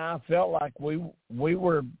Eddie and I felt like we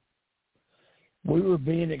were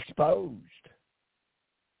being exposed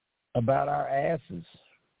about our asses.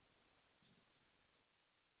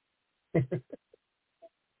 It's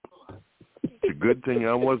a good thing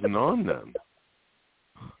I wasn't on then.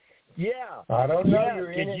 Yeah, I don't know. Yeah,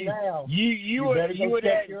 you're in it now. You would have to strip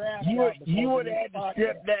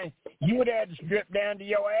down. You would have to strip down to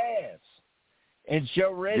your ass and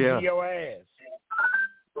show Reggie your ass.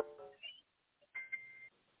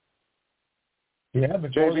 Yeah,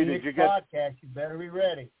 but for the JB, next podcast, you better be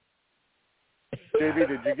ready. JB,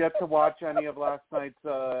 did you get to watch any of last night's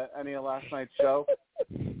show?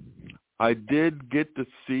 I did get to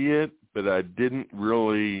see it, but I didn't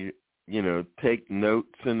really, take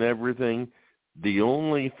notes and everything. The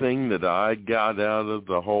only thing that I got out of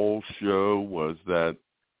the whole show was that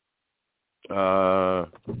how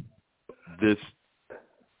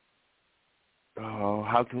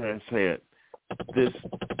can I say it? This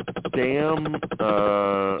damn,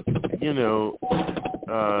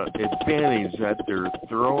 advantage that they're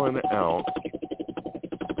throwing out.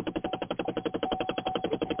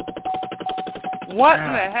 What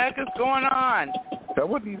in the heck is going on? That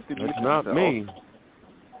what needs to be. It's not me.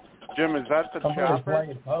 Jim, is that the Somebody's chopper?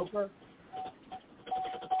 playing poker?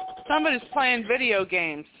 Somebody's playing video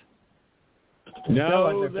games.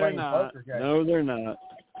 No, they're not. No, they're not.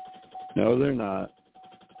 No, they're not.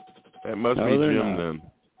 That must be Jim then.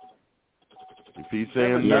 If he's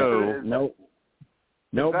saying no,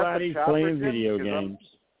 nobody's playing video games.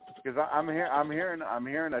 Because I'm hearing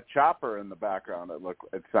a chopper in the background.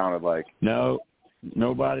 It sounded like. No,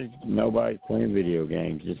 nobody's playing video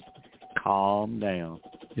games. Just calm down.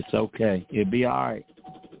 It's okay. It'll be all right.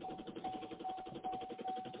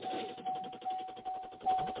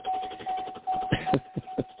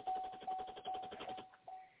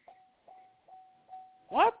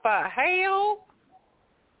 What the hell?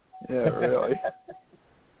 Yeah, really.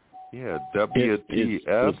 Yeah,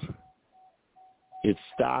 WTF. It's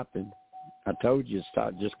stopping. I told you,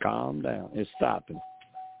 stop. Just calm down. It's stopping.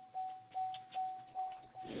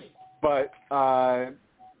 But JB,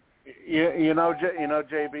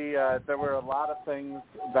 there were a lot of things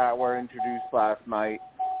that were introduced last night.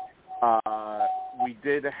 We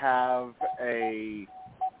did have a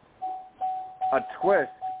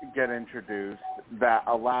twist get introduced that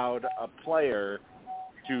allowed a player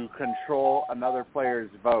to control another player's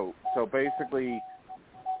vote. So basically,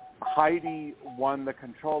 Heidi won the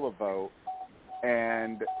control vote,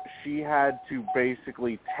 and she had to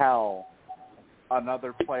basically tell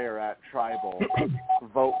another player at Tribal,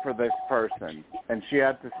 vote for this person. And she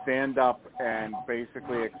had to stand up and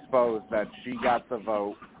basically expose that she got the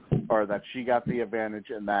vote, or that she got the advantage,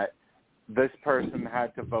 and that this person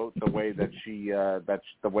had to vote the way that she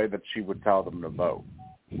would tell them to vote.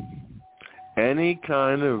 Any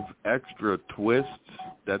kind of extra twists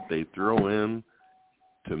that they throw in,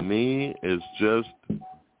 to me, is just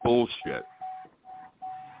bullshit.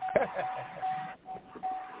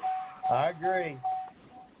 I agree.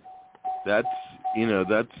 That's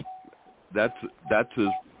as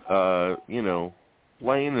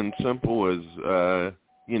plain and simple as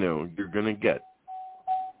you're gonna get.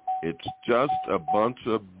 It's just a bunch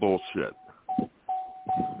of bullshit.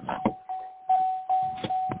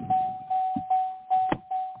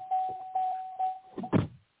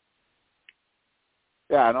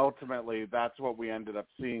 Yeah, and ultimately that's what we ended up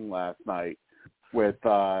seeing last night with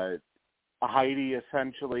Heidi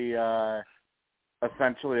essentially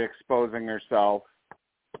exposing herself.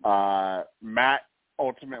 Matt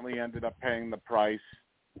ultimately ended up paying the price,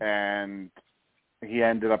 and he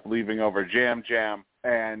ended up leaving over Jam Jam.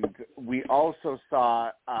 And we also saw,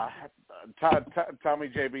 tell me,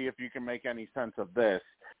 JB, if you can make any sense of this.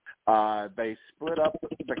 They split up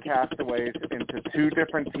the castaways into two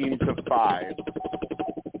different teams of 5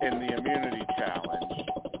 in the immunity challenge.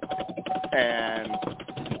 And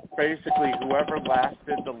basically whoever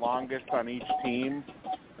lasted the longest on each team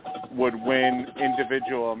would win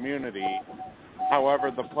individual immunity. However,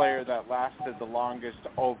 the player that lasted the longest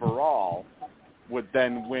overall would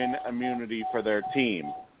then win immunity for their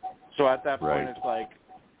team. So at that point, it's like,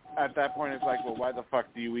 well, why the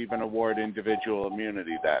fuck do you even award individual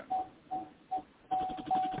immunity then?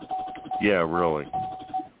 Yeah, really.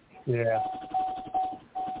 Yeah.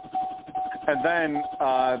 And then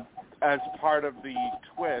as part of the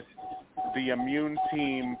twist, the immune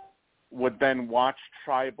team would then watch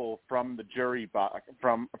tribal from the jury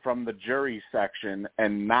from the jury section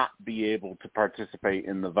and not be able to participate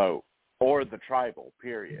in the vote or the tribal,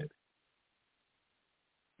 period.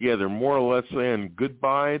 Yeah, they're more or less saying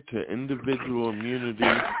goodbye to individual immunity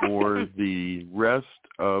for the rest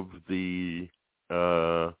of the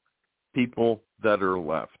people that are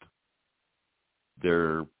left.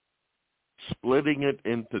 They're splitting it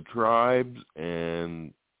into tribes,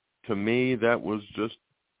 and to me, it was just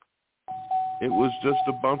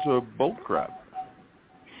a bunch of bullcrap.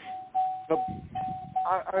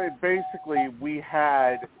 Basically, we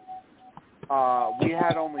had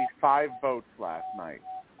only 5 votes last night.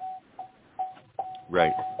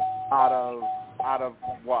 Right. Out of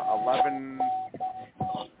what, 11?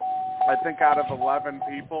 I think out of 11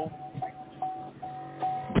 people.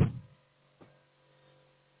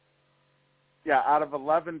 Yeah, out of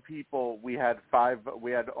 11 people, we had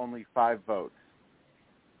only 5 votes.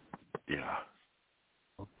 Yeah.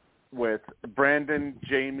 With Brandon,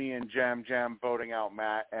 Jamie, and Jam Jam voting out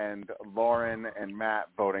Matt, and Lauren and Matt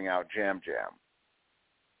voting out Jam Jam.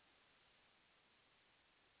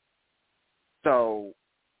 So,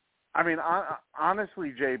 I mean,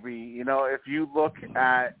 honestly, JB, if you look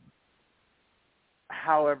at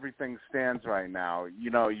how everything stands right now,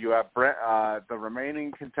 you have the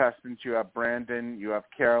remaining contestants. You have Brandon, you have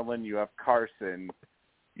Carolyn, you have Carson,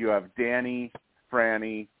 you have Danny,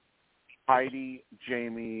 Frannie, Heidi,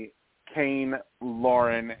 Jamie, Kane,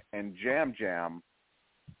 Lauren, and Jam Jam.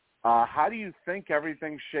 How do you think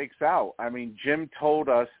everything shakes out? I mean, Jim told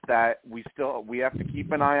us that we have to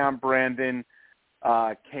keep an eye on Brandon,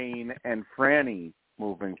 Kane, and Frannie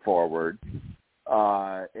moving forward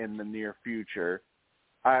in the near future.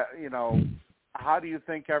 How do you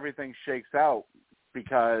think everything shakes out?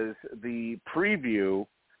 Because the preview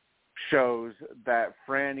shows that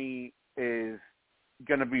Frannie is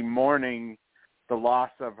going to be mourning the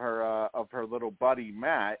loss of her little buddy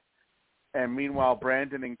Matt, and meanwhile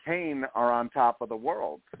Brandon and Kane are on top of the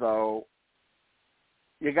world. So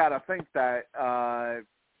you got to think that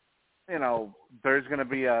there's going to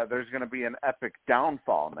be an epic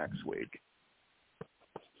downfall next week.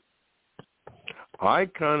 I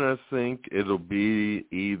kind of think it'll be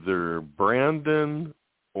either Brandon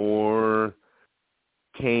or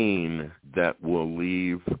Kane that will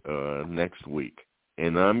leave next week,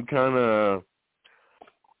 and I'm kind of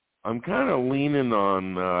leaning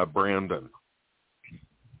on Brandon.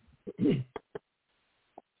 I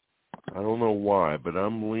don't know why, but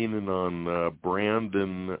I'm leaning on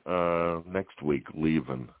Brandon next week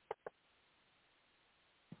leaving.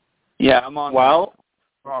 Yeah, I'm on the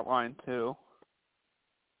hotline too.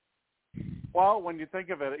 Well, when you think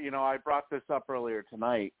of it, I brought this up earlier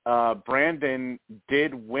tonight. Brandon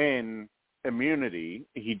did win immunity.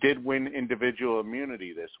 He did win individual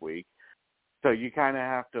immunity this week. So you kind of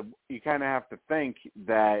have to think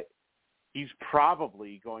that he's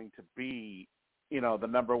probably going to be, the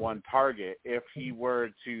number one target if he were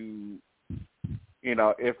to,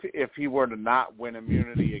 if he were to not win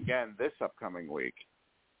immunity again this upcoming week.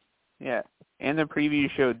 Yeah, and the preview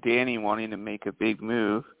showed Danny wanting to make a big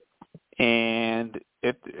move. And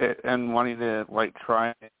wanting to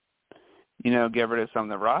try and get rid of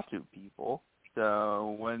some of the Ratu people.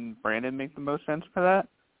 So wouldn't Brandon make the most sense for that?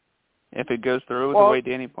 If it goes through with the way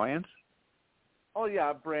Danny plans? Oh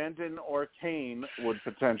yeah, Brandon or Kane would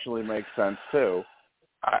potentially make sense too.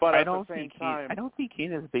 But I don't think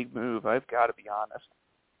Kane is a big move. I've got to be honest.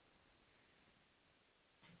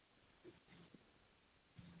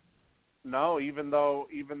 No, even though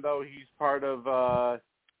he's part of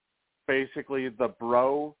basically the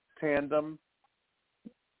bro tandem.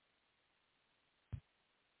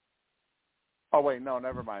 Oh wait, no,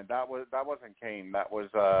 never mind. That wasn't Kane. That was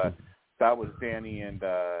Danny and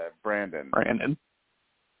Brandon.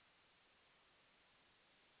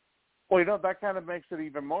 Well, that kind of makes it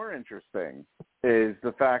even more interesting. Is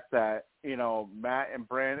the fact that Matt and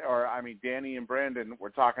Danny and Brandon were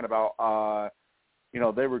talking about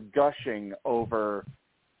they were gushing over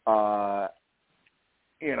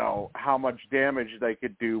how much damage they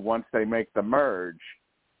could do once they make the merge,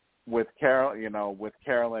 with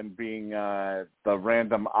Carolyn being the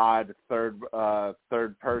random odd third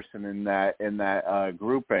person in that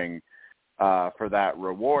grouping for that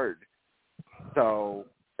reward. So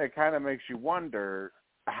it kind of makes you wonder,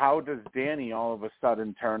 how does Danny all of a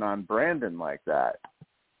sudden turn on Brandon like that?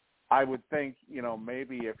 I would think,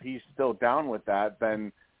 maybe if he's still down with that,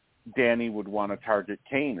 then Danny would want to target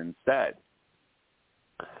Kane instead.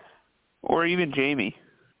 Or even Jamie.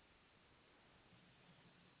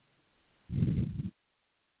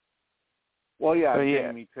 Well, yeah,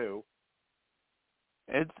 Jamie too.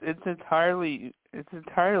 It's entirely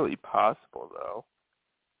possible though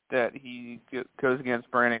that he goes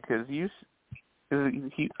against Brandon because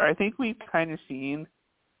I think we've kind of seen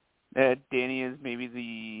that Danny is maybe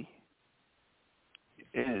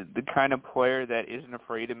the kind of player that isn't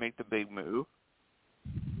afraid to make the big move.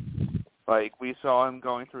 Like, we saw him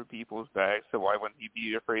going through people's bags, so why wouldn't he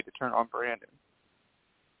be afraid to turn on Brandon?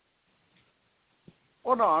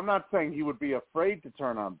 Well, no, I'm not saying he would be afraid to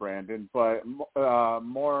turn on Brandon, but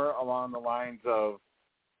more along the lines of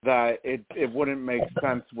that it wouldn't make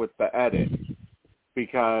sense with the edit,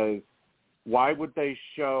 because why would they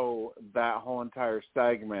show that whole entire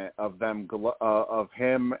segment of them of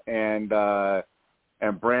him and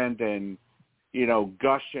Brandon, you know,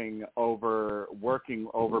 gushing over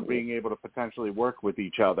being able to potentially work with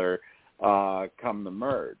each other come the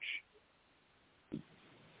merge?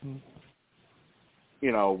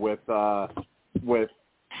 You know, with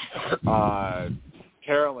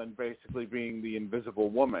Carolyn basically being the invisible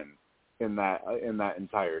woman in that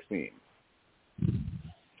entire scene.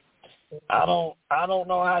 I don't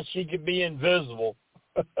know how she could be invisible.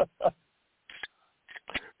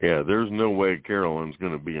 Yeah, there's no way Carolyn's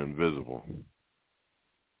going to be invisible.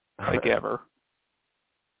 Like ever.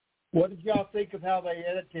 What did y'all think of how they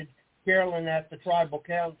edited Carolyn at the tribal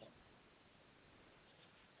council?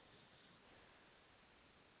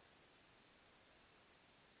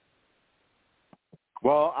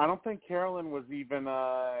 Well, I don't think Carolyn was even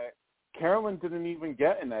Carolyn didn't even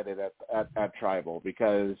get an edit at Tribal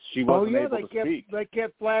because she wasn't able to speak. They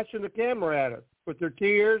kept flashing the camera at her with their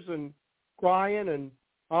tears and crying and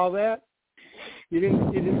all that. You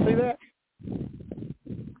didn't see that?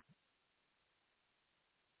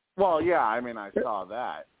 Well, yeah, I mean, I saw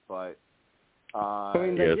that, but she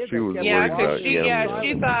was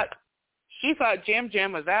worried about she thought Jam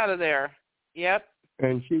Jam was out of there. Yep.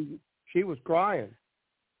 And she was crying.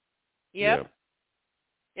 Yep.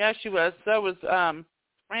 Yeah, she was. So was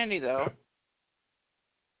Frannie, though.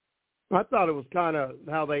 I thought it was kind of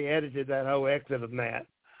how they edited that whole exit of Matt.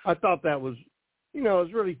 I thought that was, it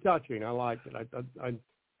was really touching. I liked it.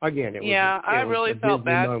 I really felt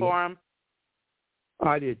bad for him.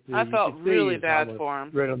 I did too. I felt really bad for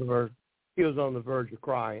him. Right on the verge. He was on the verge of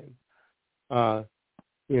crying. And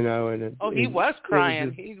he was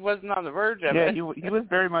crying. He wasn't on the verge of it. Yeah, he was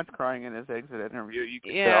very much crying in his exit interview. You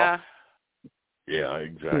could tell. Yeah,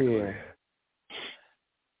 exactly. Yeah.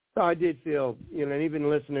 So I did feel, and even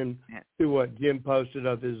listening to what Jim posted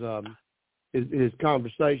of his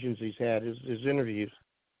conversations he's had, his interviews,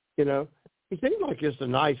 he seemed like just a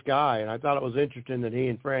nice guy, and I thought it was interesting that he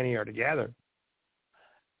and Frannie are together.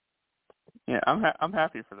 Yeah, I'm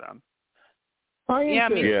happy for them. Me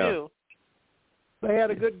too. They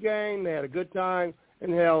had a good game, they had a good time,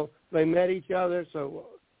 and hell, they met each other. So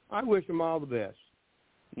I wish them all the best.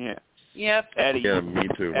 Yeah. Yep. Eddie. Yeah, me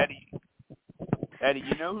too. Eddie,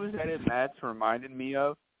 you know whose edit Matt's reminded me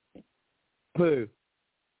of? Who?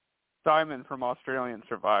 Simon from Australian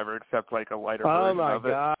Survivor, except like a lighter version of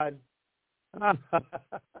it. Oh my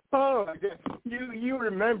God. Oh, you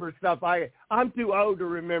remember stuff I'm too old to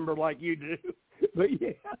remember like you do. But yeah.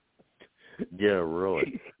 Yeah,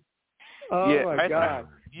 really. Oh my God.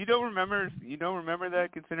 You don't remember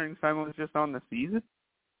that, considering Simon was just on the season?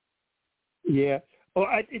 Yeah. Well,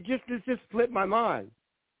 it just slipped my mind,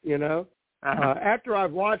 After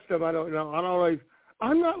I've watched them, I don't know.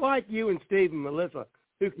 I'm not like you and Steve and Melissa,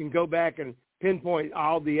 who can go back and pinpoint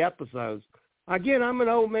all the episodes. Again, I'm an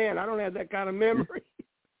old man. I don't have that kind of memory.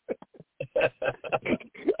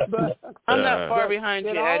 But I'm not far behind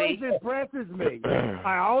you, Eddie. It always impresses me.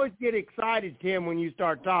 I always get excited, Tim, when you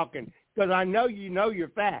start talking, because I know you know your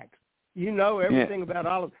facts. You know everything about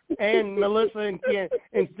all of them. And Melissa and Ken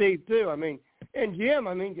and Steve, too. I mean, and Jim,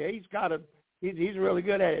 he's really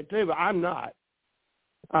good at it, too, but I'm not.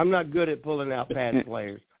 I'm not good at pulling out past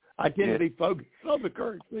players. I tend to be focused on the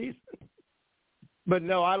current season. But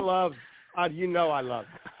no, I love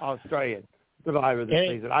Australian Survivor this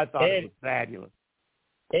season. I thought it was fabulous.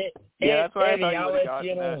 That's why Eddie, I'll let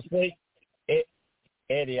you know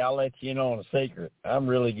Eddie, I'll let you know on a secret. I'm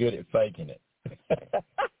really good at faking it.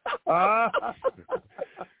 Oh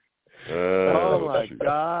my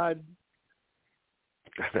God.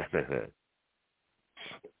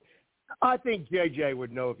 I think JJ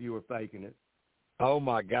would know if you were faking it. Oh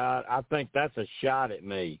my God. I think that's a shot at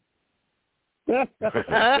me. Well, I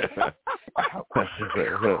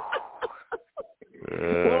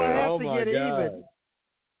have to get even.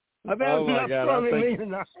 I've had enough fun with me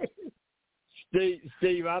tonight.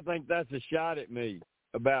 Steve, I think that's a shot at me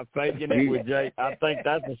about faking it with Jay. I think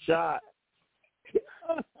that's a shot.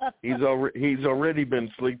 He's already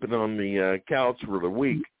been sleeping on the couch for the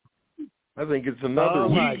week. I think it's another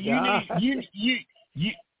week. My God. You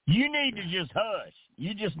need to just hush.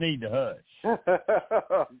 You just need to hush.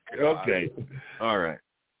 Okay. All right.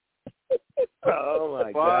 Oh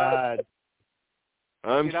my God.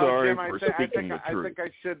 I'm sorry Jim, for speaking the truth.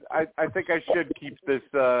 I think I should keep this.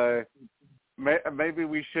 Maybe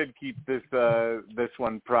we should keep this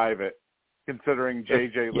one private, considering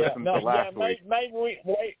JJ listened to last week.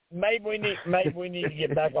 Maybe we need to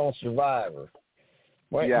get back on Survivor.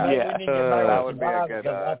 We need to get back that on would be a Survivor good.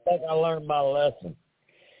 because I think I learned my lesson.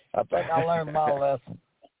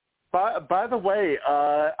 By the way,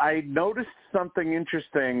 I noticed something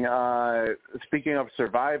interesting. Speaking of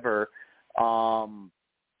Survivor,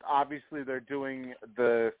 obviously they're doing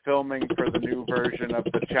the filming for the new version of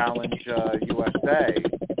the Challenge USA,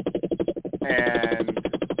 and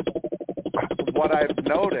what I've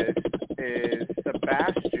noticed is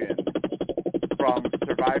Sebastian from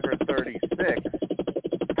Survivor 36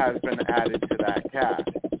 has been added to that cast.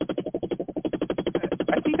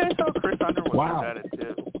 I think I saw Chris Underwood was added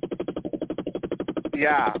too.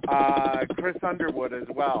 Yeah, Chris Underwood as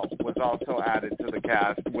well was also added to the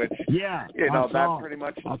cast, which, that pretty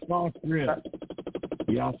much... I saw Chris.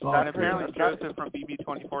 I saw And apparently Joseph from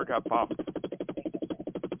BB24 got bumped.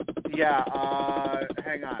 Yeah,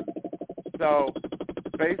 hang on. So,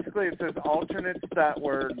 basically it says alternates that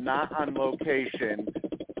were not on location.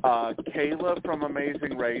 Kayla from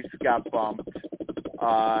Amazing Race got bumped.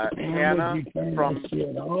 Hannah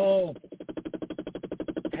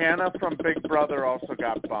from Big Brother also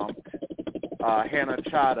got bumped. Hannah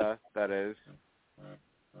Chada, that is.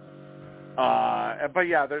 But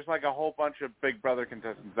yeah, there's like a whole bunch of Big Brother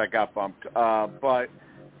contestants that got bumped. But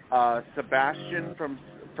Sebastian from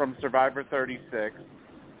Survivor 36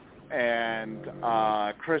 and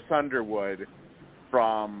Chris Underwood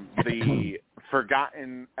from the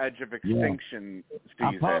Forgotten Edge of Extinction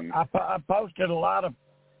season. I posted a lot of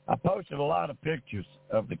pictures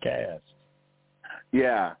of the cast.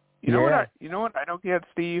 Yeah. You know what I don't get,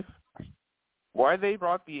 Steve? Why they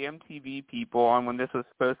brought the MTV people on when this was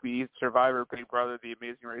supposed to be Survivor, Big Brother, The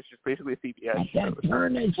Amazing Race, just basically a CBS show.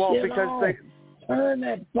 Turn that shit off.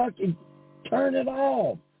 Turn it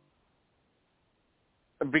off.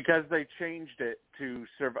 Because they changed it to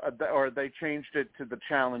they changed it to the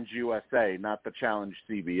Challenge USA, not the Challenge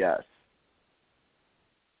CBS.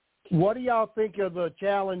 What do y'all think of the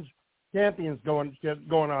Challenge champions going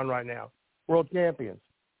on right now? World champions.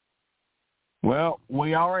 Well,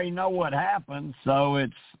 we already know what happened, so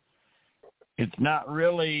it's not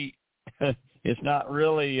really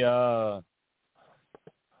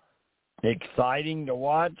exciting to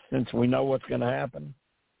watch since we know what's going to happen.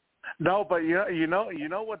 No, but you know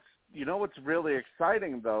what's really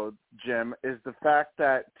exciting though, Jim, is the fact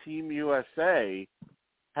that Team USA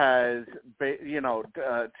has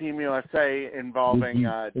Team USA involving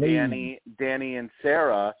Danny and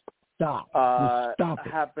Sarah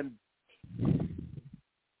have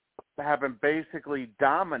been basically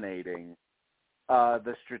dominating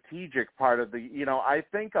the strategic part of the. I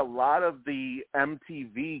think a lot of the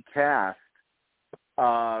MTV cast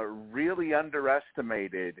really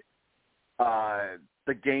underestimated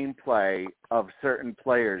the gameplay of certain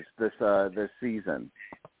players this season.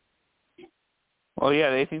 Well, yeah,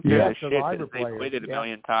 they think they're the shit because they played it a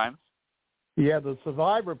million times. Yeah, the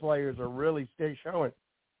Survivor players are really still showing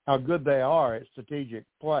how good they are at strategic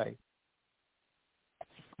play.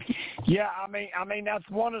 Yeah, I mean that's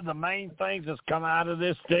one of the main things that's come out of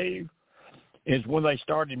this, Steve, is when they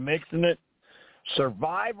started mixing it.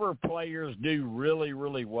 Survivor players do really,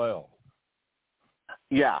 really well.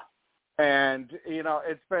 Yeah. And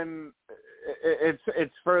it's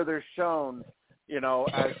further shown,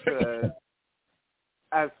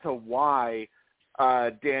 as to why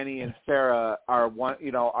Danny and Sarah are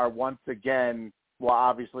once again. Well,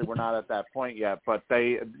 obviously we're not at that point yet, but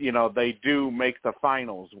they do make the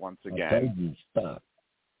finals once again.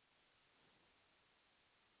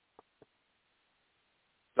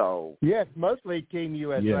 So yes, mostly Team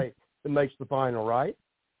USA that makes the final, right?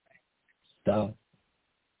 Stop.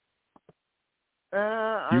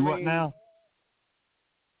 What now?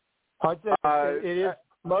 I think it is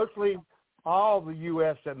mostly all the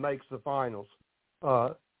U.S. that makes the finals.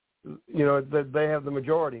 They have the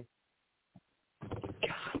majority.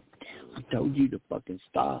 God damn! I told you to fucking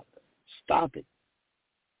stop. Stop it.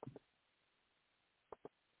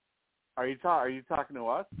 Are you talking to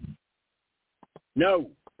us? No.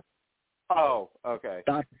 Oh, okay.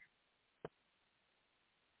 Stop.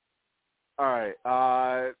 All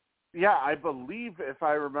right. Yeah, I believe if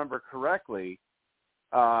I remember correctly,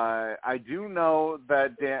 I do know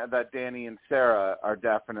that that Danny and Sarah are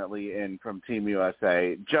definitely in from Team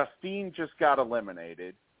USA. Justine just got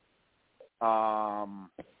eliminated. Banana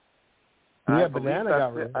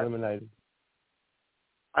got eliminated.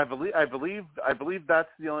 I believe that's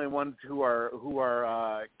the only ones who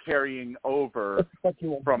are carrying over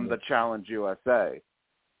from the Challenge USA.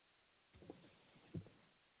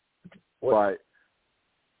 But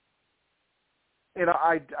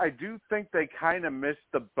I do think they kind of missed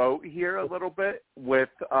the boat here a little bit with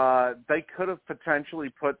they could have potentially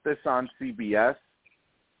put this on CBS,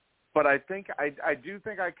 but I do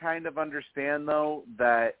think I kind of understand though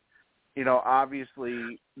that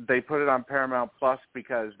obviously they put it on Paramount Plus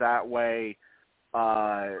because that way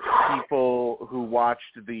people who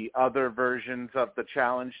watched the other versions of the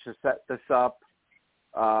challenge to set this up,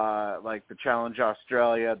 like the Challenge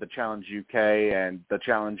Australia, the Challenge UK, and the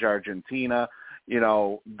Challenge Argentina,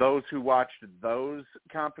 those who watched those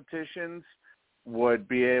competitions would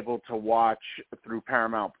be able to watch through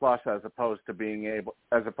Paramount Plus as opposed to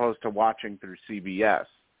watching through CBS.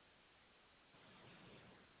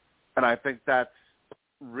 And I think that's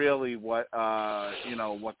really what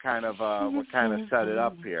what kind of set it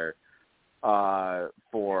up here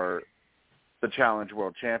for the Challenge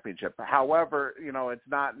World Championship. However, it's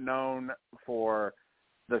not known for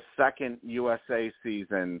the second USA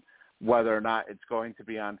season whether or not it's going to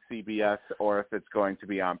be on CBS or if it's going to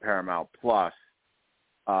be on Paramount Plus.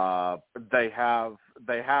 They have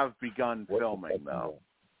begun filming though.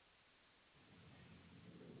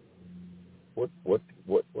 What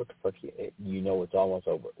the fuck? It's almost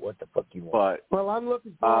over. What the fuck you want? But, I'm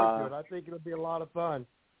looking forward to it. I think it'll be a lot of fun.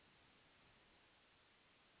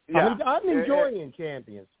 Yeah, I'm enjoying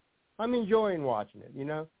Champions. I'm enjoying watching it.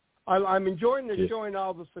 I'm enjoying showing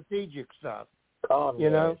all the strategic stuff.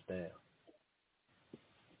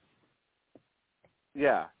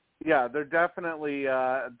 Yeah, they're definitely.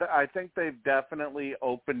 I think they've definitely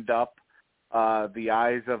opened up the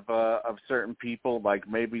eyes of certain people. Like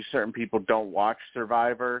maybe certain people don't watch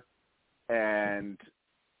Survivor, and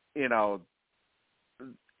the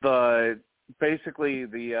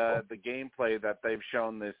gameplay that they've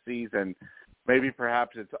shown this season. Maybe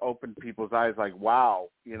perhaps it's opened people's eyes. Like, wow,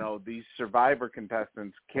 these Survivor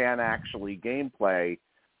contestants can actually gameplay.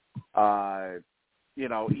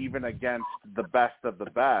 Even against the best of the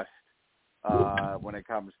best when it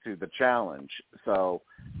comes to the challenge. So,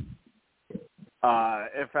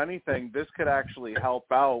 if anything, this could actually help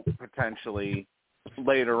out potentially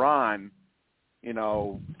later on,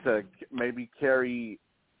 to maybe carry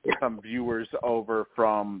some viewers over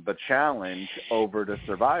from the challenge over to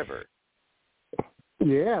Survivor.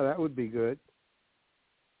 Yeah, that would be good.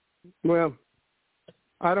 Well,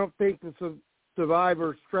 I don't think the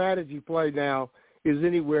Survivor strategy play now is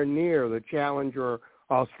anywhere near the Challenge or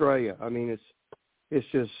Australia. I mean, it's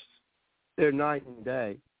just they're night and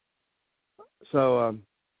day. So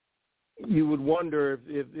you would wonder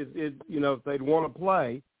if they'd want to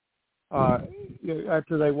play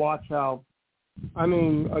after they watch how. I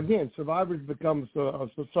mean, again, Survivor's becomes a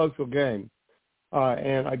social game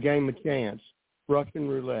and a game of chance, Russian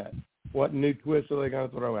roulette. What new twists are they going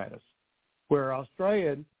to throw at us? Where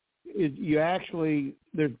Australian,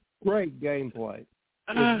 there's great gameplay,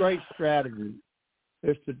 there's great strategy.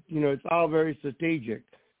 It's all very strategic.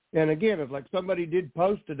 And again, it's like somebody did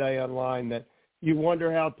post today online that you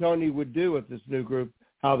wonder how Tony would do with this new group,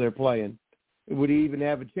 how they're playing. Would he even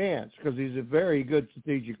have a chance? Because he's a very good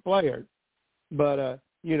strategic player. But, a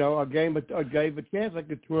game a chance, I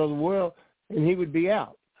could twirl the wheel, and he would be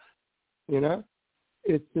out.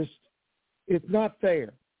 It's not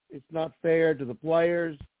fair. It's not fair to the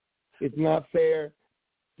players. It's not fair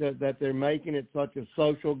that they're making it such a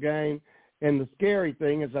social game. And the scary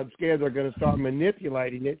thing is I'm scared they're going to start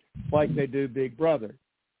manipulating it like they do Big Brother,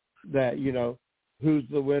 that, who's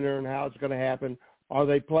the winner and how it's going to happen. Are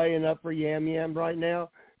they playing up for Yam Yam right now?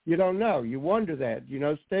 You don't know. You wonder that.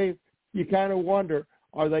 Steve, you kind of wonder,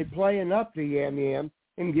 are they playing up to Yam Yam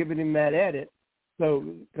and giving him that edit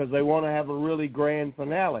because they want to have a really grand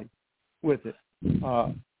finale with it?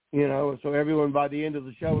 So everyone by the end of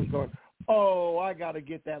the show is going, oh, I got to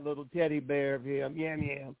get that little teddy bear of him, Yam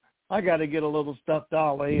Yam. I got to get a little stuffed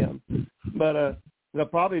doll of him. But they'll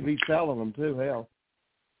probably be selling them too, hell.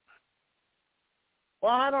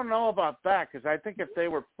 Well, I don't know about that because I think if they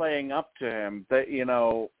were playing up to him, that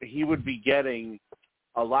he would be getting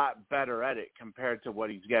a lot better at it compared to what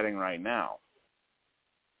he's getting right now.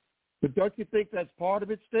 But don't you think that's part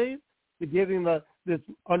of it, Steve? To give him this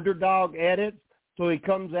underdog edit so he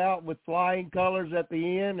comes out with flying colors at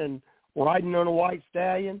the end and riding on a white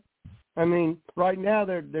stallion? I mean, right now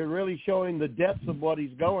they're really showing the depths of what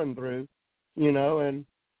he's going through, and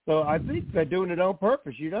so I think they're doing it on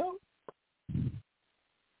purpose,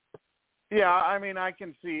 Yeah, I mean, I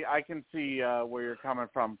can see where you're coming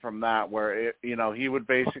from that, where he would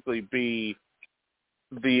basically be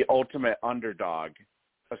the ultimate underdog,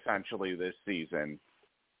 essentially, this season,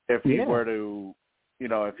 if he were to,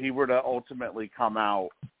 if he were to ultimately come out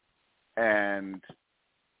and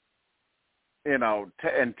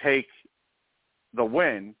and take the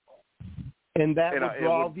win. And that would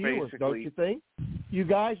draw viewers, don't you think? You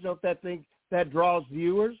guys don't think that draws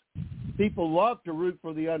viewers? People love to root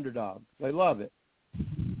for the underdog. They love it,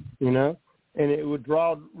 and it would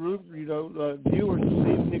draw viewers to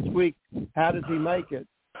see next week. How does he make it?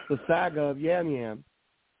 The saga of Yam Yam,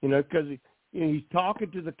 because he's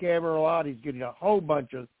talking to the camera a lot. He's getting a whole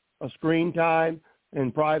bunch of screen time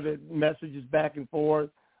and private messages back and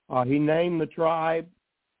forth. He named the tribe.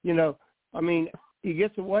 I mean, he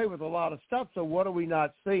gets away with a lot of stuff. So what are we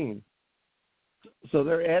not seeing? So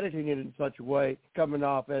they're editing it in such a way, coming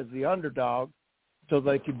off as the underdog, so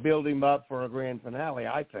they could build him up for a grand finale,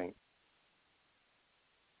 I think.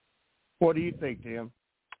 What do you think, Tim?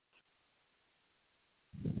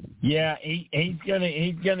 Yeah, he's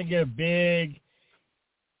gonna get a big.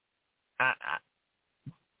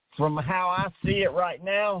 From how I see it right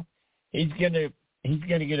now, he's gonna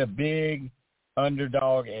get a big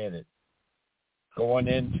underdog edit going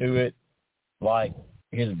into it, like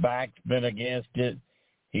his back's been against it.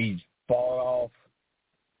 He's fought off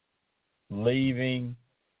leaving.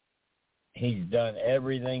 He's done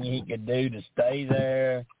everything he could do to stay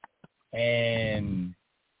there, and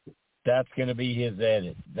that's going to be his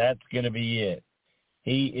edit. That's going to be it.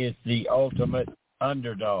 He is the ultimate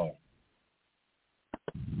underdog.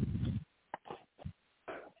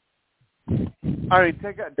 All right,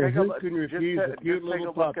 take a look. Can refuse a cute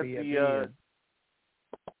little puppy at the end?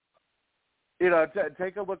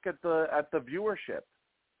 Take a look at the viewership.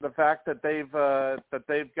 The fact that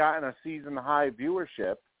they've gotten a season high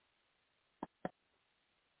viewership.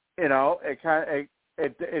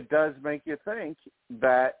 It does make you think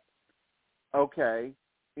that, okay,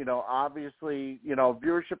 obviously,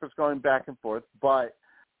 viewership is going back and forth, but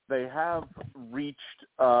they have reached,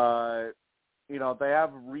 they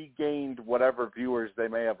have regained whatever viewers they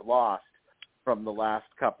may have lost from the last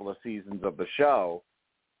couple of seasons of the show.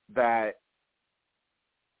 That,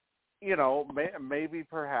 maybe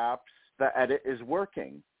perhaps the edit is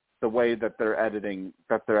working the way that they're editing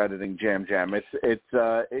Jam Jam.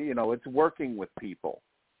 It's working with people.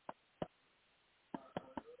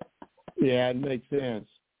 Yeah, it makes sense.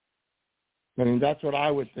 I mean, that's what I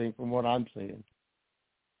would think from what I'm seeing.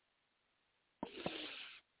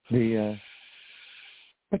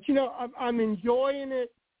 But I'm enjoying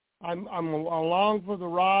it. I'm along for the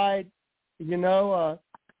ride.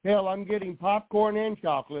 Hell, I'm getting popcorn and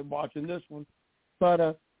chocolate watching this one. But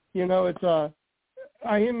I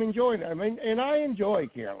am enjoying it. I mean, and I enjoy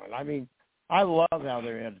Carolyn. I mean, I love how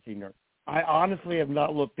they're editing her. I honestly have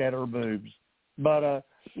not looked at her boobs, but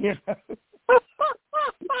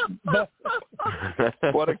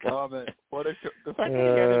What a comment! The fact that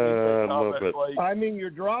you got to make that comment, like, I mean, you're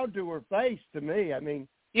drawn to her face. To me, I mean,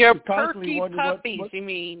 you're perky puppies. You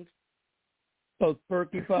mean those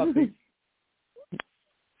perky puppies?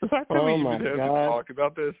 The fact that we even have to talk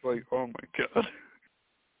about this, like, oh my god.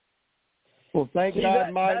 Well, thank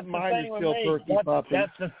God mine is still perky puppy.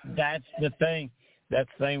 That's the thing. That's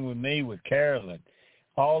the thing with me with Carolyn.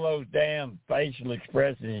 All those damn facial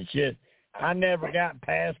expressions and shit. I never got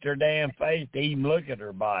past her damn face to even look at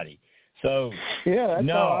her body. So yeah, that's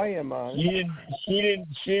no, how I am on. She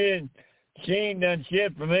ain't done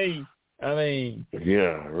shit for me. I mean,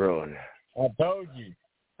 yeah, really. I told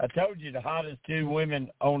you the hottest two women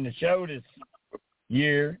on the show this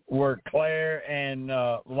year were Claire and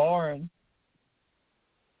Lauren.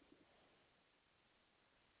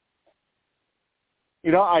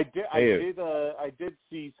 I did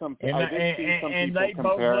see some. I did see some people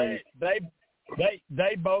comparing.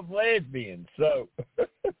 They both lesbians. So.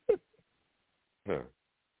 Huh.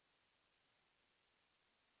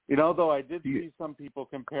 Though I did see some people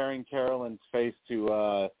comparing Carolyn's face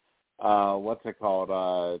to what's it called?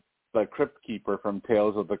 The Crypt Keeper from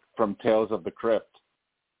Tales of the Crypt.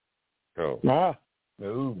 Oh. Ah.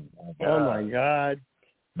 Oh my God.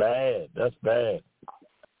 Bad. That's bad.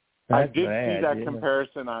 I did see that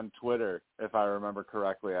comparison on Twitter, if I remember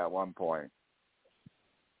correctly, at one point.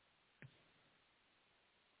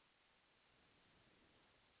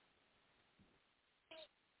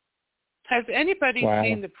 Has anybody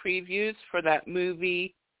seen the previews for that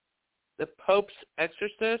movie, The Pope's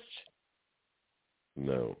Exorcist?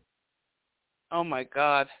 No. Oh my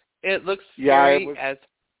God, it looks scary as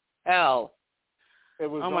hell. It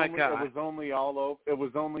was my God. It was only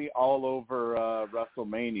all over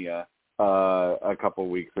WrestleMania a couple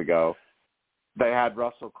weeks ago. They had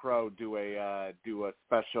Russell Crowe do a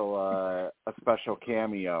special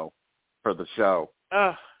cameo for the show.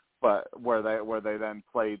 But where they then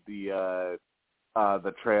played the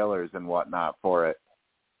trailers and whatnot for it.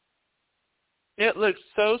 It looks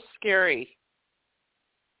so scary.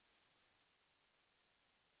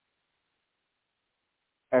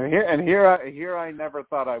 And here I never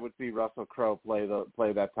thought I would see Russell Crowe play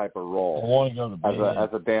that type of role. I want to go to bed.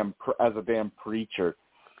 as a damn preacher.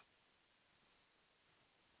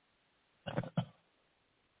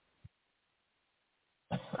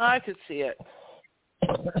 I could see it.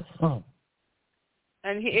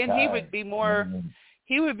 And he would be more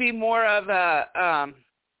of a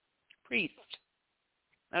priest,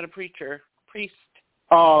 not a preacher. Priest.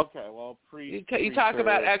 Oh, okay. Well, priest. You talk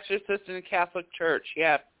about exorcist in the Catholic Church,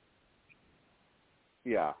 yeah.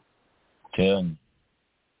 Yeah. Tim,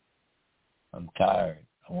 I'm tired.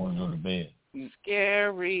 I want to go to bed.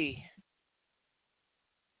 Scary.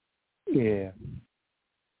 Yeah.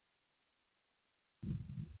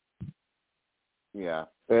 Yeah.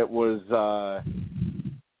 It was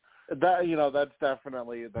that's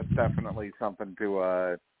definitely something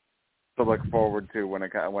to look forward to when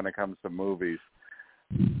it comes to movies.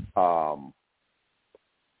 I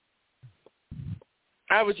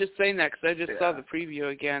was just saying that because I just saw the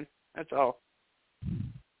preview again. That's all.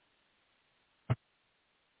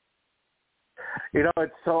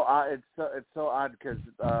 It's so odd because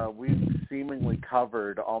we've seemingly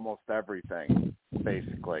covered almost everything,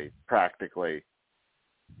 basically, practically,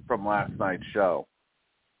 from last night's show.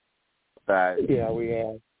 We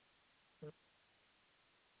have.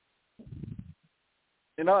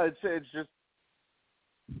 It's just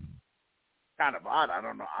kind of odd. I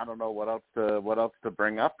don't know what else to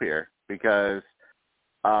bring up here, because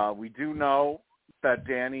we do know that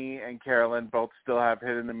Danny and Carolyn both still have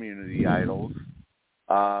hidden immunity idols.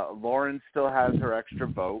 Lauren still has her extra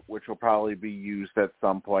vote, which will probably be used at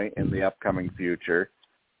some point in the upcoming future.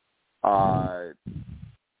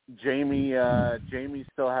 Jamie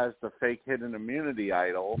still has the fake hidden immunity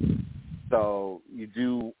idol, so you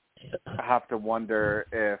do have to wonder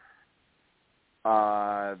if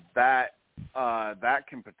that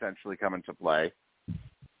can potentially come into play.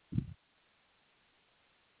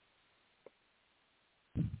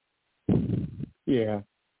 Yeah.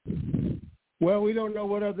 Well, we don't know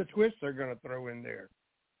what other twists they're going to throw in there.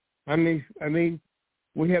 I mean,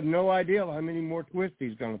 we have no idea how many more twists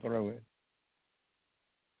he's going to throw in.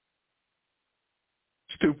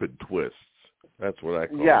 Stupid twists. That's what I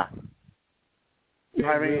call them. It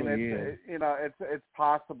I mean, really it's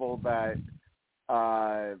possible that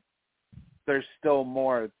there's still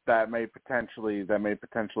more that may potentially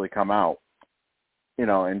come out.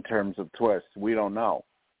 In terms of twists, we don't know.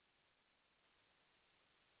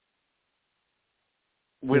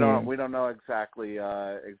 We don't know exactly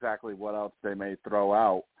what else they may throw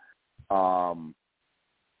out.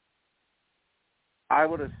 I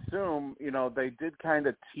would assume, they did kind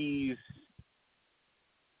of tease.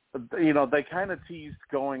 They kind of teased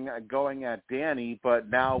going at Danny, but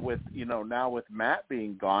now with Matt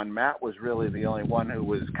being gone, Matt was really the only one who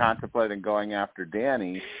was contemplating going after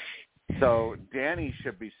Danny. So Danny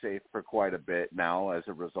should be safe for quite a bit now as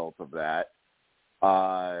a result of that.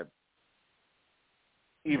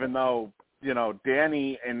 Even though,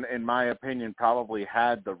 Danny, in my opinion, probably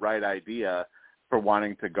had the right idea for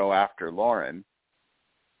wanting to go after Lauren,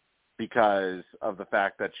 because of the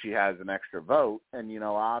fact that she has an extra vote, and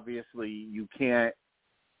obviously you can't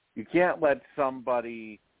let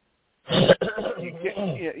somebody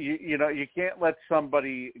you can't let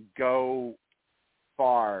somebody go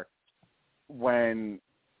far when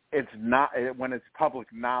it's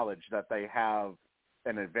public knowledge that they have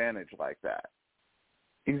an advantage like that.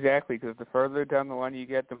 Exactly, because the further down the line you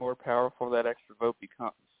get, the more powerful that extra vote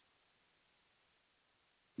becomes.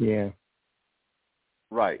 Yeah.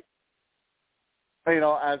 Right.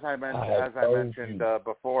 As I mentioned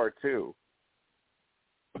before too,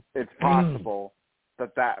 it's possible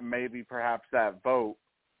that maybe perhaps that vote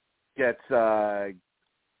gets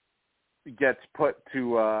put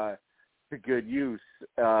to good use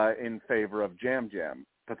in favor of Jam Jam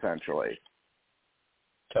potentially.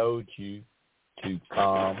 Told you to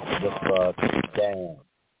calm the fuck down.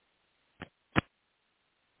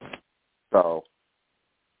 So,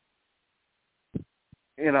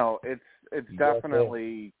 it's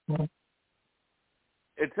definitely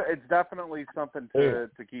it's definitely something to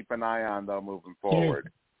keep an eye on though moving forward.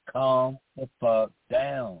 Calm the fuck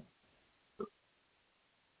down.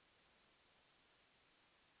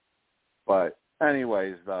 But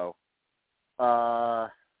anyways, though, one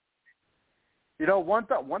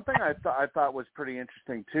thing I thought was pretty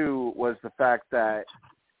interesting too was the fact that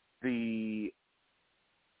the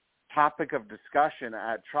topic of discussion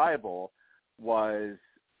at Tribal was,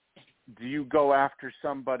 do you go after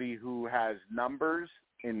somebody who has numbers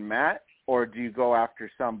in Matt, or do you go after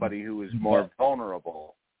somebody who is more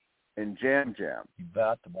vulnerable in Jam Jam? You're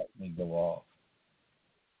about to make me go off.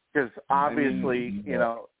 Because obviously,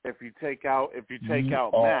 if you take out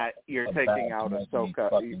Matt, you're taking out Ahsoka.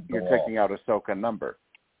 You're taking out Ahsoka number.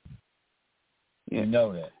 You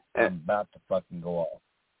know that. I'm about to fucking go off.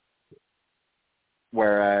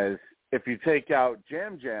 Whereas if you take out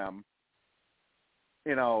Jam Jam,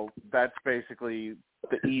 that's basically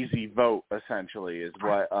the easy vote. Essentially, is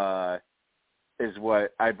what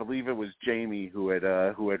I believe it was Jamie who had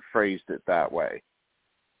phrased it that way.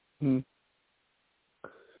 Hmm.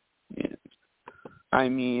 Yeah. I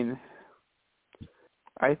mean,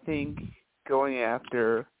 I think going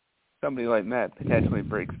after somebody like Matt potentially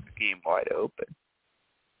breaks the game wide open.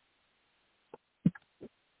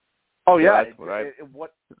 Oh yeah,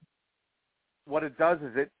 what it does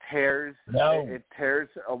is it tears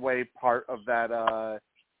away part of that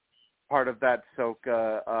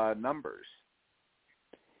Ahsoka numbers.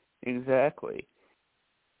 Exactly,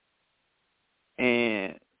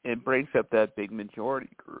 and it breaks up that big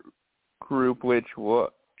majority group, which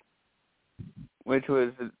was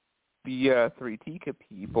the Three Tika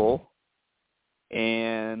people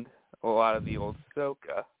and a lot of the old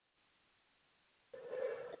Ahsoka.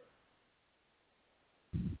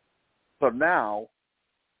 So now,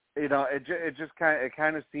 it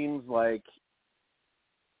kind of seems like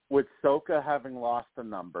with Ahsoka having lost a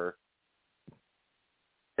number,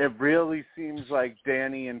 it really seems like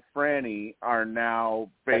Danny and Frannie are now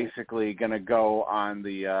basically going to go on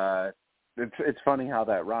the. It's funny how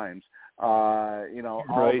that rhymes. All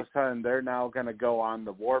of a sudden they're now going to go on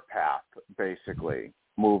the warpath, basically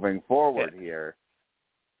moving forward here,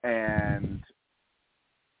 and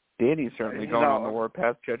Danny's certainly going on the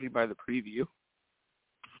warpath, judging by the preview.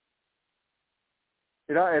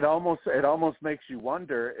 It almost makes you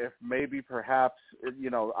wonder if maybe perhaps,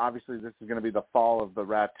 obviously this is going to be the fall of the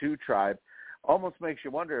Ratu tribe. Almost makes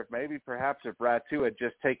you wonder if maybe perhaps if Ratu had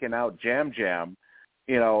just taken out Jam Jam,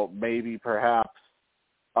 maybe perhaps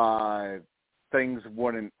things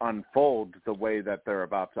wouldn't unfold the way that they're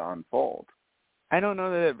about to unfold. I don't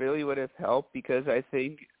know that it really would have helped, because I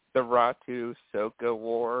think the Ratu-Ahsoka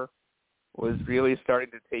war was really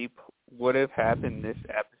starting to tape would have happened this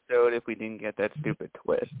episode if we didn't get that stupid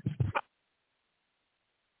twist.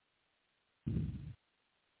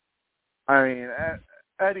 I mean,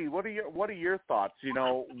 Eddie, what are your thoughts?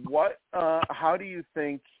 How do you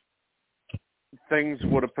think things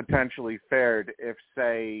would have potentially fared if,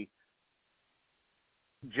 say,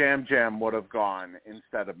 Jam Jam would have gone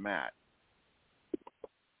instead of Matt?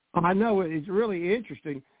 I know, it's really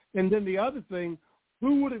interesting. And then the other thing,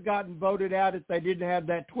 who would have gotten voted out if they didn't have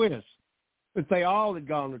that twist? If they all had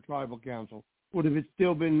gone to tribal council, would have it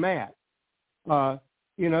still been Matt?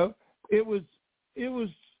 It was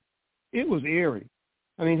eerie.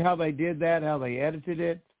 I mean, how they did that, how they edited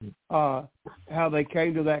it, how they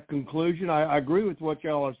came to that conclusion. I agree with what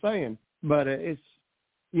y'all are saying, but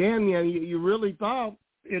you really thought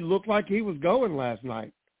it looked like he was going last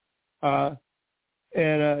night. And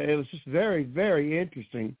it was just very, very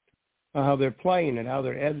interesting how they're playing it, how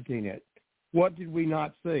they're editing it. What did we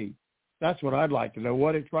not see? That's what I'd like to know.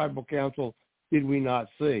 What at Tribal Council did we not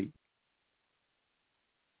see?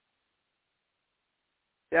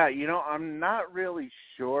 Yeah, I'm not really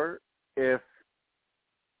sure if,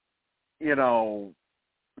 because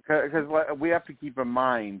we have to keep in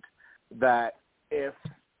mind that if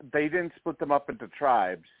they didn't split them up into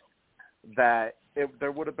tribes, that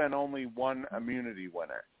there would have been only one immunity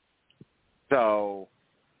winner. So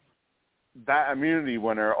that immunity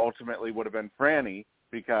winner ultimately would have been Frannie,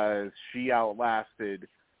 because she outlasted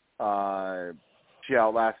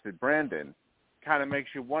Brandon. Kind of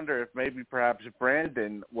makes you wonder if maybe perhaps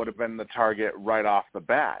Brandon would have been the target right off the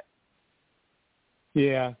bat.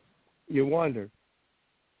 Yeah, you wonder.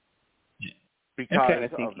 Because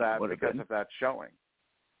of that showing.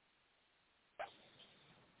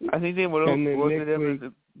 I think they would have looked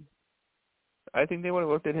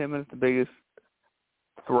at him as the biggest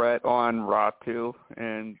threat on Ratu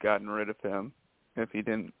and gotten rid of him if he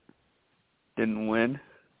didn't win,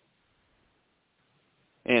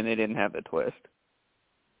 and they didn't have the twist.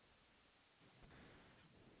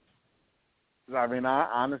 I mean,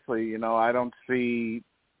 honestly, I don't see.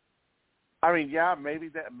 I mean, yeah, maybe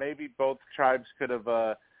both tribes could have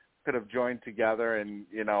could have joined together and,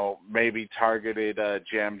 maybe targeted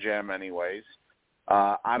Jam Jam anyways.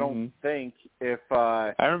 I don't think if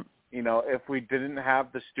we didn't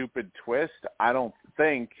have the stupid twist, I don't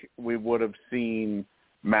think we would have seen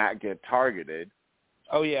Matt get targeted.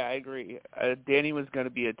 Oh, yeah, I agree. Danny was going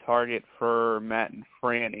to be a target for Matt and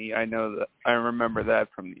Frannie. I know that. I remember that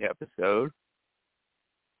from the episode.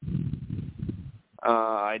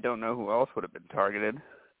 I don't know who else would have been targeted.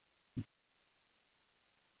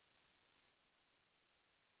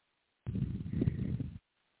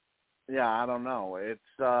 Yeah, I don't know. It's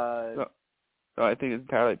So I think it's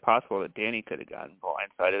entirely possible that Danny could have gotten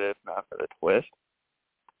blindsided if not for the twist.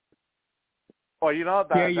 Well, you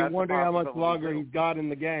wonder how much longer he's got in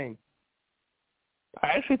the game. I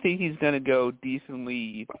actually think he's going to go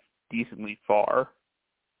decently far.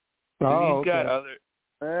 Oh, he's got other.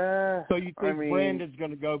 So you think Brandon's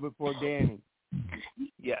going to go before Danny?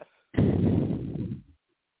 Yes.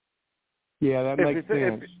 Yeah, that makes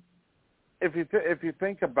sense. If you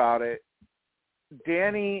think about it,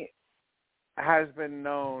 Danny has been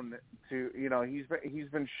known to, he's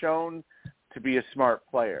been shown to be a smart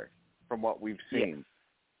player from what we've seen. Yes.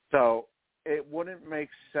 So it wouldn't make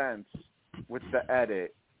sense with the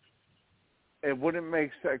edit. It wouldn't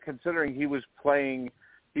make sense considering he was playing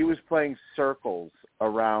circles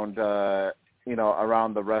around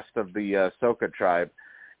around the rest of the Soka tribe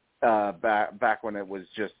back when it was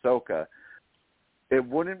just Soka. It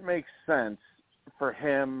wouldn't make sense for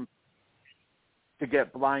him to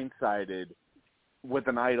get blindsided with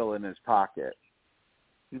an idol in his pocket.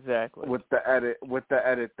 Exactly. With the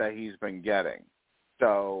edit that he's been getting.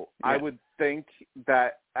 So yeah. I would think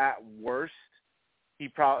that at worst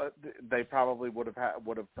they probably would have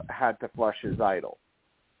had to flush his idol.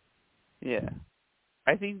 Yeah.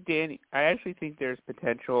 I actually think there's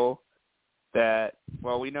potential that,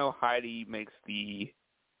 well, we know Heidi makes the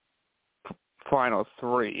final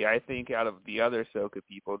three. I think out of the other Soka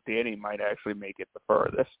people, Danny might actually make it the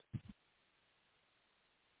furthest.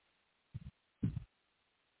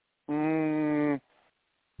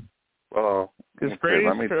 Well, because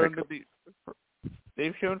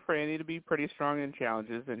they've shown Frannie to be pretty strong in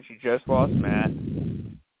challenges, and she just lost Matt.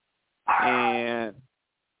 And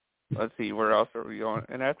let's see, where else are we going?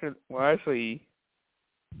 And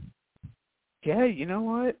yeah, you know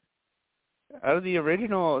what? Out of the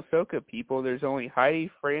original Ahsoka people, there's only Heidi,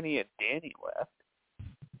 Frannie, and Danny left.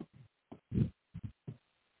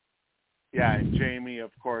 Yeah, and Jamie,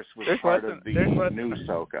 of course, was part of the new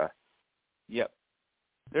Ahsoka. Yep.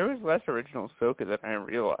 There was less original Ahsoka than I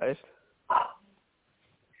realized.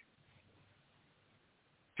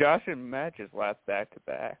 Josh and Matt just laughed back to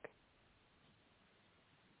back.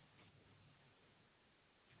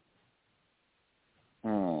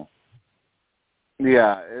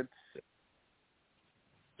 Yeah, it's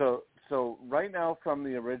so right now from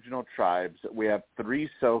the original tribes, we have 3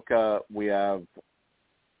 Soka, we have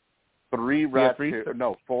 4 Ratu.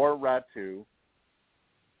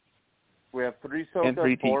 We have 3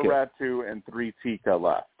 Soka, 4 Ratu, and 3 Tika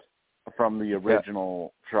left from the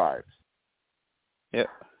original tribes. Yep.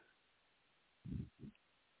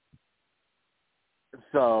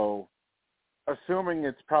 So, assuming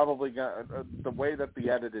it's probably the way that the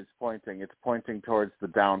edit is pointing, it's pointing towards the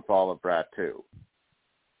downfall of Ratu.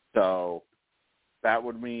 So, that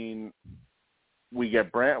would mean we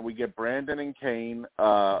get Brandon and Kane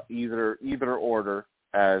either order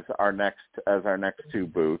as our next 2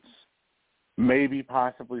 boots. Maybe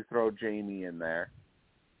possibly throw Jamie in there.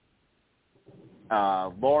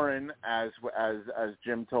 Lauren, as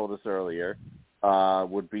Jim told us earlier,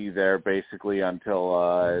 would be there basically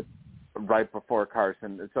until right before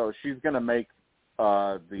Carson. So she's going to make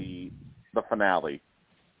the finale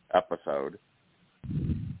episode.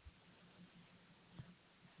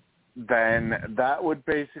 Then that would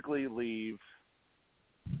basically leave.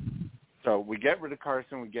 So we get rid of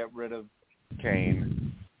Carson, we get rid of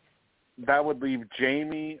Kane. That would leave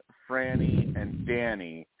Jamie, Frannie, and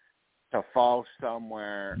Danny to fall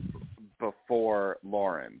somewhere before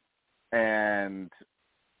Lauren. And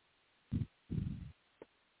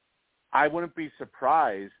I wouldn't be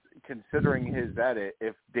surprised, considering his edit,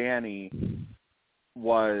 if Danny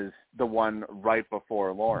was the one right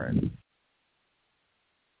before Lauren.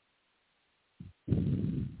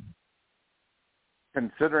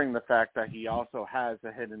 Considering the fact that he also has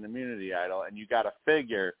a hidden immunity idol, and you got to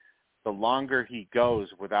figure the longer he goes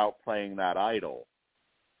without playing that idol,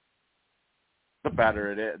 the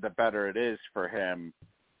better it is for him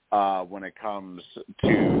when it comes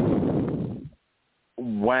to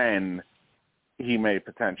when he may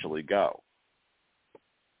potentially go.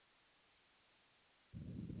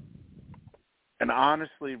 And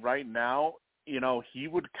honestly, right now, he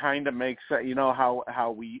would kind of make sense. You know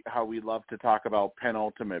how we love to talk about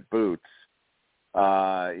penultimate boots.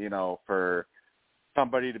 For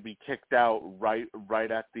somebody to be kicked out right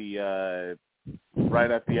at the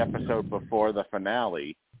episode before the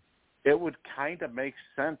finale, it would kind of make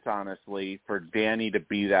sense, honestly, for Danny to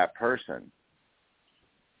be that person,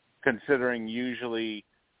 considering usually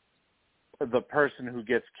the person who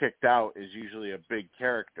gets kicked out is usually a big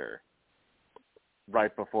character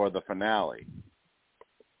right before the finale.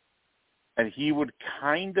 And he would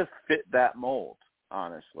kind of fit that mold,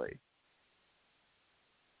 honestly.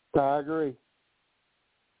 I agree.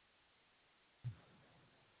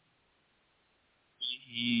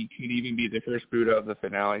 He could even be the first boot of the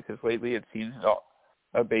finale, because lately it seems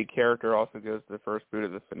a big character also goes to the first boot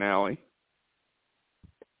of the finale.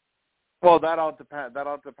 Well, that all depends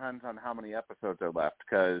on how many episodes are left,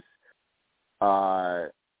 because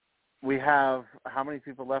we have how many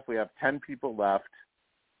people left? We have 10 people left.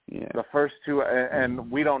 Yeah. The first two,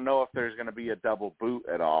 and we don't know if there's going to be a double boot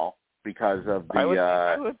at all because of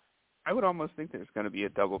the. I would almost think there's going to be a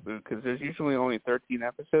double boot, because there's usually only 13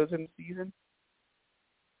 episodes in the season.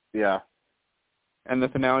 Yeah. And the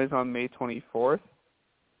finale's on May 24th.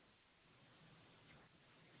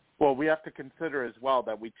 Well, we have to consider as well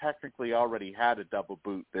that we technically already had a double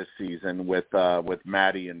boot this season with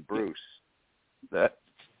Maddie and Bruce. That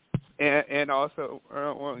and also,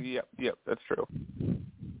 yep, that's true.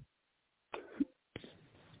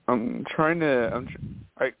 I'm going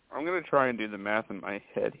to try and do the math in my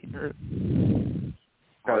head here.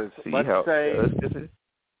 Because let's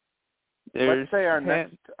say our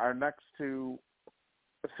next two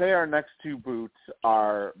boots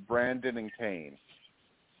are Brandon and Kane.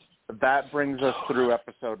 That brings us through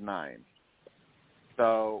episode 9.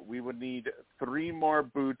 So we would need 3 more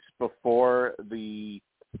boots before the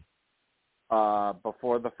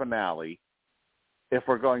finale, if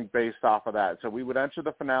we're going based off of that. So we would enter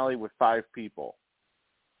the finale with 5 people,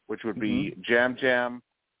 which would be Jam Jam,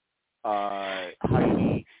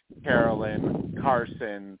 Heidi, Carolyn,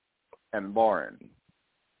 Carson, and Lauren.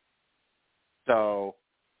 So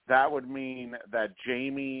that would mean that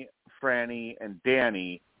Jamie, Frannie, and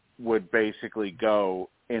Danny would basically go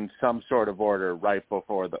in some sort of order right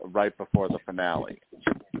before the finale.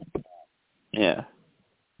 Yeah.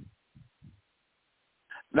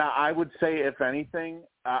 Now, I would say, if anything,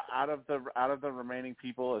 out of the remaining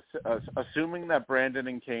people, assuming that Brandon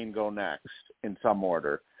and Kane go next in some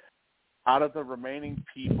order, out of the remaining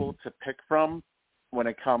people to pick from when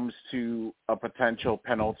it comes to a potential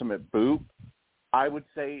penultimate boot, I would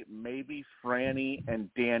say maybe Frannie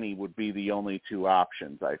and Danny would be the only 2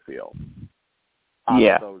 options, I feel, out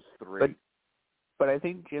of those 3. But I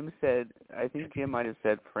think Jim might have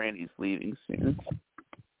said Frannie's leaving soon,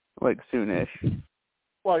 like soonish.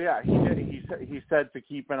 Well, yeah, he did. He said to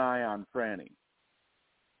keep an eye on Frannie.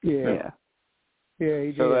 Yeah, he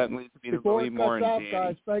did. So that leads me to Before believe it more in cuts off, Danny.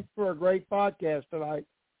 guys, thanks for a great podcast tonight.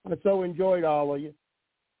 I so enjoyed all of you.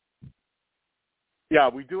 Yeah,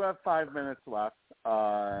 we do have 5 minutes left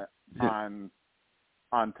on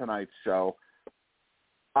tonight's show.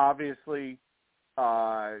 Obviously,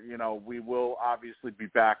 we will obviously be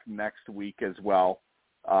back next week as well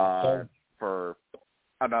for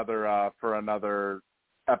another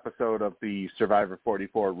episode of the Survivor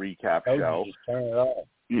 44 recap show. Just turn it off.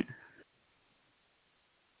 Yeah.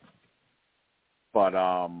 But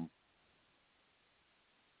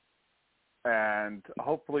and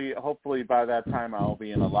hopefully by that time I'll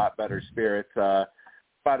be in a lot better spirits. By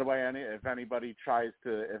the way, if anybody tries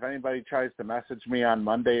to message me on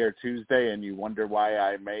Monday or Tuesday and you wonder why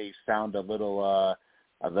I may sound a little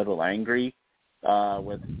angry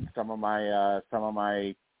with some of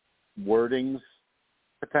my wordings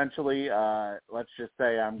potentially, let's just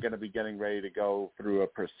say I'm going to be getting ready to go through a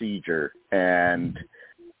procedure, and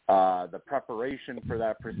the preparation for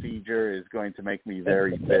that procedure is going to make me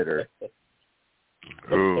very bitter.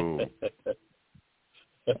 Ooh.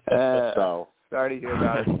 So sorry to hear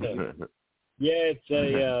about it.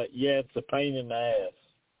 It's a pain in the ass.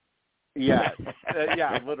 Yeah,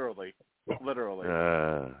 literally.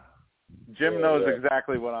 Jim knows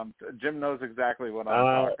exactly what I'm talking about.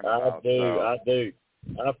 I do.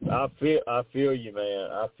 I feel you,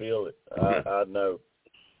 man. I feel it. I know.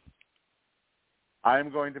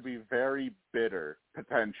 I'm going to be very bitter,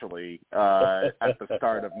 potentially, at the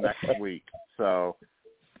start of next week. So.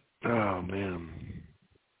 Oh, man.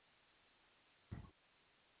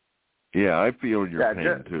 Yeah, I feel your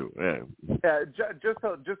pain, too. Yeah, just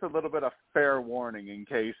a little bit of fair warning in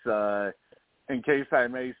case I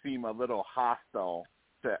may seem a little hostile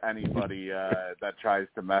to anybody that tries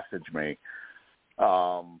to message me.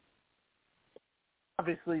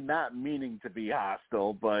 Obviously not meaning to be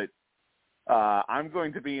hostile, but I'm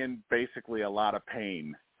going to be in basically a lot of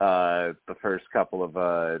pain the first couple of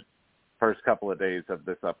days of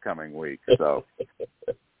this upcoming week. So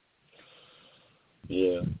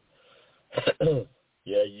yeah,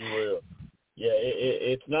 yeah, you will. Yeah,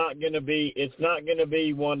 it's not going to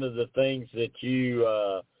be one of the things that you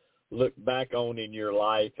look back on in your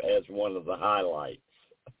life as one of the highlights.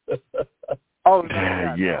 Oh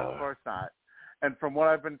no, yeah, no, of course not. And from what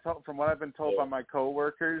I've been told by my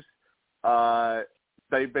coworkers,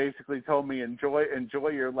 they basically told me enjoy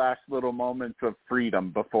your last little moments of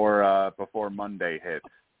freedom before Monday hits.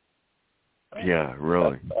 Yeah,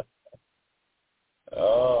 really.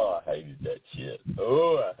 Oh, I hated that shit.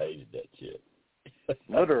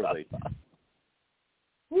 Literally.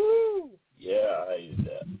 Woo! Yeah, I hated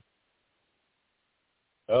that.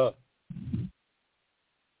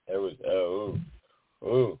 It was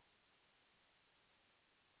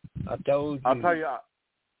I told you.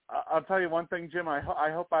 I'll tell you one thing, Jim. I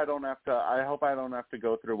hope I don't have to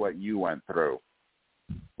go through what you went through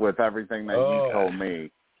with everything that you told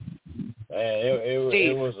me. Man,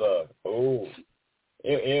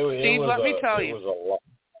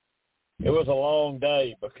 it was a long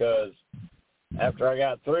day because after I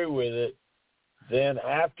got through with it, then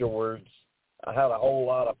afterwards I had a whole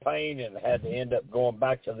lot of pain and had to end up going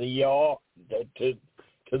back to the ER.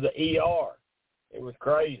 To the ER. It was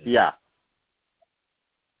crazy. Yeah.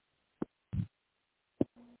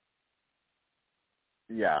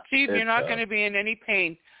 Yeah. Steve, you're not going to be in any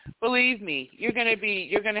pain. Believe me, you're going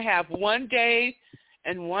to have one day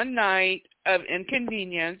and one night of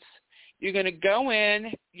inconvenience. You're going to go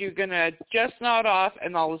in, you're going to just nod off,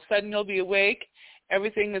 and all of a sudden you'll be awake.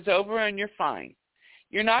 Everything is over and you're fine.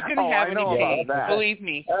 You're not going to have any pain. Believe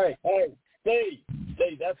me. Hey,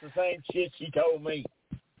 Steve, that's the same shit she told me.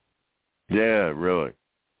 Yeah, really.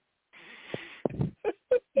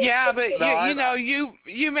 Yeah, but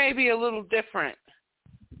you may be a little different.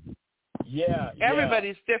 Yeah.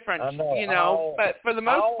 Everybody's different, but for the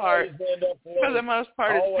most part,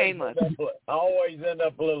 it's painless. I always end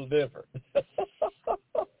up a little different.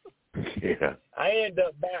 Yeah. I end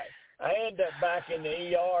up back in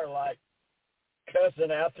the ER like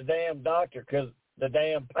cussing out the damn doctor because the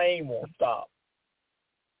damn pain won't stop.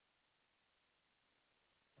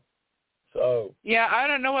 So yeah, I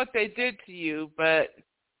don't know what they did to you, but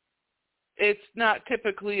it's not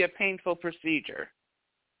typically a painful procedure.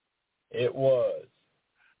 It was.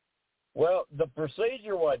 Well, the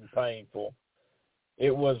procedure wasn't painful.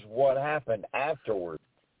 It was what happened afterwards.